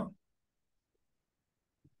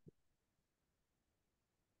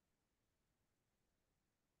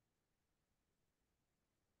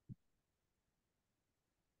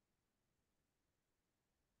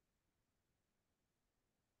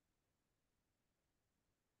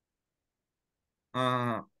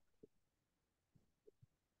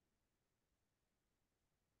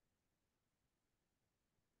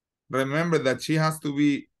 Remember that she has to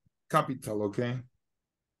be capital, okay?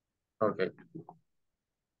 Okay.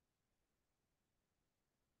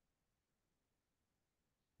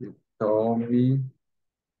 You told me.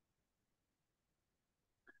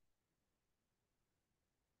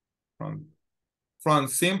 From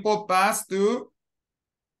simple past to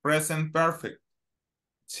present perfect.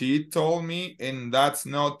 She told me, and that's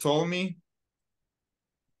not told me.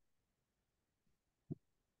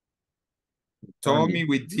 Told me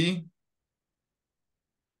with D.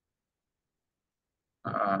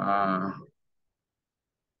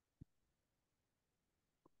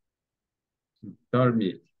 Told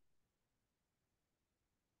me.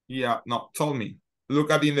 Yeah, no, told me. Look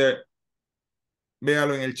at in the,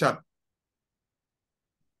 véalo en el chat.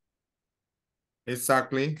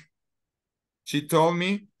 Exactly. She told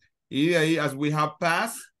me, y de ahí, as we have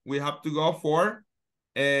past, we have to go for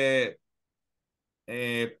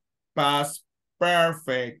past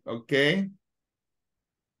perfect, okay?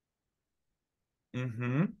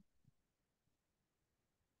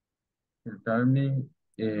 You told me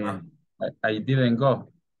I didn't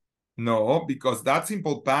go. No, because that's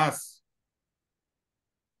simple past.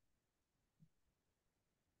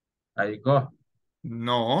 I go.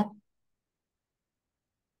 No.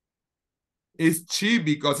 It's she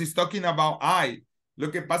because he's talking about I.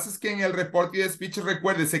 Lo que pasa es que en el reporte de speech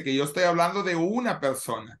recuérdese que yo estoy hablando de una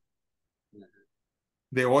persona.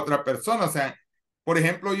 De otra persona. O sea, por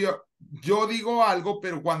ejemplo, yo digo algo,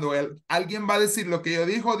 pero cuando alguien va a decir lo que yo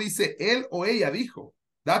dijo, dice él o ella dijo.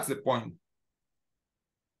 That's the point.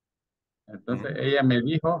 Entonces ella me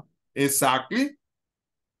dijo. Exactly.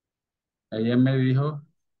 Ella me dijo.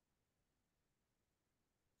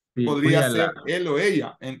 Sí, Podría ser él o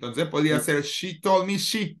ella. Entonces podría ser she told me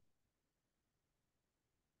she.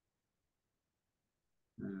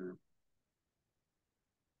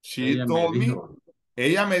 She ella told me me. dijo.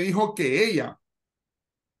 Ella me dijo que ella.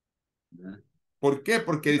 ¿Por qué?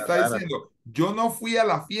 Porque está Rara. diciendo, yo no fui a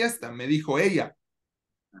la fiesta, me dijo ella.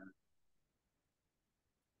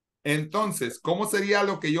 Entonces, ¿cómo sería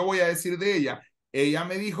lo que yo voy a decir de ella? Ella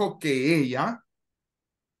me dijo que ella.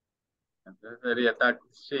 Entonces sería that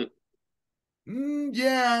she.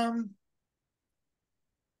 Yeah.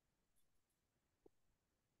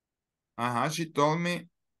 Ajá, she told me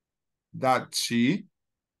that she.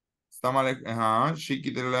 Está mal. Ajá, she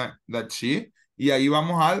quítale that she. Y ahí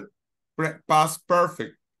vamos al past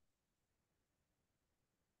perfect.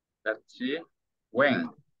 That she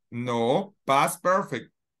when. No, past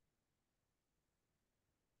perfect.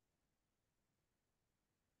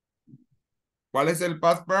 ¿Cuál es el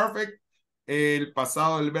past perfect? El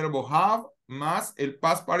pasado del verbo have más el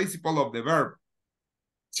past participle of the verb.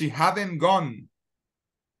 She hadn't gone.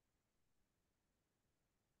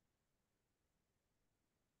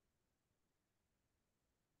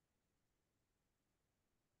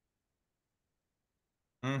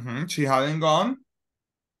 She hadn't gone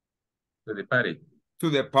To the party. to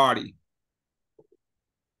the party.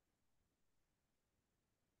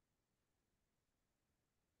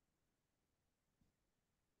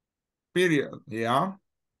 Period. Yeah.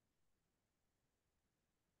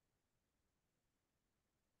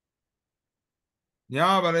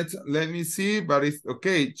 Yeah, but it's, let me see, but it's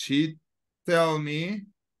okay. She told me,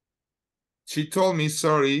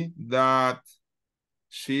 sorry, that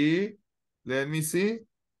she, let me see,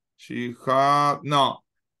 she had, no,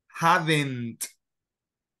 hadn't.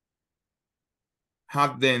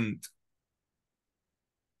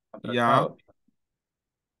 Yeah.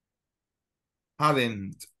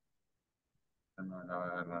 Hadn't.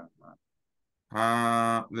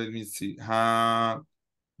 Let me see. Hadn't.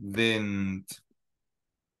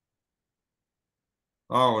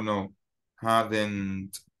 Oh no.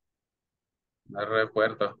 Hadn't. No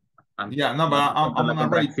recuerdo. Yeah, no, but I'm gonna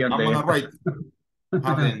write.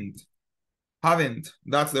 Hadn't. Hadn't.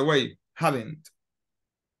 That's the way. Hadn't.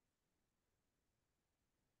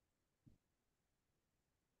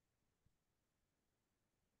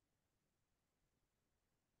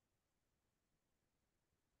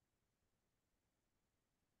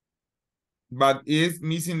 But it's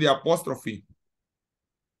missing the apostrophe.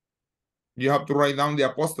 You have to write down the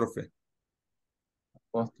apostrophe.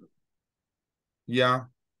 Yeah.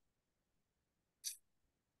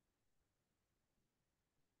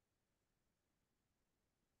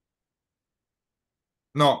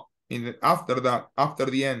 No, after that, after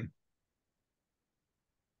the end.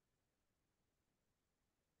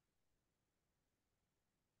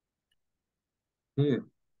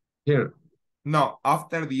 Here. No,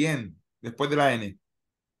 after the end. Después de la N.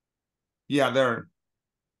 Yeah, there.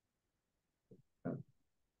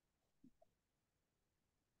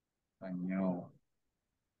 Español.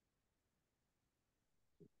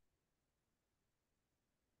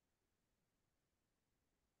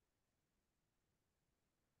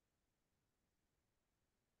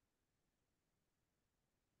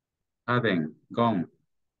 Hadn't gone.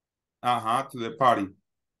 To the party.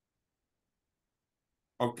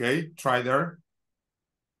 Okay, try there.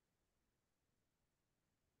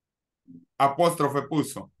 Apóstrofe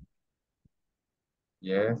puso.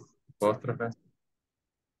 Yes, apostrophe.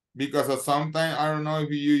 Because sometimes I don't know if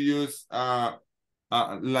you use I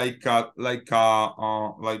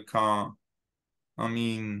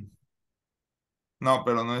mean, no,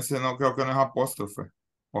 pero no ese no creo que no es apóstrofe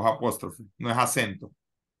o es apóstrofe, no es acento.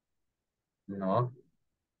 No,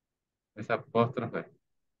 es apóstrofe.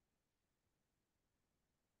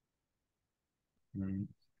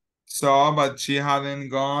 So, but she hadn't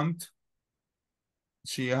gone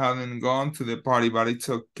to the party, but it's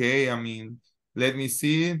okay. I mean, let me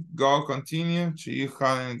see. Go, continue. She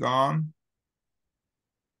hadn't gone.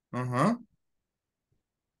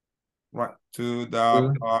 Right, to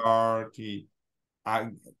the party.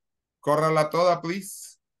 Córrala toda,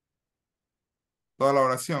 please. Toda la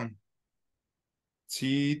oración.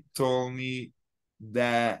 She told me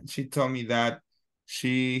that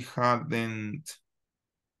she hadn't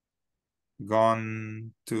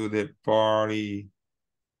gone to the party.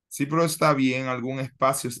 Sí, pero está bien, algún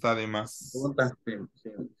espacio está de más. Punto,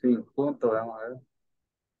 sin punto, vamos a ver.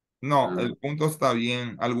 No, el punto está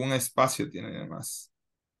bien, algún espacio tiene de más.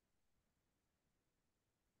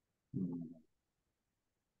 No.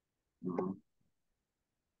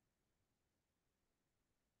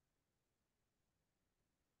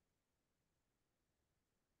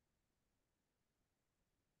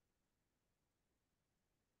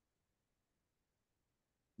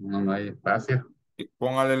 No hay espacio.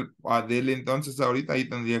 Póngale a Dele entonces ahorita, ahí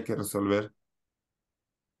tendría que resolver.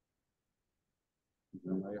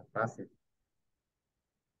 No hay espacio.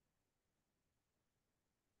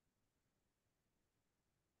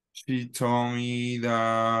 She told me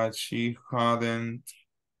that she hadn't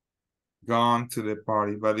gone to the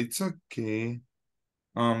party, but it's okay.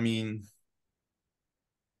 I mean,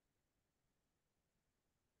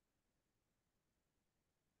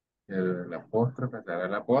 El apóstrofe, será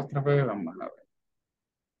el apóstrofe, vamos a ver.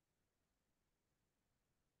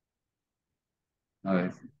 A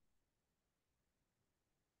ver.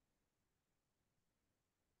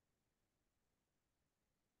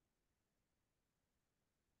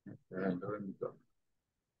 Este es el único.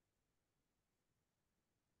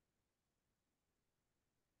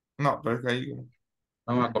 no, pero es que ahí,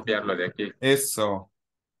 Vamos a copiarlo de aquí. eso.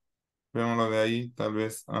 Vemos lo de ahí, tal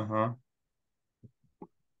vez, ajá.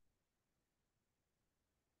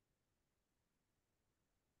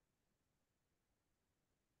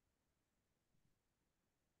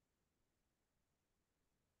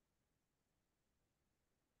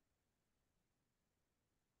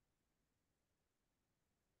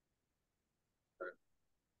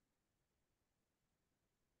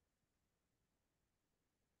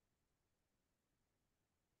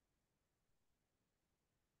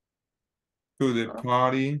 To the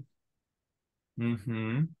party.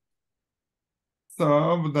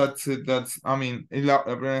 So that's it. I mean, la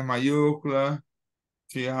primera es mayúscula.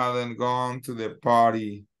 She hadn't gone to the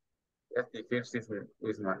party. Es difícil,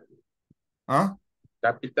 is not. ¿Ah?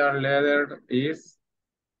 Capital letter is.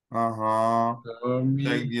 Ajá. Me.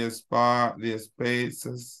 Check the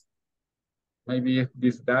spaces. Maybe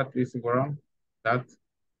that is wrong. That.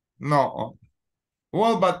 No.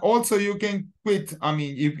 Well, but also you can quit. I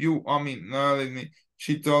mean, if you, no,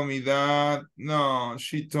 she told me that. No,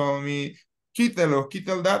 she told me,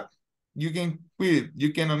 quítalo that. You can quit it.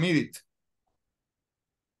 You can omit it.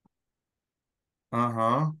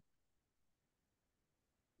 Ajá.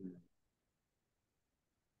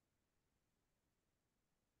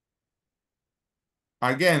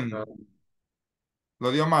 Again. No.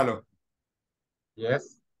 Lo dio malo.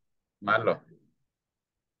 Yes. Malo.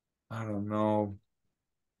 I don't know.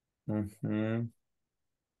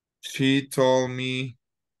 She told me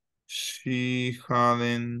she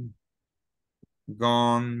hadn't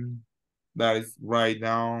gone. That is right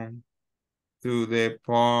down to the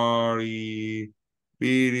party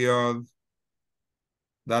period.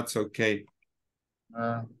 That's okay.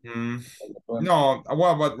 No,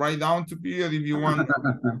 well, but write down to period if you want.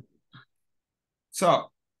 So,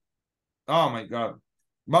 oh my God.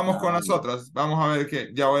 Vamos con las otras. Vamos a ver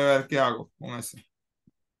qué. Ya voy a ver qué hago con eso.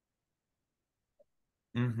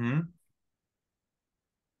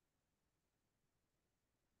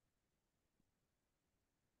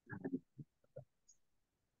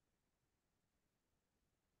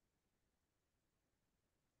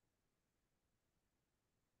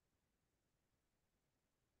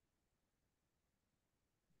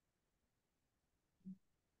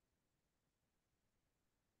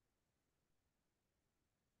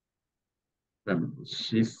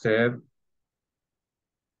 She said,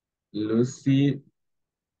 Lucy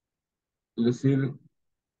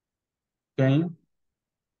came.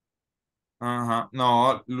 Ajá.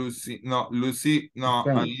 No, Lucy, no,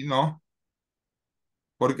 Came. ahí no.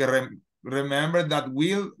 Porque remember that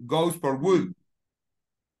will goes for would.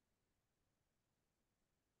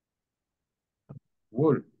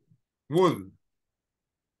 Would.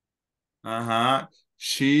 Ajá.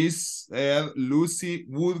 She said Lucy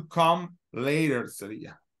would come later,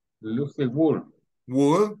 sería. Lucy would.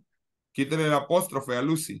 Would. Quítale el apóstrofe a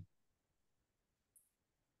Lucy.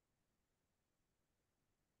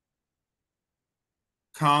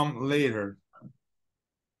 Come later.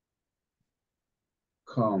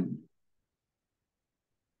 Come.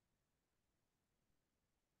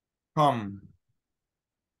 Come.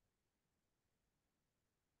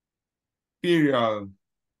 period.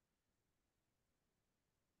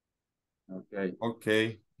 Okay.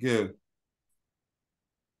 Okay, good.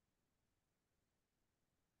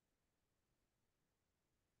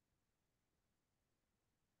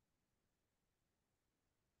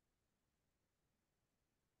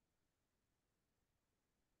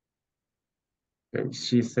 Okay.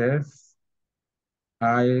 She says,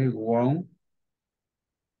 I won't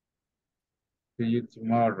see you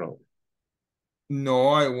tomorrow. No,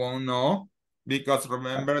 I won't know. Because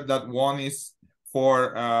remember that one is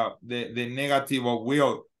for the negative of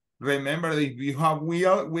will. Remember, if you have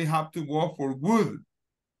will, we have to go for would.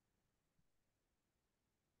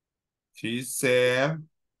 She said.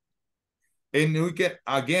 And we can,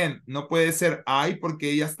 again, no puede ser I porque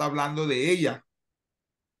ella está hablando de ella.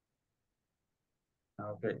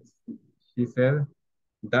 Okay. She said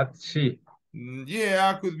that she.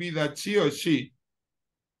 Yeah, could be that she or she.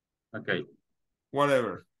 Okay.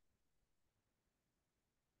 Whatever.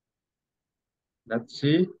 That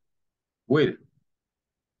she will.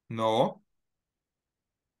 No.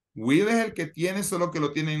 Will es el que tiene, solo que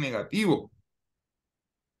lo tiene en negativo.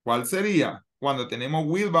 ¿Cuál sería? Cuando tenemos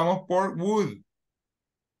will, vamos por would.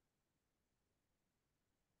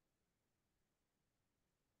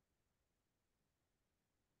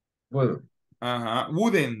 Will. Ajá.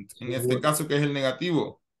 Wouldn't, en este Would. caso que es el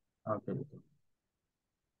negativo. Okay.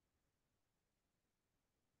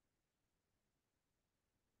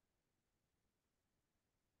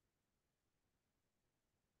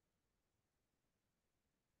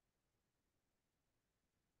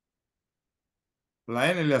 La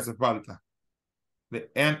N le hace falta. The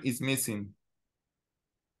N is missing.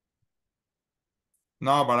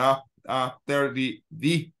 No, but after the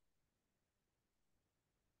D.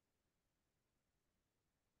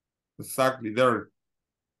 Exactly, there.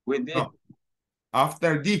 We did. No.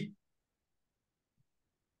 After D.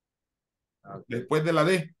 Okay. Después de la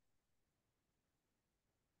D.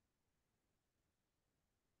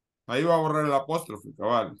 Ahí va a borrar el apóstrofe,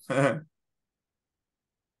 cabal.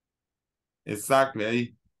 Exactly,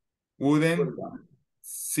 ahí. Wouldn't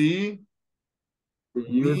see See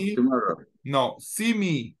you me. tomorrow. No, see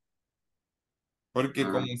me. Porque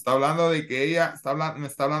como está hablando de que ella está hablando, me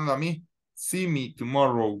está hablando a mí. See me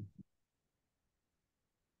tomorrow.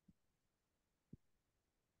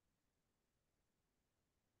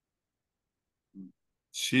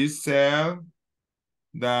 She said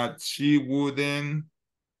that she wouldn't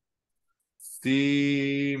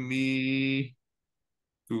see me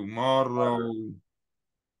tomorrow.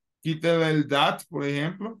 Quítale el that, por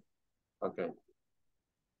ejemplo. Okay.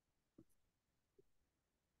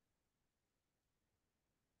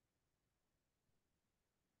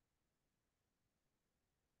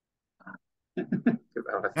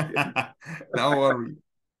 No worry.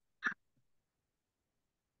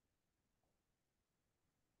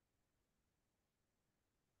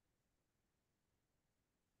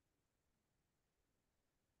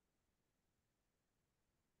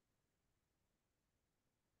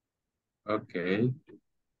 Okay.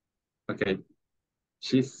 Okay.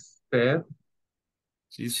 She said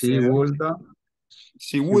She she said wouldn't.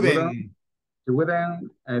 she wouldn't She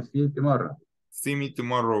wouldn't see you tomorrow. see me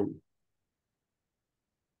tomorrow.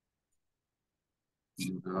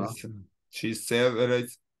 No. She said that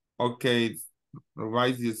it's okay.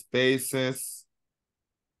 Revise the spaces.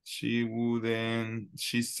 She wouldn't.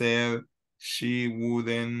 She said she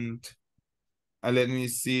wouldn't. Let me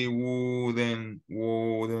see. Wouldn't.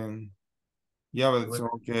 Yeah, but it's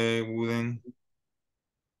okay. Wouldn't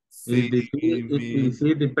see me. Is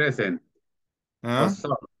it the present? Huh?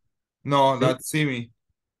 So, No, see? that's see me.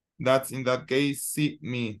 That's in that case. See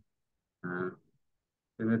me.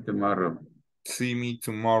 See me tomorrow. See me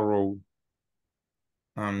tomorrow.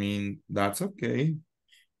 I mean, that's okay.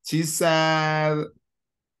 She said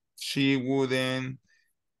she wouldn't.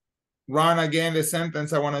 Run again the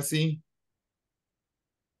sentence I want to see.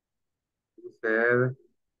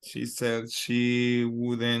 She said she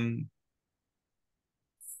wouldn't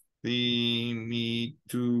see me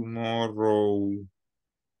tomorrow.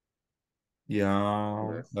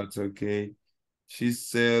 Yeah, Yes. that's okay. She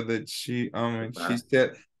said that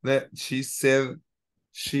she said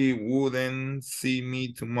she wouldn't see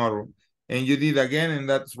me tomorrow. And you did again, and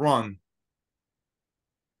that's wrong.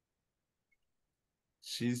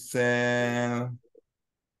 She said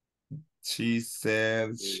she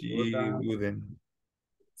wouldn't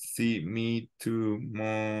see me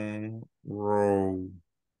tomorrow.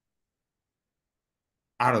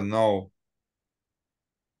 I don't know.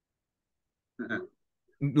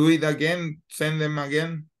 Do it again. Send them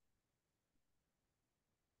again.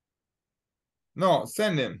 No,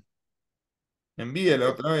 send them. Envíele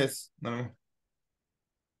otra vez. No,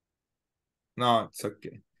 no, it's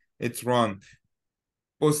okay. It's wrong.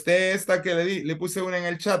 Posté esta que le puse una en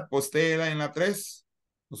el chat. Postéela en la 3.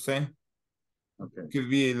 No sé. Okay. Could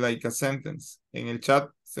be like a sentence. En el chat,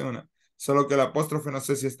 sé una. Solo que el apóstrofe no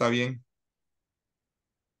sé si está bien.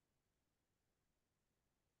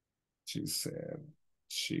 She said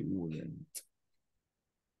she wouldn't.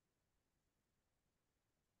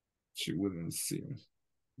 She wouldn't see.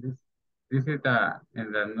 This is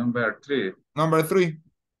in the number 3. Number 3.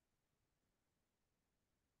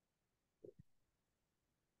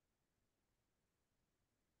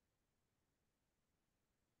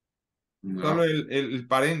 No. Solo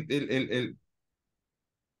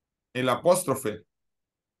el apóstrofe.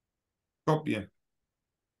 Copia.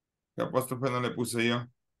 El apóstrofe no le puse yo.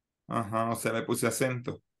 Ajá, o sea, le puse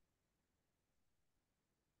acento.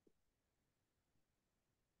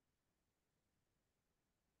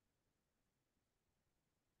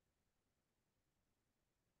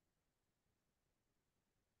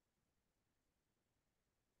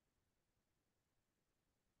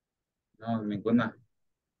 No, ninguna.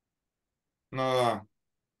 No da.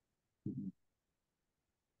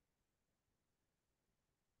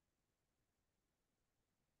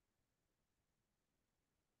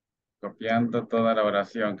 Copiando toda la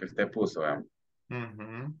oración que usted puso.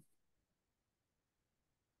 Ujú.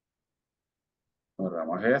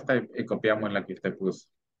 Borramos esta y copiamos la que usted puso.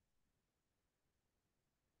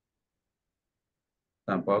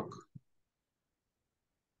 Tampoco.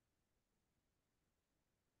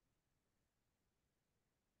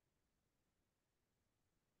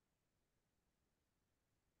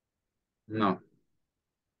 No.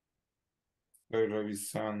 Estoy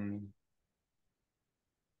revisando.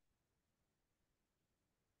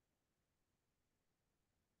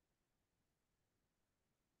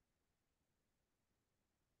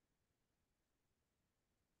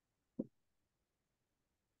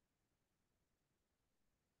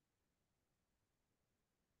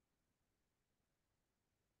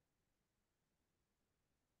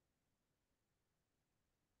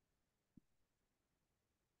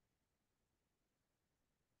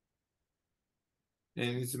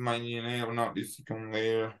 And it's my name, not this second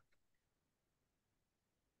layer.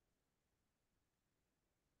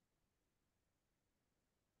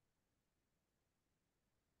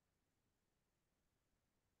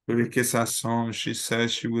 Pero es que esas son, she said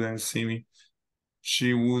she wouldn't see me.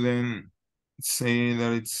 She wouldn't say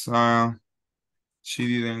that it's, she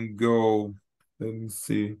didn't go. Let me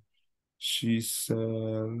see. She said,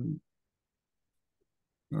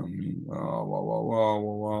 wow, wow, wow, wow,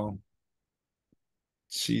 wow.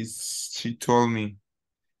 She told me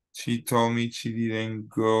she didn't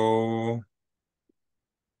go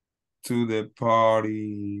to the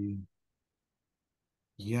party.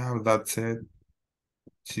 Yeah, that's it.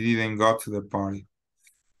 She didn't go to the party.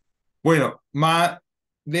 Bueno, más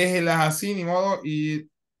déjelas así, ni modo, y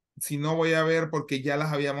si no voy a ver porque ya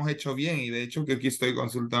las habíamos hecho bien y de hecho que aquí estoy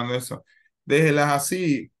consultando eso. Déjelas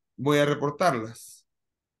así, voy a reportarlas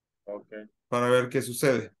Okay. para ver qué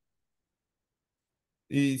sucede.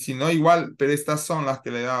 Y si no, igual, pero estas son las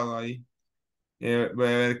que le he dado ahí. Voy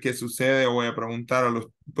a ver qué sucede o voy a preguntar a los,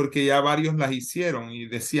 porque ya varios las hicieron y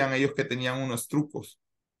decían ellos que tenían unos trucos.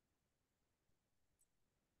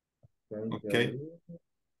 Ok.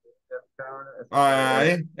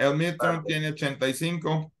 El Midterm tiene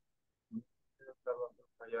 85.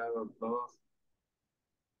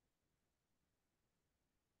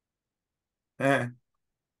 Eh,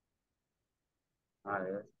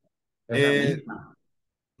 Esa misma.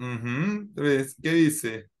 Entonces, ¿qué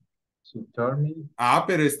dice? She told me.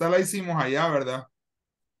 Pero esta la hicimos allá, ¿verdad?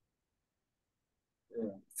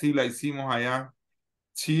 Sí, la hicimos allá.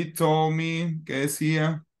 She told me, ¿qué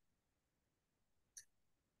decía?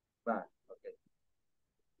 Okay.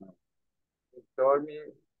 She told me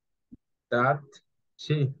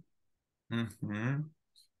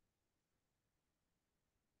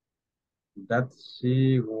that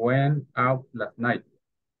she went out last night.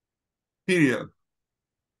 Period.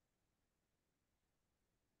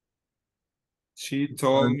 She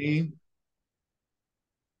told me.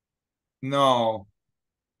 No.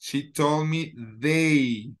 She told me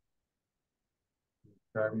they.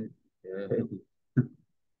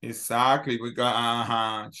 Exactly. We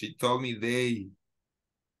got, she told me they.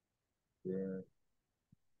 Yeah.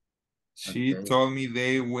 She Okay. told me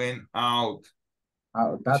they went out.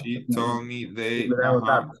 She told me they.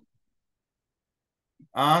 Without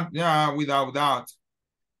that. Yeah, without that.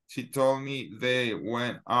 She told me they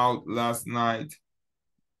went out last night.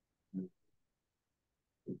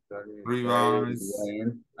 They Revise.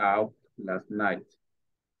 went out last night.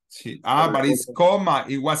 But it's comma.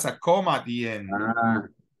 It was a comma at the end.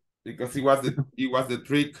 Because it was the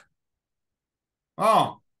trick.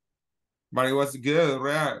 Oh, but it was good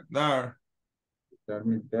right there. Tell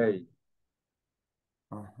me day.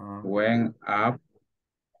 Went up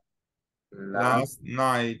last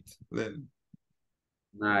night.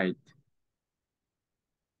 Night.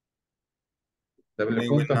 They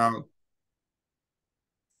went out.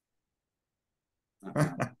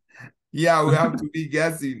 Yeah, we have to be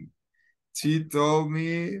guessing. She told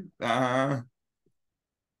me. Comma?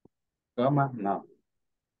 No.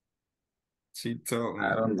 She told me.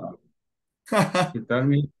 I don't know. She told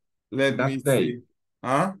me. Let me see.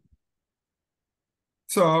 Huh?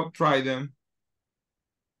 So try them.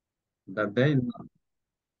 That day?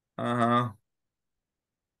 No.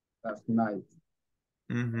 Last night.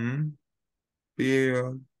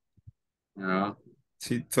 Period. No.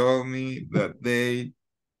 She told me that they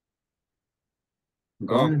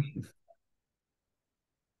gone.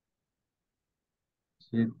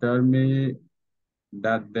 She told me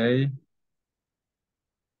that they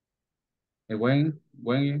when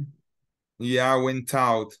yeah, went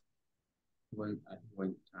out. When I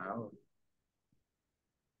went out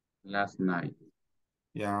last night.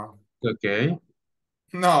 Yeah. Okay.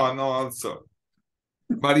 No, also.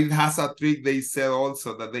 But it has a trick. They said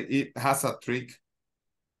also that it has a trick.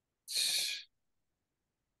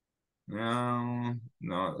 No.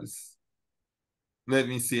 Let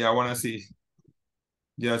me see. I want to see.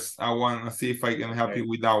 Yes, I want to see if I can help you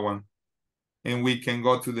with that one. And we can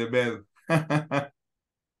go to the bed.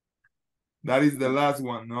 That is the last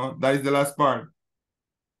one, no? That is the last part.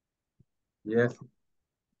 Yes.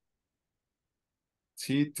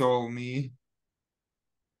 She told me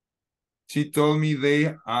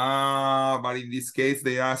they, but in this case,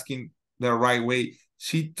 they're asking the right way.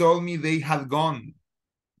 She told me they had gone.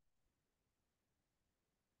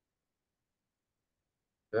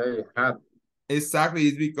 They had. Exactly,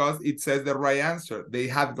 it's because it says the right answer. They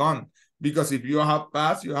had gone. Because if you have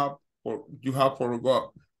past, you have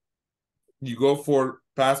forgot. You go for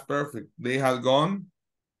past perfect. They had gone.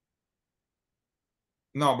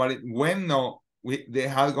 No, but they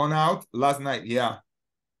had gone out last night. Yeah.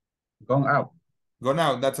 Gone out. Gone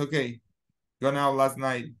out. That's okay. Gone out last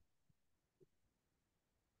night.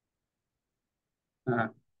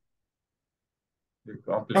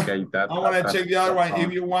 Complicate that. I want to check the other one.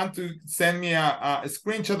 If you want to send me a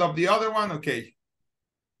screenshot of the other one, okay.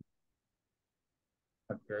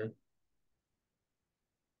 Okay.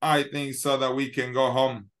 I think so that we can go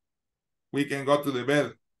home. We can go to the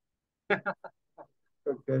bed.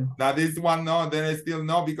 Okay. Now this one, no, then I still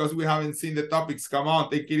no, because we haven't seen the topics. Come on,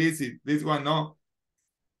 take it easy. This one, no.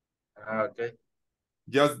 Okay.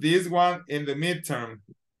 Just this one in the midterm.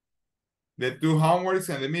 The 2 homeworks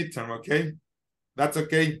and the midterm, okay? That's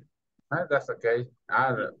okay. That's okay.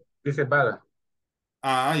 This is better.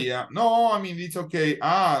 Yeah. No, I mean, it's okay.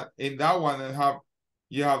 In that one,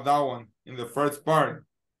 you have that one in the first part.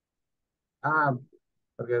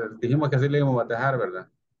 Porque dijimos que así le íbamos a dejar, ¿verdad?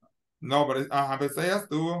 No, pero pues ya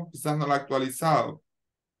estuvo, quizás no lo ha actualizado.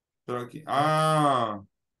 Pero aquí,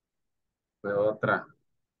 Fue otra.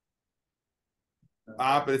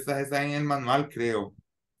 pero esta está en el manual, creo.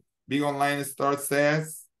 Big Online Store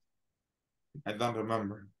says, I don't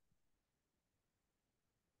remember.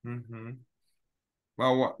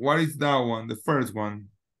 Well, what is that one? The first one.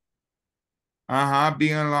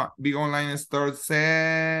 Big Online Store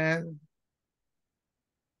says.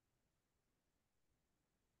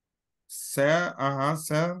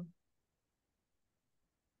 Sell.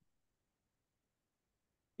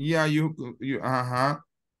 Yeah, you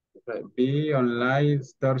Be online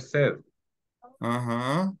store said.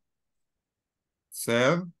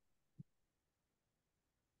 Sell.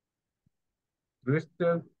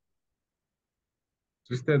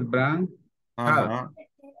 Twisted brand.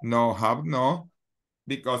 No, have no,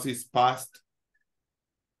 because it's past.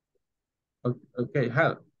 Okay,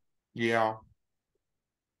 have. Yeah.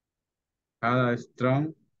 Had a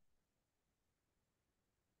strong.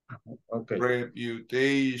 Okay.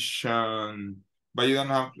 Reputation. But you don't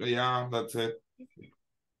have, yeah, that's it.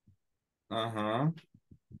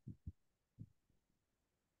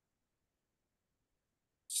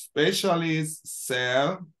 Specialist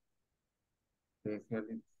sell.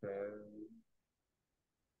 Specialist sell.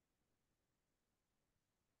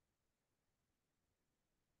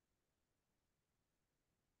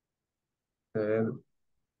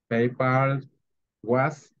 PayPal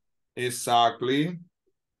was. Exactly.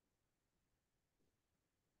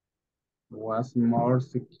 Was more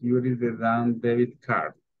security than debit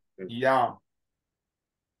card. Yeah.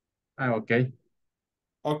 Okay.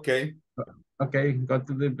 Okay. Okay, go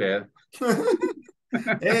to the bed.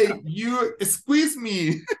 Hey, you squeeze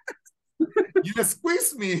me. You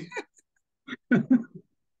squeeze me.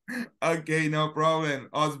 Okay, no problem,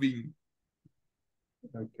 Osbin.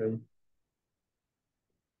 Okay.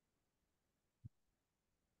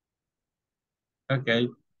 Okay.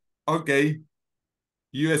 Okay,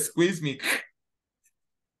 you squeeze me.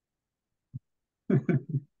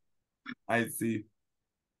 I see.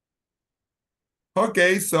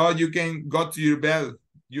 Okay, so you can go to your bed.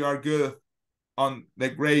 You are good on the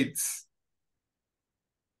grades.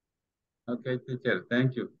 Okay, teacher,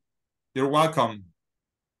 thank you. You're welcome.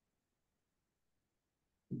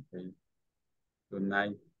 Okay. Good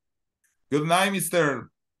night. Good night, Mr.